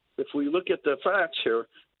mean, if we look at the facts here,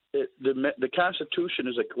 the Constitution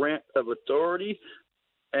is a grant of authority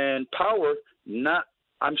and power,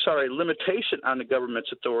 limitation on the government's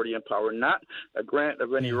authority and power, not a grant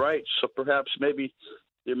of any rights. So perhaps maybe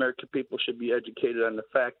the American people should be educated on the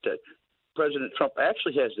fact that President Trump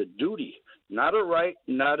actually has the duty, not a right,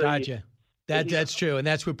 not a... Gotcha. That's true, and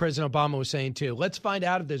that's what President Obama was saying, too. Let's find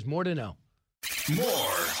out if there's more to know.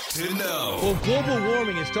 More to know. Well, global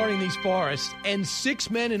warming is starting these forests, and 6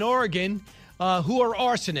 men in Oregon who are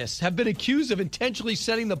arsonists have been accused of intentionally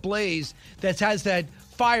setting the blaze that has that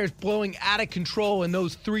fires blowing out of control in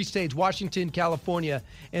those 3 states, Washington, California,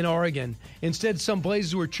 and Oregon. Instead, some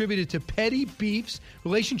blazes were attributed to petty beefs,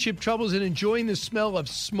 relationship troubles, and enjoying the smell of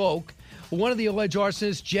smoke. One of the alleged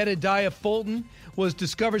arsonists, Jedediah Fulton, was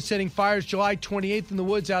discovered setting fires July 28th in the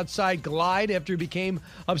woods outside Glide after he became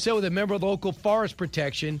upset with a member of local forest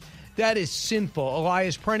protection. That is sinful.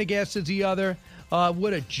 Elias Prendergast is the other.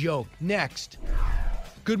 What a joke. Next.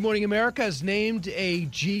 Good Morning America has named a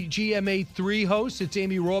GMA3 host. It's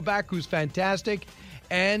Amy Robach, who's fantastic,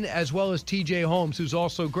 and as well as TJ Holmes, who's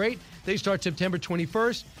also great. They start September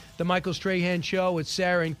 21st. The Michael Strahan Show with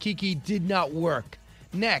Sarah and Kiki did not work.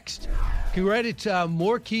 Next, credit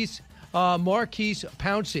Marquise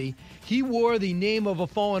Pouncey. He wore the name of a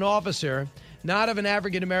fallen officer, not of an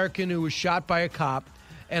African-American who was shot by a cop.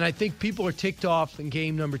 And I think people are ticked off in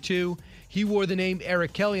game number 2. He wore the name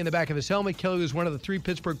Eric Kelly in the back of his helmet. Kelly was one of the 3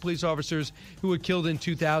 Pittsburgh police officers who were killed in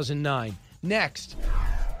 2009. Next.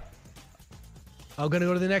 I'm going to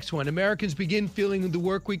go to the next one. Americans begin feeling the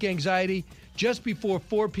work week anxiety just before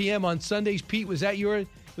 4 p.m. on Sundays. Pete, was that your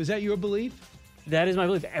belief? That is my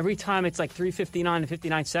belief. Every time it's like 3:59 and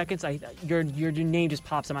 59 seconds, your name just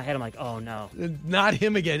pops in my head. I'm like, oh, no. Not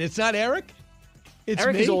him again. It's not Eric? It's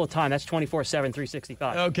Eric me? is all the time. That's 24/7,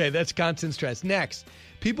 365. Okay, that's constant stress. Next,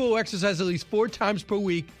 people who exercise at least 4 times per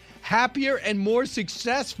week, happier and more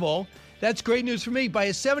successful. That's great news for me by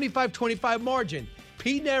a 75-25 margin.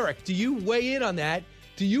 Pete and Eric, do you weigh in on that?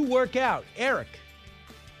 Do you work out? Eric?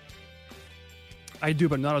 I do,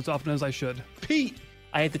 but not as often as I should. Pete?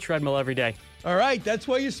 I hit the treadmill every day. All right, that's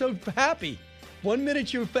why you're so happy. 1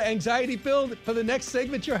 minute you're anxiety-filled. For the next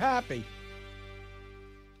segment, you're happy.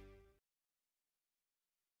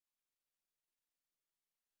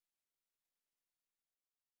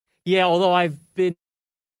 Yeah, although I've been...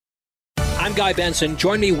 I'm Guy Benson.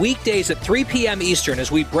 Join me weekdays at 3 p.m. Eastern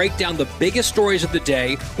as we break down the biggest stories of the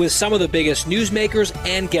day with some of the biggest newsmakers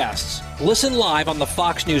and guests. Listen live on the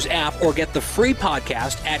Fox News app or get the free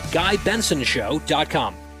podcast at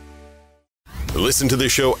GuyBensonShow.com. Listen to the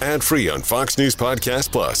show ad-free on Fox News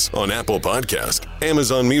Podcast Plus, on Apple Podcast,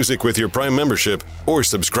 Amazon Music with your Prime membership, or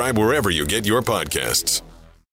subscribe wherever you get your podcasts.